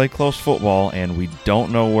did play close football, and we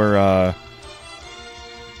don't know where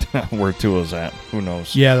where Tua's at. Who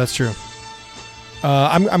knows? Yeah, that's true.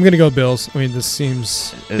 I'm going to go Bills. I mean, this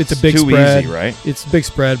seems it's a big too spread, easy, right? It's a big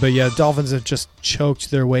spread, but yeah, Dolphins have just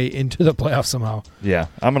choked their way into the playoffs somehow. Yeah,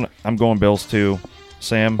 I'm going Bills too.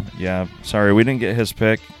 Sam, yeah, sorry we didn't get his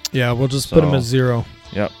pick. Yeah, we'll just put him at 0.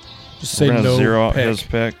 Yep. Just say We're gonna no zero out pick. his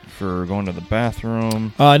pick for going to the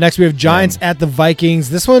bathroom. Next, we have Giants at the Vikings.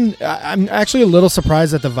 This one, I'm actually a little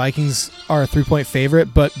surprised that the Vikings are a 3-point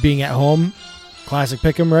favorite, but being at home, classic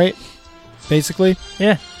pick 'em, right? Basically.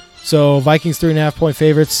 Yeah. So Vikings 3.5-point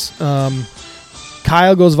favorites.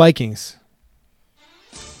 Kyle goes Vikings.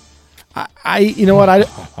 You know what?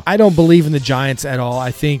 I don't believe in the Giants at all. I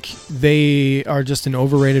think they are just an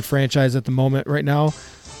overrated franchise at the moment right now.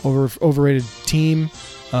 Overrated team.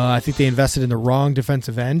 I think they invested in the wrong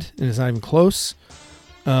defensive end, and it's not even close.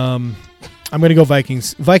 I'm going to go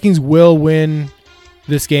Vikings. Vikings will win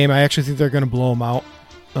this game. I actually think they're going to blow them out.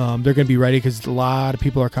 They're going to be ready because a lot of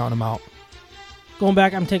people are counting them out. Going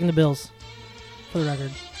back, I'm taking the Bills, for the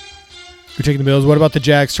record. You're taking the Bills. What about the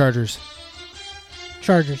Jags, Chargers?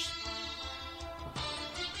 Chargers.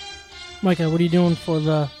 Micah, what are you doing for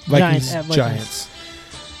the Vikings, Giants at Vikings? Giants.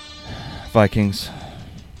 Vikings,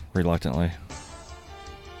 reluctantly.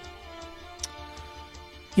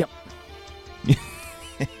 Yep.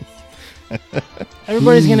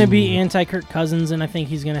 Everybody's going to be anti-Kirk Cousins, and I think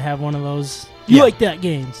he's going to have one of those Yeah. like that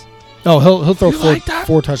games. Oh, he'll throw You like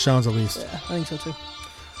four touchdowns at least. Yeah, I think so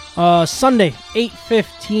too. Sunday,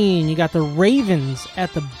 8:15. You got the Ravens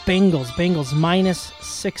at the Bengals. Bengals minus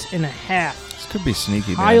 6.5. This could be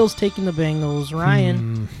sneaky. Kyle's taking the Bengals.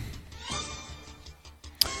 Ryan.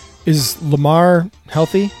 Is Lamar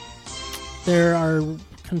healthy? There are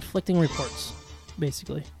conflicting reports,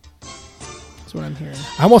 basically. That's what I'm hearing.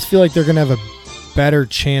 I almost feel like they're going to have a better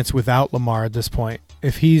chance without Lamar at this point.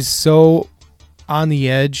 If he's so on the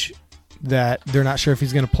edge that they're not sure if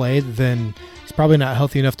he's going to play, then he's probably not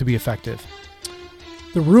healthy enough to be effective.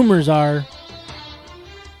 The rumors are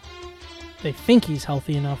they think he's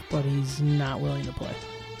healthy enough, but he's not willing to play.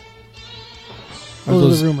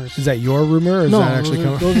 Those are the rumors. Is that your rumor, or is No, that actually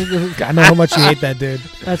coming? those are I know how much you hate that dude.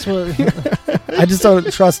 that's what I just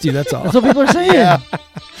don't trust you, that's all. that's what people are saying. Yeah.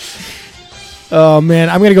 Oh,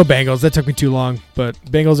 man, I'm going to go Bengals. That took me too long, but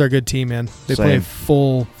Bengals are a good team, man. They play Same.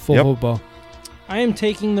 full Yep. football. I am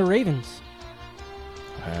taking the Ravens.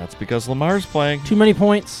 That's because Lamar's playing. Too many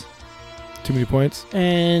points, Too many points?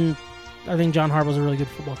 and I think John Harbaugh's a really good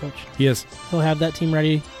football coach. He is. He'll have that team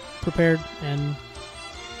ready, prepared, and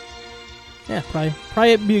yeah,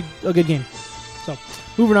 probably be a good game. So,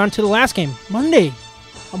 moving on to the last game, Monday,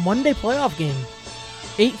 a Monday playoff game.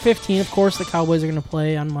 8:15. Of course, the Cowboys are going to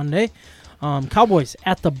play on Monday. Cowboys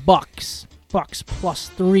at the Bucks. Bucks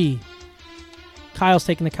 +3. Kyle's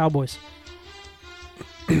taking the Cowboys.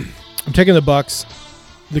 I'm taking the Bucks.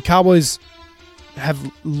 The Cowboys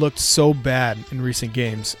have looked so bad in recent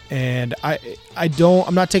games, and I'm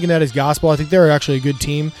not taking that as gospel. I think they're actually a good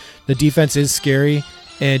team. The defense is scary,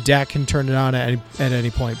 and Dak can turn it on at any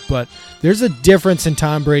point. But there's a difference in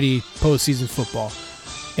Tom Brady postseason football,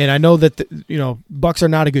 and I know that Bucks are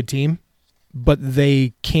not a good team, but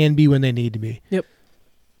they can be when they need to be. Yep.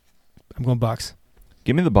 I'm going Bucks.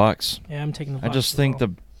 Give me the Bucks. Yeah, I'm taking the I Bucks. just as think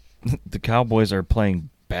well. the Cowboys are playing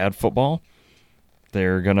bad football.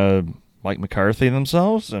 They're gonna Mike McCarthy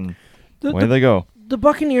themselves, and away they go. The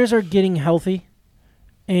Buccaneers are getting healthy,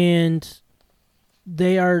 and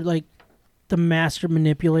they are the master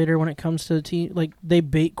manipulator when it comes to the team. Like, they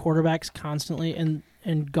bait quarterbacks constantly, and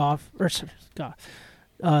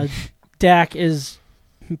Dak is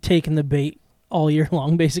taking the bait all year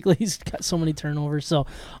long, basically. He's got so many turnovers. So,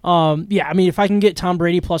 yeah, I mean, if I can get Tom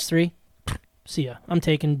Brady +3, see ya. I'm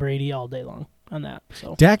taking Brady all day long on that.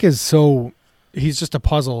 So Dak is he's just a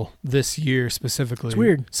puzzle this year specifically. It's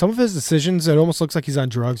weird. Some of his decisions, it almost looks like he's on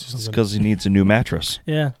drugs or something. It's because he needs a new mattress.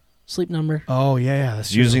 Yeah. Sleep number. Oh, yeah.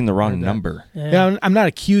 That's true. Using the wrong number. Yeah, I'm not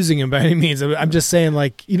accusing him by any means. I'm just saying,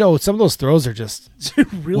 like, some of those throws are just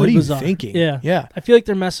really what are bizarre. you thinking? Yeah. I feel like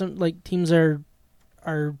they're messing, like, teams are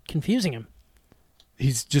confusing him.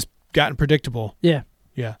 He's just gotten predictable. Yeah.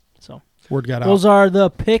 Yeah. So word got out. Those are the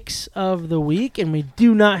picks of the week, and we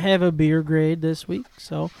do not have a beer grade this week,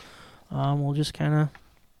 so we'll just kind of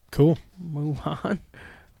cool move on.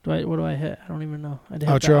 What do I hit? I don't even know. I did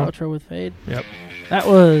the outro with Fade. Yep. That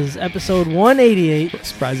was episode 188.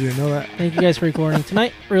 Surprised you didn't know that. Thank you guys for recording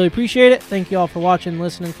tonight. Really appreciate it. Thank you all for watching,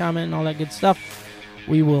 listening, commenting, all that good stuff.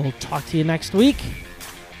 We will talk to you next week,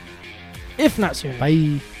 if not sooner. Bye.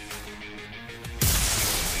 You've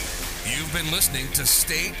been listening to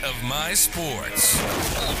State of My Sports.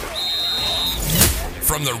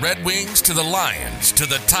 From the Red Wings to the Lions, to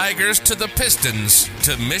the Tigers, to the Pistons,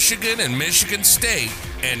 to Michigan and Michigan State,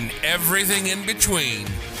 and everything in between,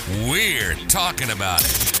 we're talking about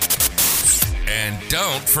it. And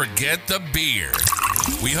don't forget the beer.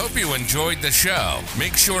 We hope you enjoyed the show.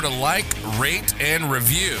 Make sure to like, rate, and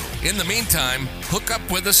review. In the meantime, hook up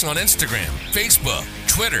with us on Instagram, Facebook,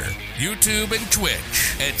 Twitter, YouTube, and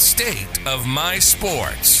Twitch at State of My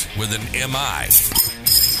Sports with an MI.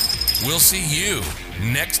 We'll see you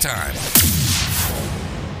next time.